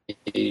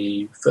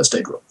first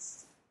aid roll.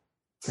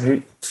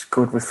 Who's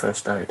good with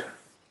first aid?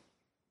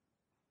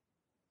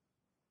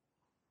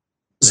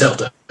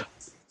 Zelda.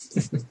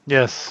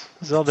 Yes,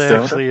 Zelda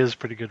actually is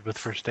pretty good with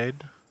first aid,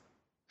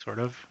 sort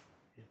of.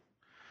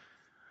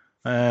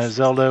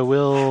 Zelda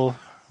will.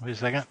 Wait a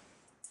second.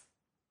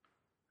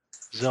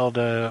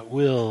 Zelda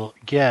will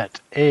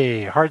get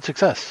a hard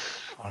success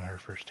on her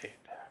first aid.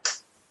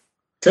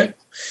 Okay.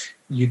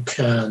 You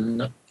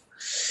can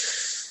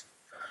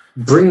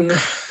bring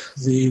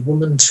the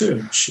woman to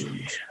him.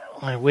 She.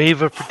 I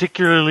wave a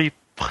particularly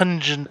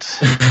pungent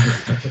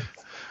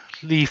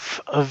leaf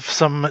of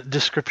some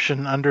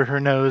description under her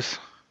nose.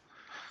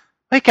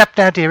 Wake up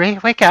now, dearie.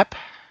 Wake up.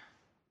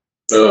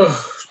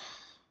 What?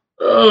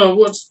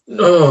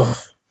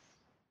 Oh.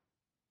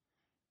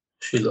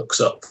 She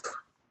looks up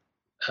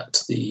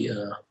at the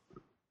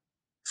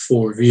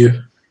four of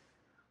you.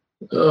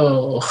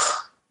 Oh.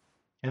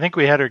 I think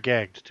we had her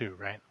gagged too,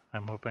 right?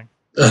 I'm hoping.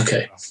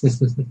 Okay.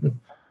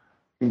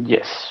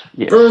 Yes.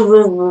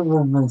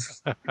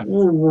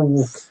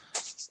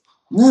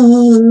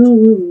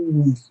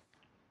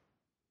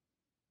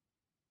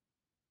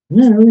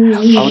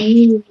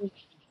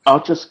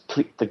 I'll just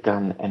click the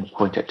gun and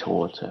point it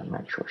towards her and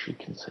make sure she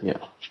can see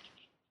it.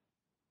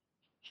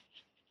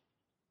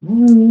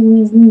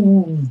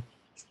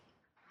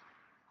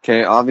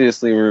 Okay,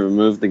 obviously we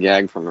removed the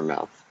gag from her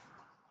mouth.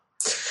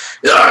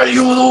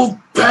 You will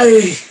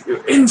obey,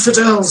 you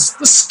infidels!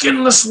 The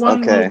skinless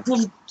one Okay.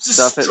 will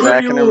Stuff it destroy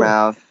back you in her all.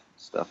 mouth.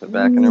 Stuff it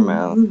back in her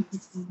mouth.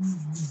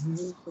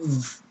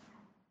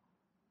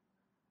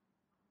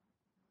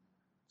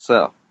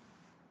 So,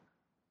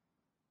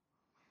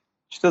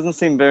 she doesn't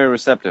seem very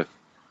receptive.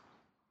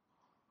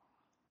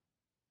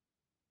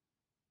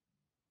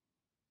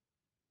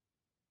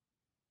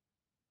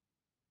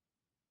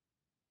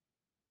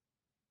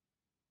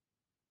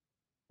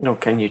 No,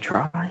 can you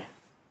try?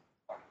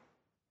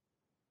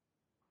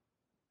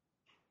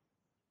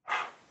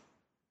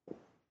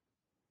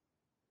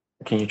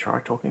 Can you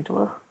try talking to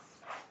her?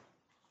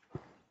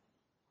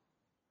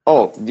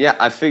 Oh, yeah,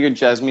 I figured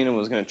Jasmina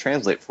was going to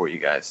translate for you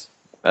guys.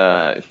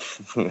 Well,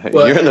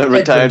 You're the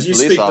retired Edmund, you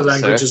police speak officer. the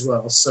language as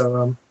well,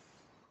 so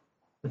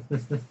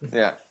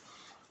Yeah.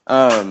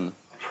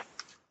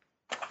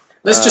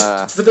 let's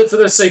just for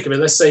the sake of it,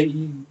 let's say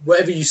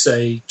whatever you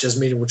say,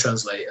 Jasmina will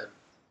translate. And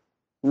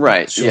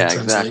Right, she'll yeah,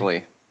 translate.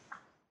 exactly.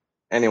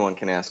 Anyone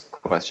can ask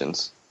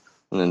questions.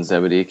 And then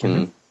Zebedee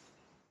can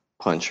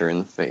punch her in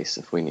the face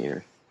if we need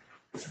her.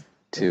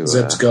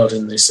 Zeb's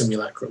guarding the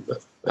simulacrum.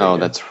 But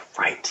that's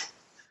right.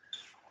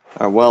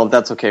 Well,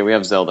 that's okay. We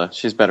have Zelda.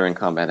 She's better in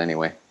combat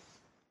anyway.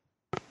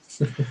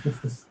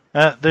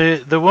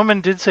 The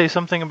woman did say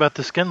something about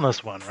the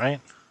skinless one,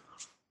 right?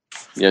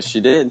 Yes,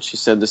 she did. She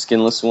said the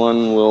skinless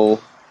one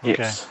will... Yes.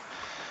 Okay.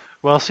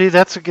 Well, see,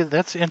 that's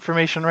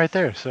information right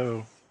there.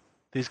 So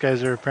these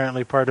guys are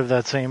apparently part of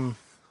that same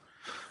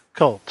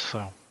cult.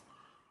 So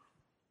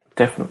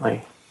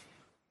Definitely.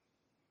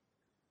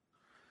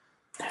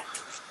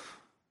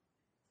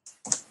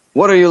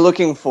 What are you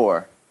looking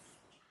for?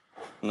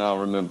 And I'll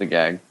remove the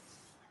gag.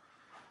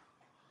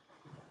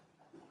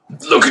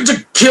 looking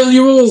to kill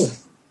you all.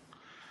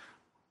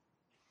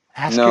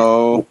 ask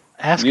No.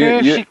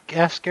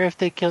 her if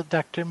they killed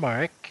Dr.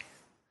 Mark.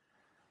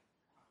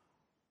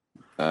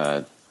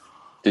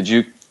 Did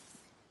you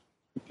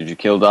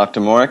kill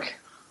Dr. Morik?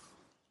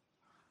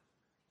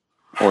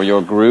 Or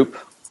your group?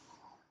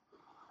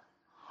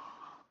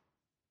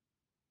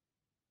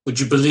 Would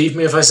you believe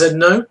me if I said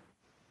no?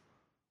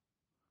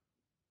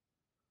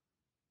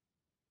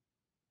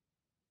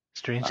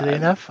 Strangely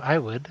enough, I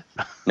would.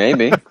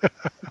 Maybe.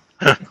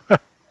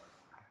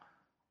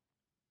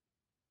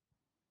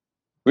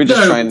 We're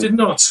just trying we to... did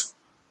not.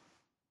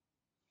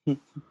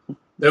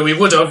 No, we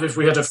would have if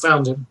we had have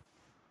found him.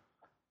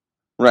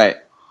 Right.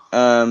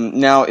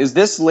 Now, is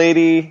this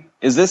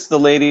the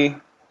lady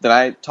that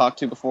I talked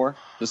to before?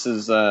 This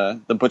is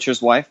the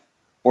butcher's wife?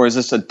 Or is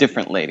this a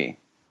different lady?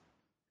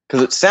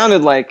 Because it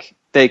sounded like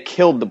they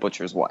killed the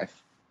butcher's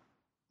wife.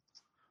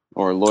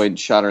 Or Lloyd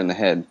shot her in the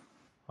head.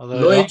 Although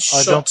Lloyd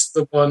shot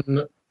the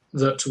one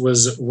that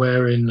was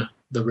wearing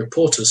the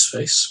reporter's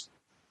face.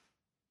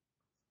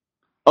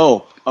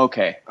 Oh,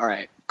 okay. All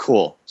right.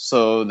 Cool.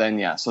 So then,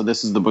 yeah. So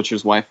this is the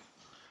butcher's wife?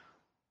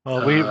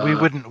 Well, we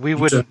wouldn't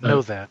don't know.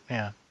 know that.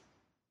 Yeah,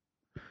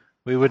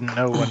 we wouldn't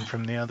know one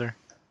from the other.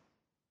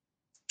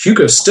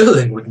 Hugo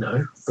Sterling would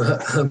know,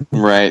 but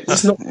Right.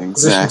 he's not in a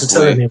position to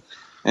tell him.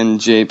 And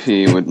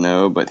JP would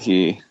know, but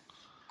he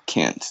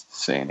can't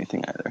say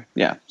anything either.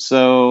 Yeah.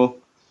 So,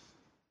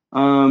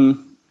 how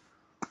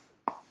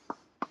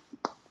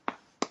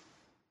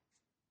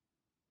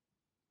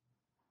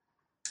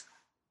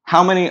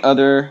many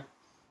other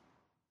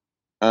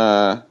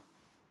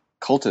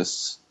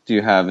cultists do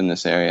you have in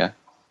this area?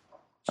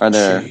 Are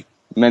there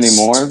many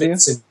more of you?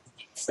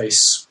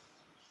 Face.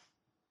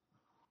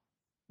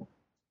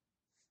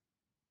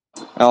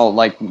 Oh,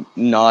 like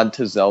nod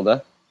to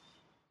Zelda.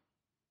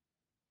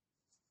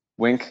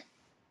 Wink.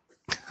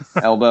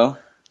 Elbow.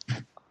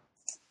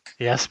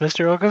 Yes,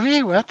 Mr.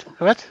 Ogilvy. What?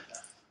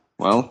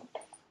 Well,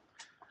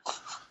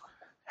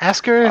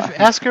 Ask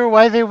her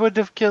why they would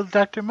have killed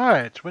Dr.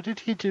 Moritz. What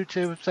did he do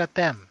to upset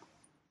them?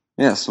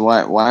 yes.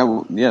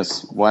 Why?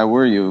 Yes. Why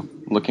were you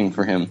looking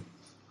for him?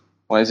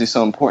 Why is he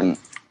so important?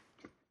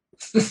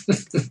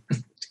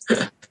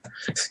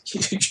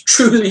 You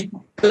truly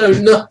know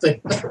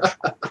nothing.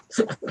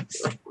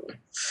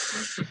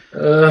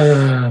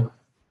 We'll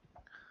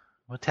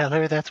tell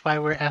her that's why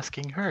we're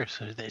asking her,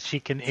 so that she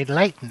can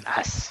enlighten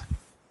us.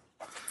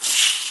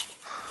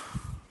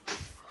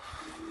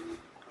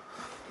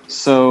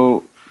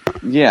 So,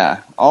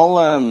 yeah,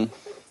 I'll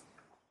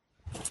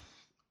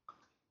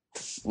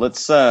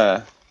let's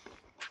they're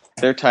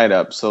tied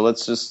up, so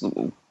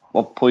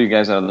I'll pull you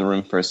guys out of the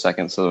room for a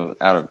second, so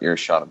out of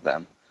earshot of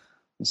them,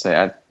 and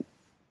say,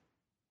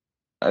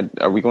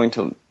 are we going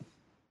to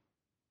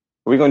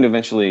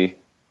eventually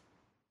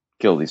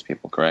kill these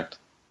people? Correct?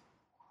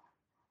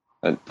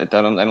 I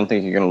don't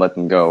think you're going to let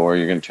them go, or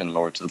you're going to turn them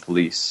over to the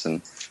police.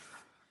 And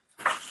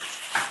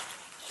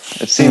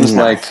it seems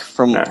like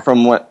from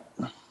what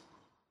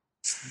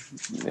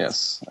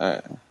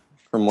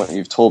from what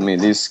you've told me,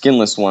 these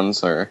skinless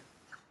ones are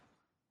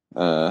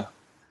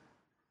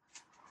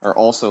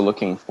also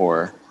looking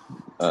for,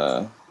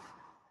 I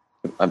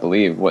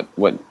believe, what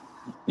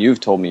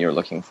you've told me you're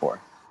looking for.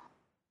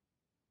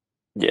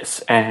 Yes,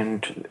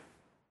 and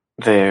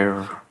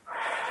they've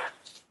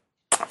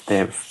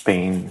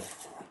been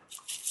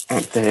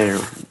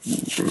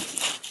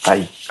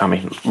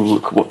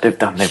look what they've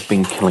done. They've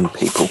been killing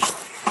people.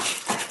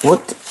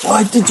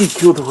 Why did you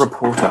kill the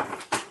reporter?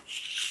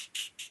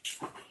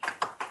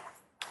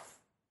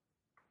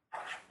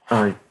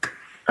 I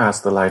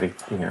asked the lady,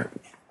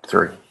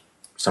 through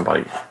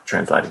somebody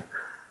translating.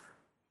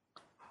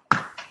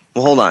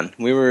 Well, hold on.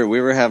 We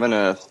were having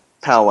a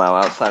powwow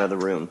outside of the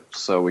room,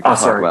 so we can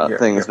talk about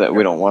things that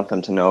we don't want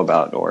them to know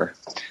about, or...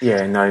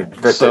 Yeah, no,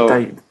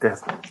 they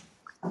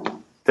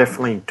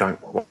definitely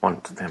don't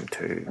want them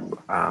to...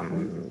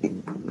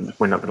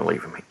 we're not going to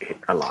leave them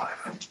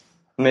alive.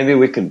 Maybe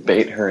we could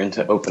bait her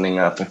into opening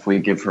up if we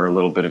give her a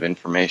little bit of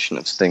information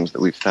of things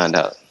that we've found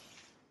out.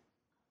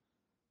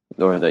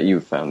 Or that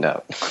you've found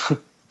out.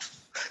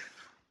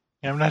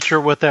 I'm not sure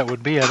what that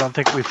would be. I don't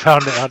think we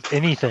found out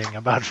anything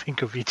about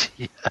Vinkovici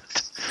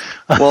yet.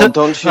 Well,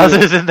 don't you...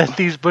 Other than that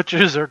these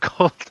butchers are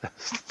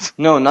cultists.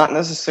 No, not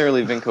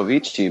necessarily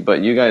Vinkovici,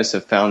 but you guys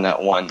have found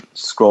that one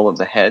scroll of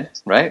the head,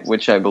 right?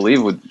 Which I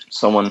believe would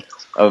someone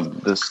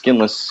of the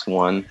skinless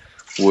one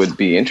would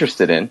be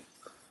interested in.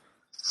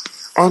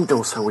 And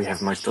also we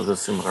have most of the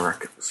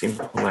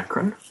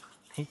simulacron.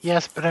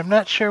 Yes, but I'm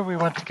not sure we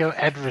want to go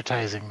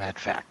advertising that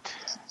fact.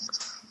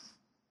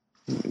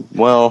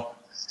 Well...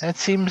 That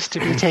seems to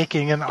be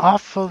taking an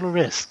awful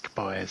risk,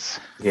 boys.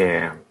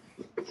 Yeah,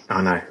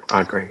 I know.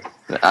 I agree.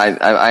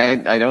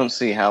 I don't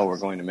see how we're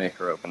going to make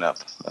her open up,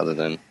 other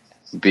than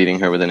beating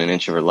her within an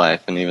inch of her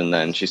life, and even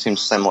then, she seems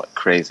somewhat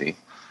crazy.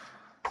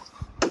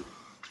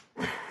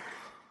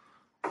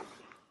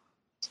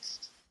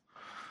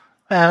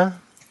 Well,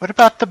 what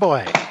about the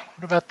boy?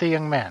 What about the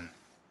young man?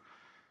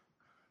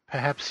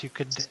 Perhaps you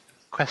could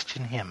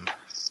question him.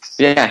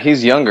 Yeah,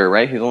 he's younger,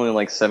 right? He's only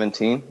like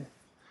 17.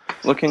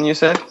 Looking, you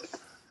said?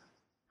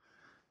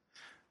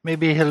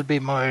 Maybe he'll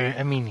be more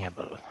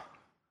amenable.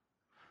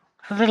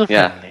 A little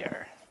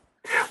friendlier.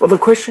 Well, the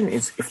question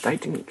is, if they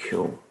didn't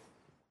kill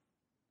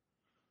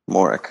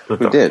Morik. the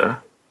Who doctor, did?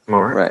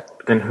 Morik, Right.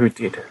 then who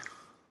did?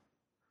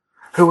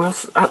 Who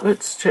else?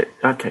 Let's check.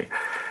 Okay,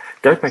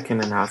 go back in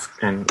and ask,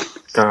 and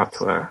go up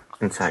to her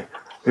and say,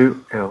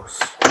 who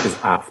else is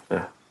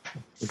after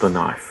the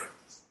knife?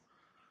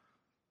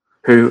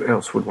 Who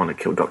else would want to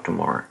kill Dr.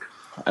 Morik?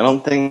 I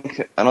don't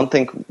think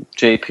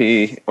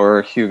JP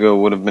or Hugo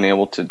would have been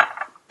able to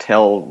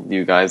tell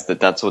you guys that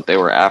that's what they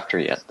were after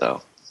yet,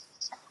 though.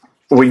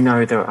 We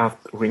know they're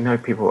after. We know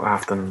people are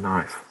after the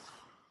knife.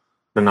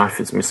 The knife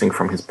is missing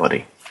from his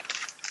body.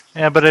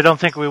 Yeah, but I don't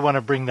think we want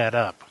to bring that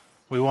up.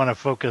 We want to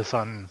focus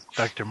on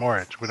Dr.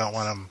 Moritz. We don't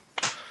want him...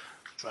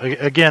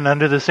 Again,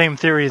 under the same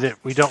theory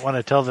that we don't want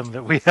to tell them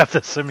that we have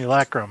the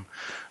simulacrum,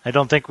 I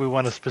don't think we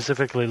want to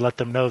specifically let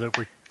them know that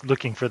we're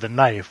looking for the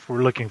knife.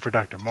 We're looking for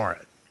Dr.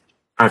 Moritz.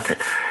 Okay.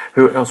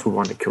 Who else would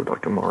want to kill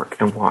Dr. Morik,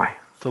 and why?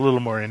 It's a little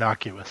more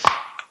innocuous.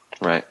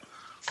 Right.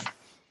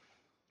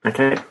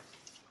 Okay.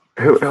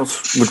 Who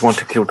else would want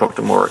to kill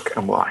Dr. Morik,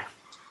 and why?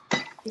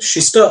 She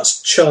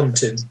starts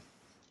chanting.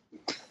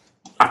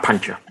 I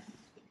punch her.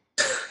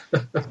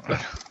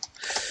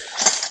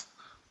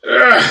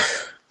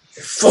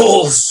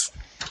 Fools!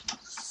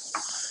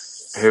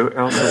 Who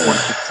else would want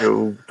to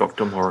kill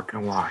Dr. Morik,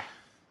 and why?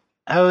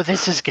 Oh,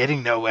 this is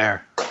getting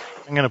nowhere.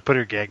 I'm going to put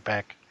her gag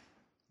back.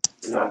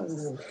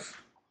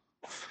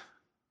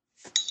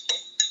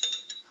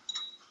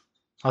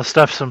 I'll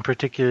stuff some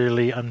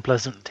particularly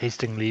unpleasant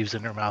tasting leaves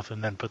in her mouth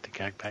and then put the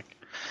gag back.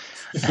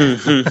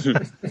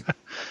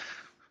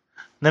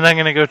 Then I'm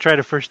going to go try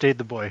to first aid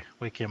the boy.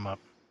 Wake him up.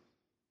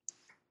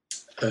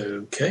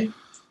 Okay.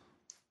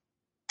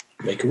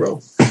 Make a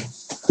roll.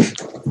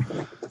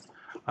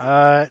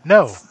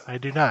 No, I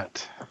do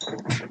not.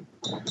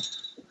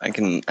 I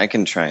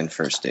can try and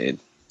first aid.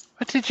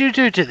 What did you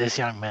do to this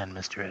young man,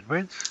 Mr.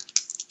 Edwards?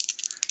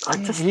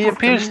 He knocked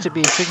appears him to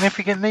be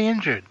significantly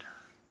injured.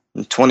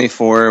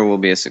 24 will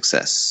be a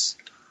success.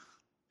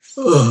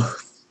 Oh.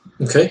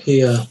 Okay,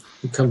 he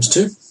comes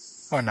to.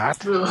 Or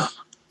not.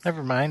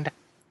 Never mind.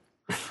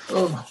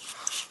 Oh.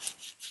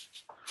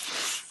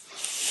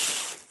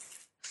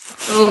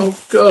 Oh,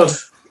 God.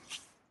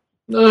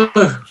 No.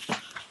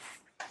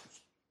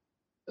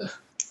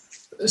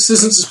 This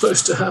isn't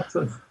supposed to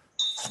happen.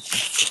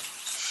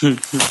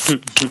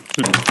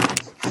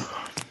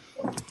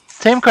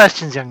 Same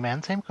questions, young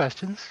man. Same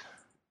questions.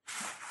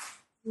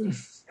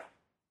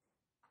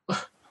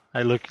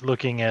 I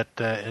looking at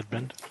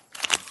Edmund.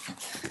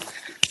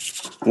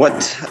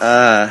 What,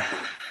 how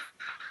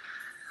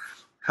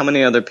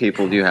many other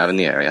people do you have in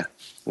the area?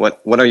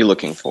 What are you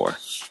looking for?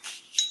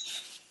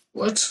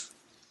 What?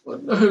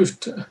 What? No.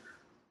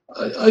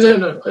 I don't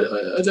know.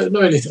 I don't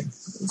know anything.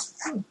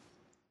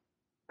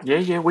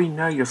 Yeah, we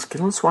know your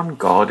skinless one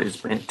god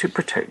is meant to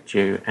protect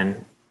you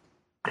and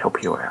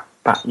help you out.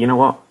 But you know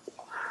what?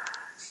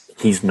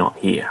 He's not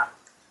here.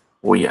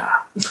 We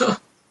are.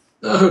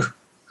 No.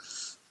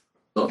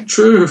 Not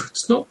true.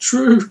 It's not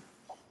true.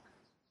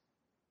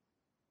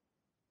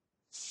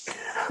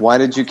 Why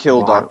did you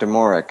kill Why? Dr.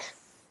 Morik?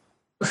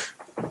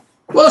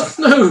 What?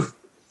 No.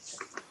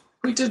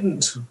 We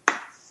didn't.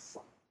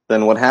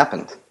 Then what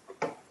happened?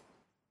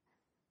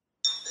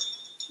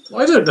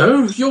 I don't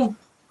know.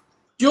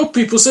 Your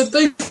people said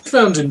they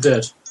found him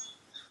dead.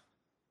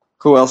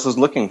 Who else was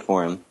looking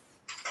for him?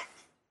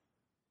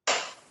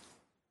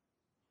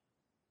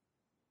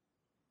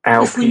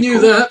 Our If we knew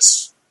people. that,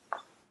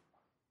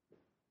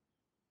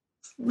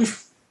 we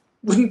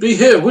wouldn't be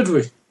here, would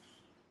we?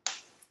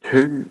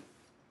 Who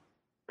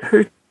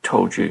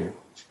told you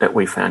that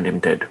we found him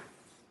dead?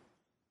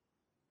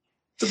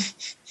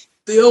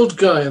 The old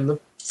guy and the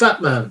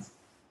fat man.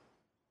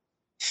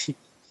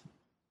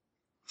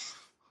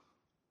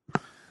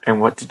 And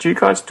what did you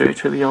guys do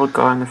to the old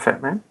guy and the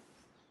fat man?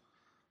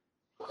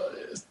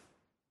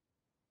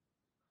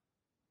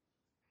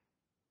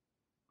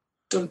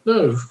 don't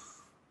know.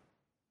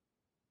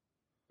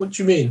 What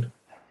do you mean?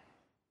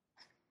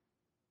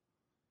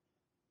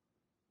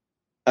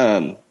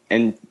 And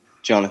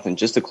Jonathan,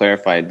 just to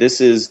clarify, this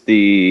is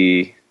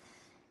the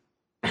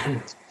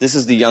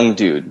young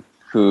dude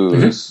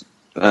whose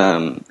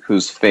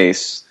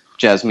face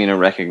Jasmina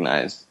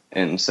recognized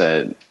and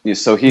said,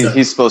 so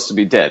he's supposed to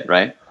be dead,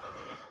 right?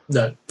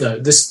 No.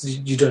 This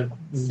you don't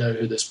know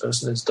who this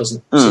person is.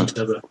 Doesn't seem to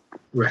have a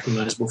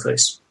recognizable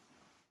face.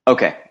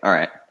 Okay, all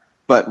right.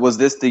 But was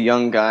this the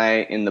young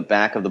guy in the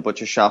back of the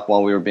butcher shop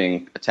while we were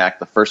being attacked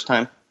the first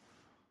time?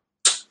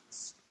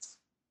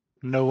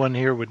 No one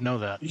here would know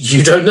that.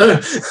 You don't know.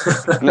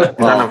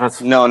 None of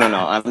us. No.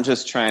 I'm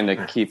just trying to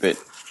keep it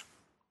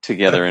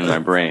together in my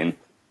brain.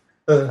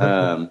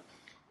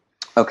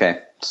 Okay,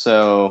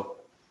 so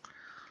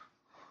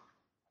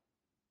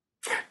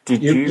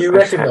Did you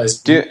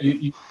recognize?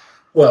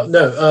 Well,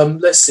 no.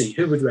 Let's see.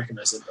 Who would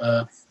recognize him?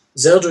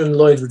 Zelda and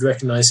Lloyd would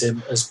recognize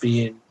him as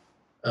being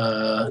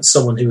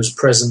someone who was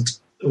present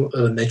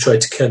when they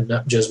tried to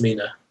kidnap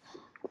Jasmina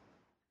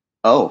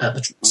at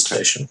the train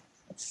station.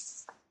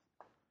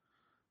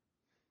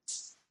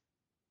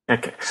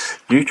 Okay.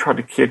 You tried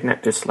to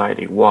kidnap this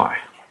lady. Why?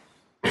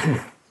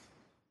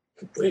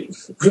 We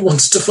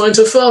wanted to find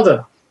her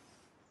father.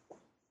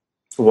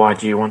 Why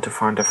do you want to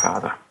find her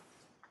father?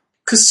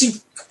 Because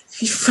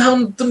he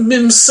found the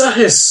Mim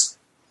Sahis.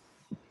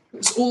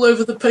 It's all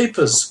over the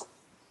papers.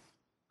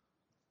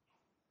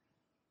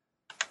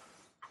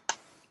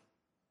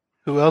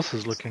 Who else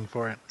is looking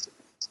for it?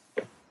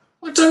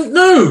 I don't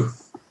know.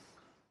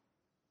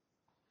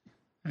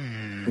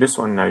 This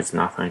one knows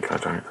nothing, I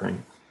don't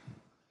think.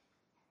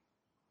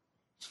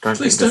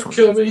 Please don't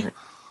kill me.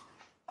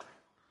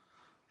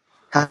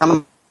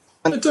 How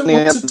I don't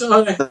want to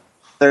die.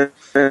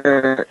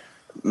 other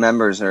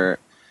members are?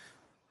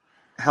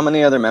 How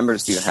many other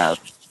members do you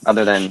have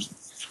other than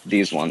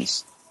these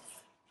ones?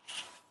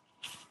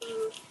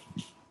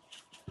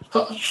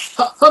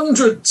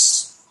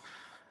 Hundreds.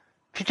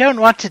 If you don't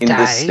want to In this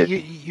die, city.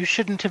 you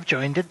shouldn't have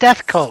joined a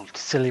death cult,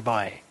 silly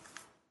boy.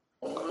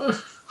 I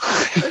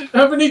didn't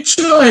have any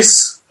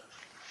choice.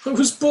 I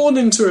was born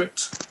into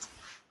it.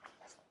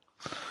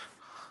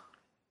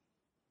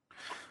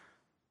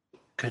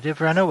 Could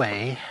have run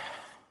away.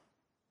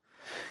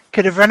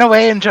 Could have run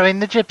away and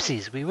joined the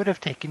gypsies. We would have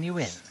taken you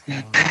in.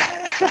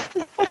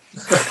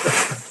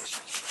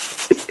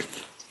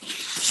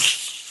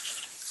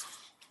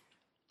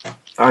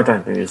 I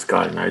don't think this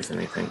guy knows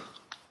anything.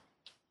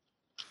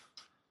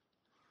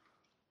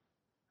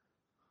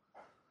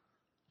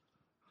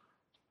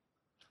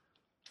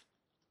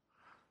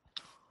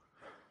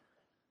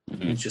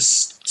 He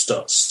just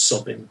starts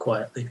sobbing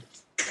quietly.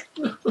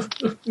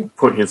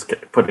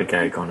 Put a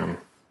gag on him.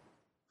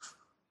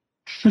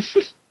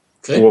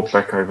 Okay. Walk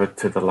back over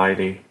to the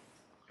lady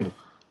and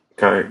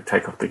go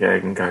take off the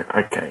gag and go,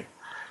 okay,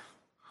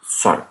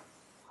 so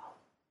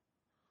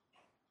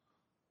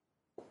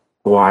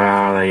why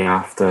are they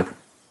after,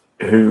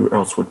 who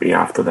else would be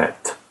after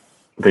that,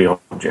 the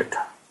object?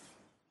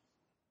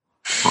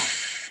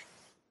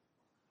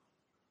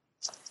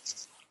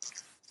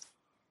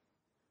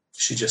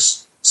 She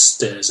just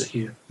stares at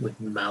you with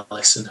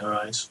malice in her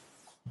eyes.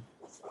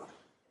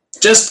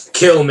 Just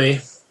kill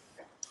me.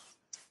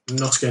 I'm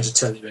not going to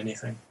tell you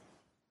anything.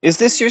 Is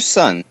this your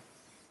son?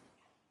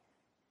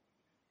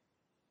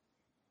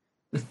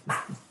 If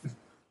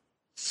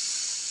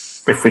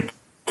we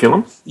kill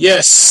him?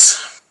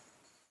 Yes.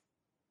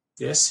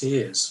 Yes, he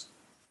is.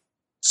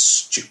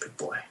 Stupid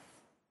boy.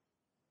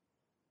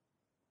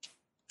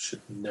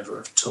 Should never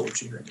have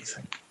told you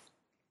anything.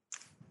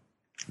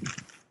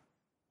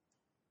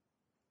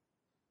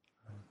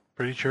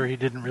 Pretty sure he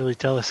didn't really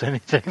tell us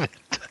anything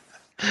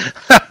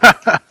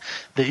that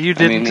you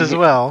didn't as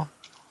well.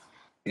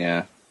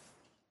 Yeah.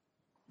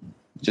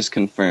 Just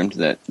confirmed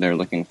that they're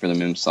looking for the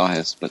Mim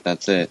Sahis, but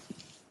that's it.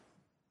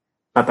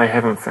 But they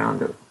haven't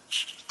found it.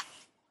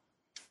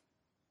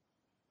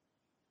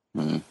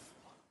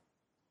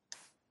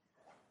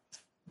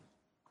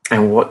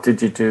 And what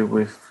did you do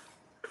with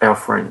our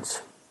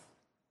friends?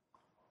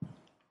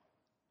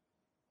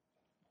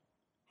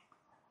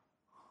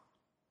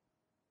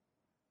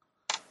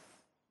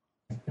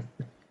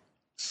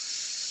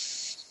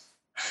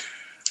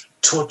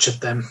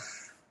 Tortured them.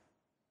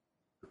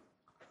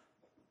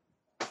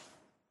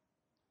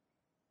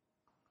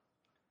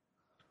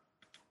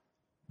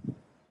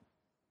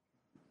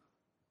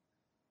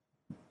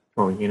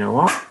 Well, you know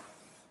what?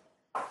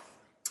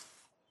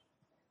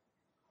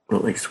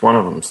 At least one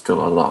of them's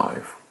still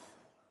alive.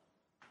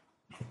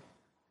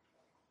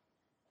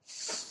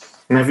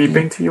 And have you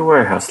been to your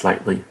warehouse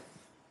lately?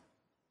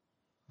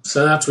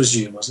 So that was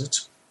you, was it?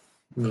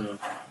 No.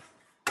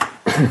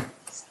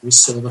 We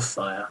saw the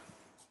fire.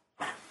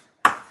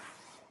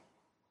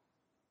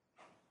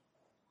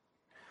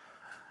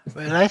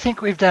 Well, I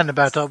think we've done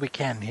about all we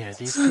can here.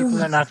 These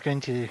people are not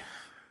going to...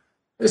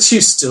 But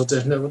you still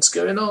don't know what's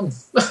going on.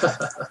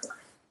 Well,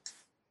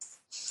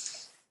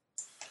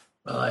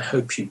 I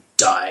hope you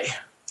die.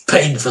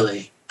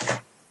 Painfully.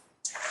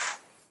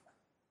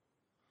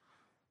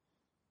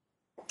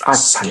 I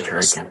punch her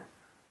again.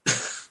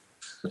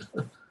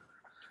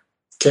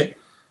 Okay.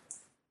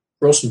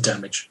 Roll some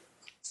damage.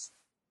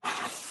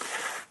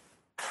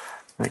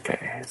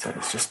 Okay, so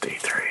it's just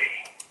D3.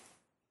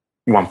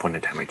 1 point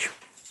of damage.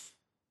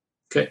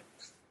 Okay.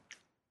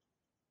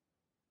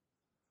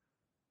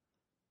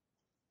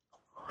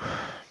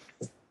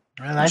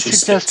 Well, I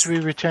suggest we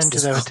return to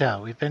the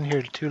hotel. We've been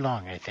here too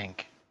long, I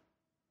think.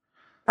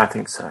 I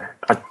think so.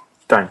 I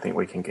don't think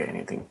we can get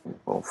anything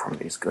more from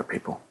these good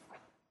people.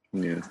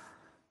 Yeah.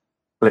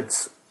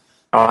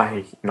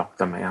 I knock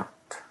them out.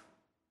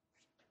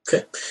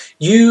 Okay.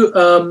 You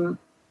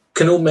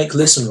can all make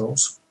listen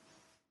rolls.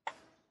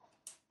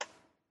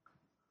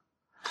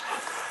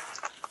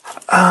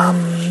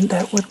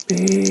 That would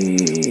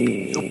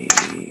be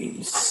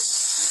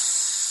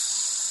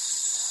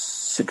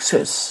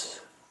success.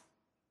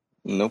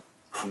 Nope.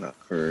 Not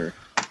for.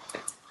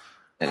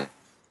 Well,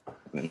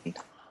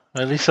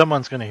 at least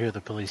someone's going to hear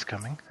the police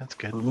coming. That's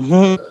good.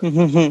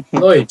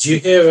 Lloyd, you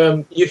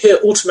hear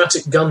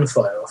automatic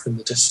gunfire off in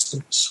the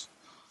distance.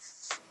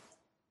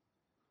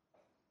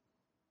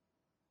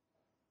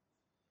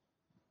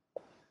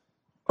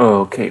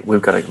 Okay,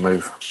 we've got to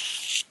move.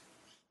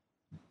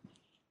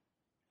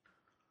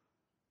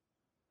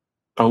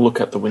 I'll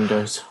look at the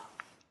windows.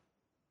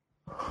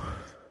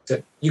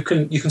 Okay. You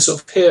can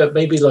sort of hear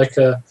maybe like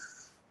a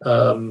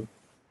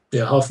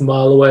half a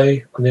mile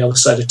away on the other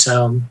side of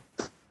town.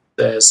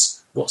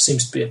 There's what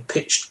seems to be a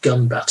pitched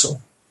gun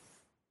battle.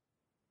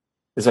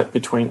 Is that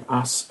between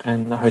us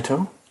and the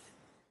hotel?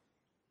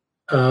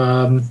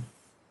 That's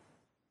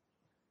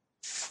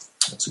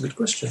a good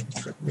question.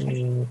 Let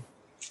me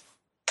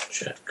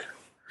check.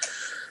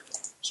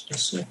 Just a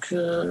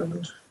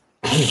second.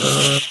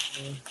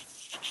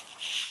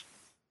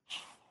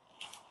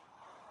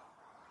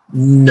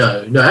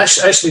 No.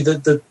 Actually,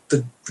 the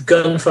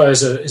gunfire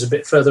is a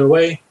bit further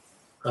away,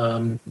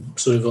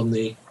 sort of on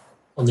the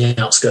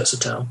outskirts of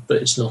town, but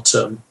it's not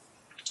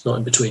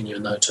in between you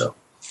and the hotel.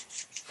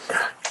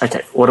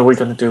 Okay, what are we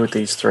going to do with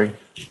these three?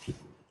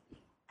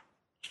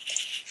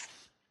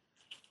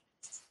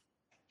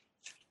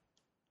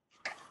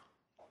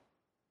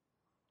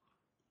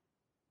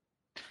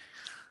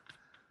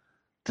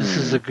 This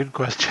is a good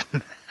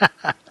question.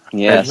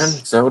 Yes.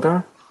 Edmund,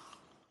 Zelda?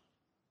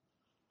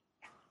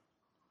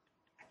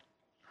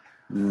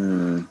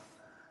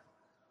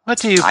 What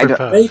do you I don't-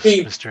 propose,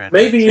 Maybe Mr. Edwards?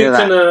 maybe you Hear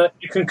that?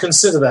 can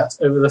consider that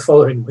over the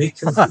following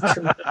week, and we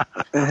can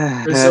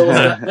resolve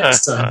that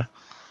next time.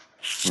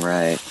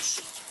 Right.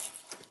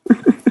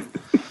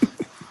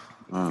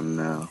 Oh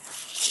no.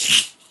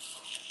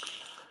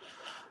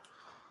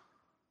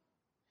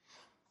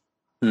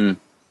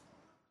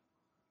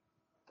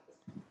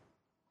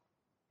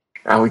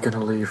 Are we going to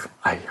leave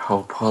a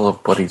whole pile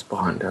of bodies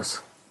behind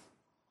us?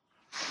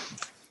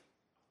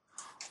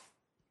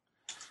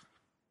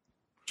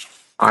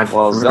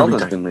 Well,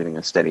 Zelda's been leaving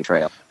a steady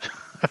trail.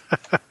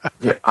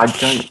 Yeah, I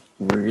don't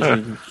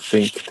really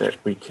think that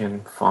we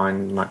can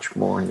find much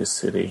more in this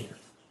city.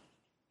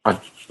 I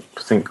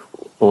think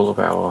all of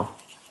our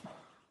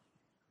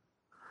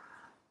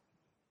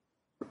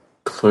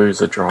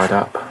clues are dried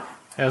up.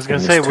 I was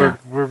going in to say, this town.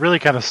 we're really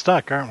kind of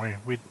stuck, aren't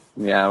we?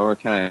 Yeah, we're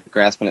kind of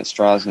grasping at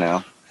straws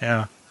now.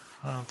 Yeah.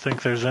 I don't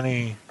think there's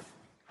any...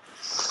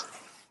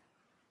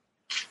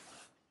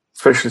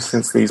 Especially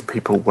since these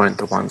people weren't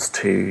the ones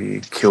to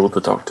kill the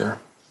doctor.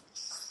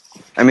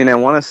 I mean, I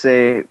want to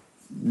say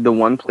the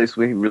one place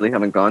we really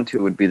haven't gone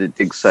to would be the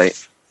dig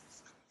site.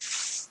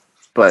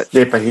 But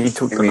Yeah, but he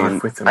took the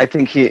knife with him. I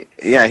think he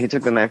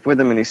took the knife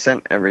with him and he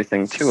sent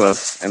everything to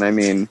us. And I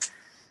mean,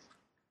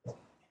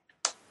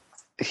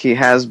 he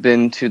has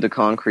been to the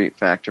concrete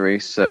factory.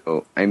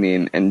 So, I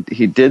mean, and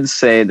he did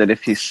say that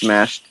if he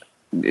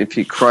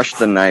crushed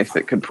the knife,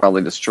 it could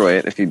probably destroy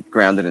it if he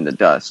ground it into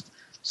dust.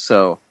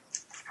 So,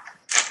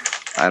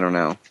 I don't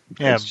know.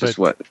 Yeah, it's just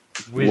but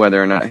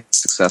whether or not he's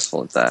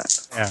successful at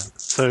that. Yeah.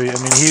 So, I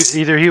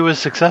mean, he was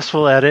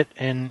successful at it,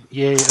 and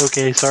yay,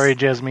 okay, sorry,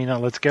 Jasmina,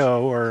 let's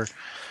go, or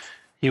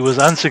he was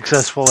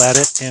unsuccessful at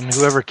it, and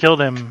whoever killed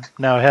him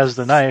now has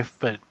the knife,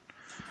 but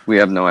we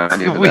have no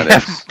idea who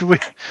that is.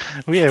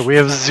 We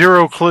have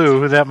zero clue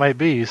who that might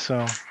be,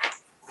 so...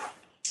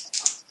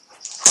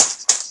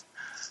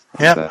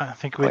 Yeah, I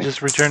think we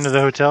just return to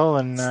the hotel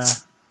and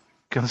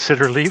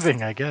consider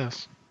leaving, I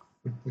guess.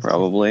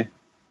 Probably.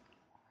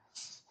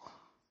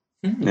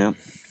 Yeah.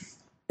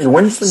 And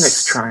when's the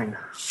next train?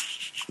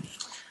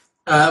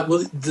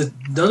 Well,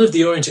 none of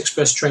the Orient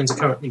Express trains are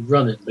currently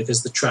running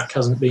because the track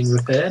hasn't been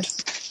repaired.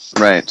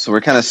 Right, so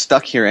we're kind of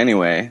stuck here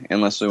anyway,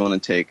 unless we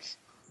want to take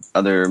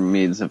other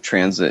means of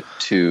transit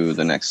to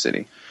the next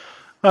city.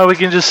 Well, we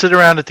can just sit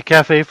around at the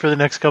cafe for the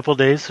next couple of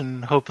days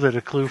and hope that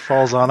a clue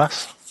falls on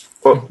us.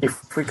 Well,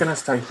 if we're going to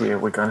stay here,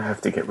 we're going to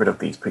have to get rid of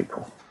these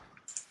people.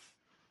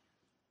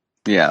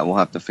 Yeah, we'll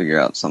have to figure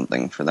out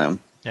something for them.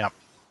 Yeah.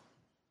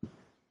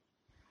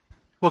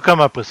 We'll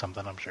come up with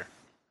something, I'm sure.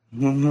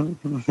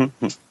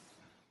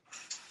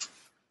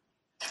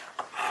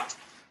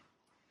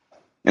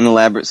 An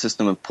elaborate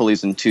system of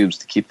pulleys and tubes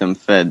to keep them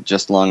fed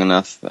just long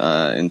enough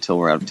until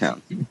we're out of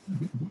town.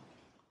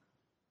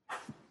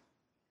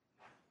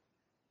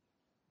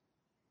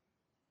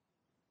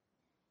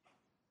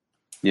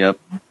 Yep.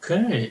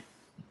 Okay.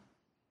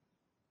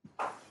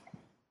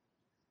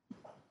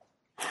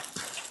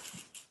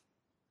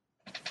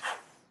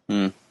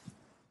 Hmm.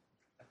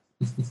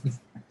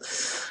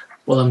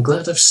 Well, I'm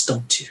glad I've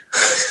stumped you.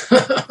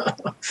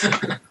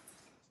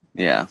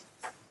 Yeah.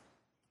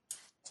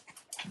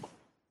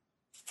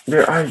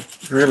 Yeah, I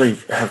really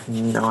have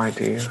no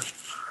idea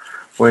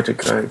where to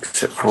go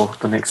except for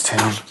the next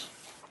town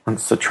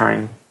once the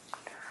train.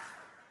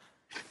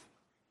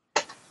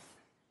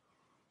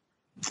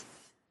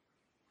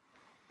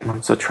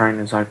 Once the train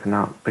is open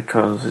up,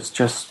 because it's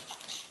just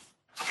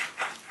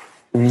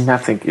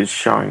nothing is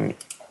showing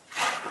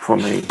for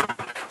me.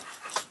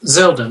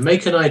 Zelda,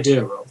 make an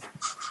idea roll.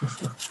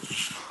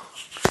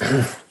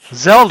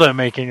 Zelda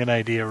making an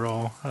idea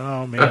roll.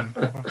 Oh man,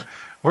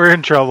 we're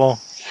in trouble.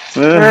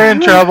 We're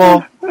in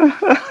trouble.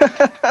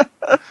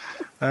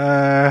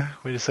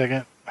 Wait a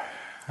second.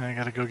 I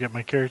gotta go get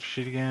my character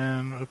sheet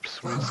again.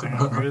 Oops, wait a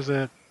second. Where is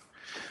it?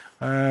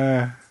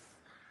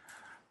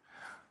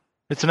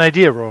 It's an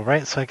idea roll,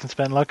 right? So I can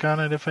spend luck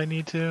on it if I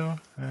need to.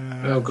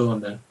 Oh, go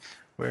on then.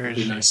 Where is That'd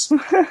be she? nice.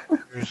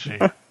 Where is she?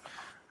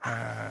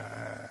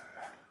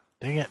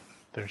 Dang it.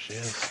 There she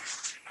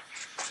is.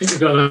 I think we've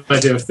got an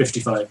idea of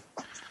 55.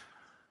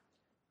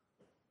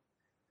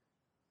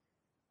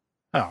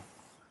 Oh.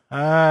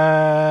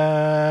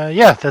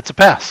 Yeah, that's a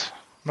pass.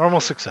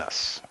 Normal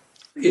success.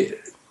 You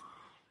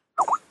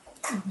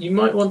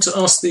might want to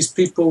ask these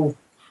people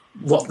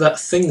what that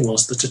thing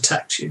was that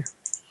attacked you.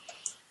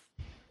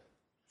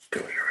 Do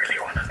we really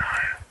want to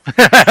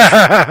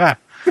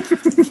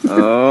know?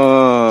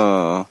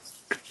 Oh.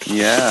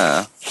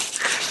 Yeah.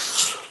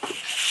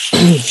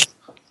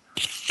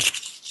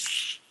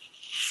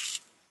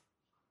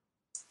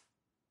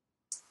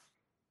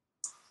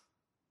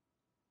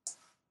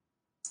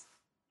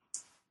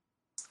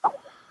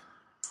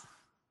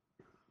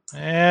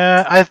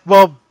 Yeah, I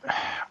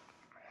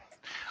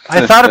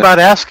thought about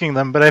asking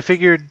them, but I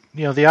figured,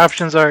 the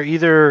options are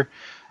either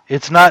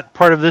it's not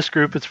part of this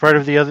group, it's part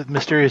of the other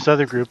mysterious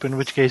other group, in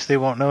which case they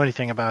won't know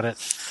anything about it,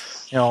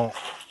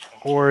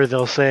 or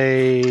they'll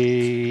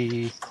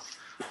say.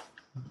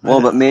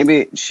 Well, but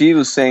maybe she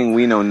was saying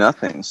we know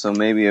nothing, so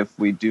maybe if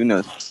we do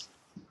know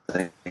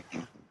something, I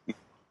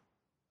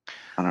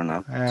don't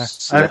know.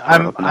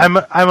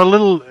 I'm a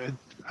little.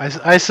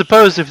 I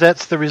suppose if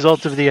that's the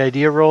result of the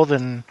idea roll,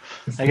 then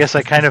I guess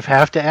I kind of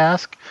have to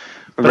ask.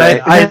 But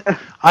right.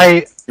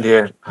 I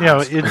Yeah.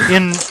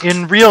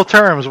 in real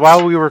terms,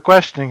 while we were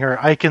questioning her,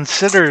 I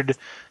considered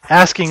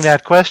asking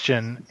that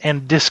question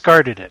and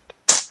discarded it.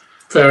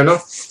 Fair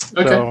enough.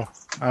 Okay. So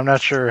I'm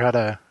not sure how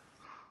to.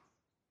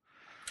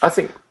 I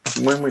think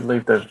when we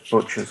leave the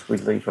butchers, we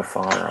leave a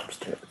fire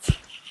upstairs.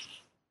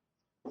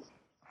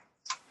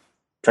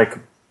 Take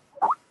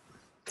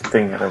a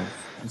thing out of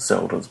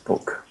Zelda's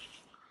book.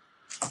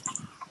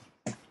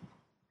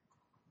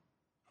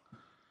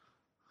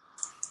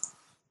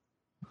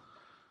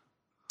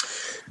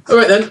 All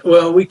right then.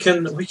 Well, we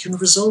can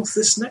resolve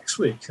this next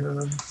week.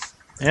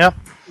 Yep.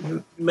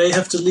 We may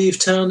have to leave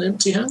town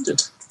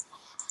empty-handed.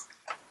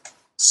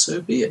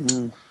 So be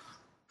it.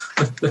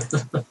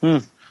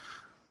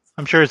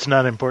 I'm sure it's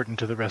not important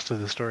to the rest of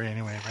the story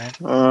anyway, right?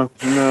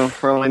 No,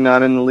 probably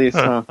not in the least,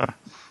 huh?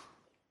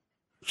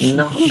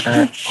 Not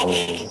at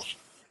all.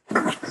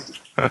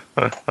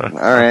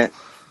 All right.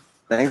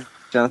 Thanks,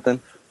 Jonathan.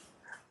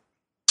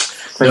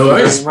 Thank you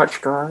very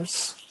much,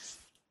 guys.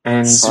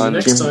 And See you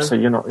next Jim, time. so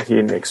you're not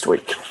here next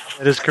week.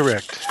 That is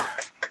correct.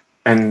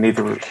 And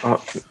neither...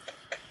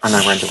 I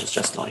know Randall's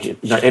just not here.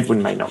 No,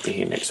 Edwin may not be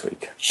here next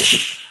week.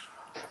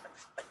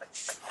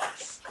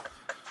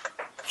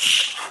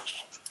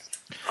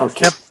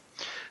 Okay. Yep.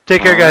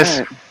 Take care, guys.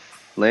 Right.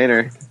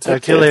 Later.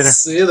 Talk to you later.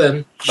 See you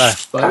then. Bye.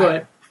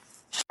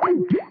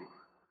 Bye-bye.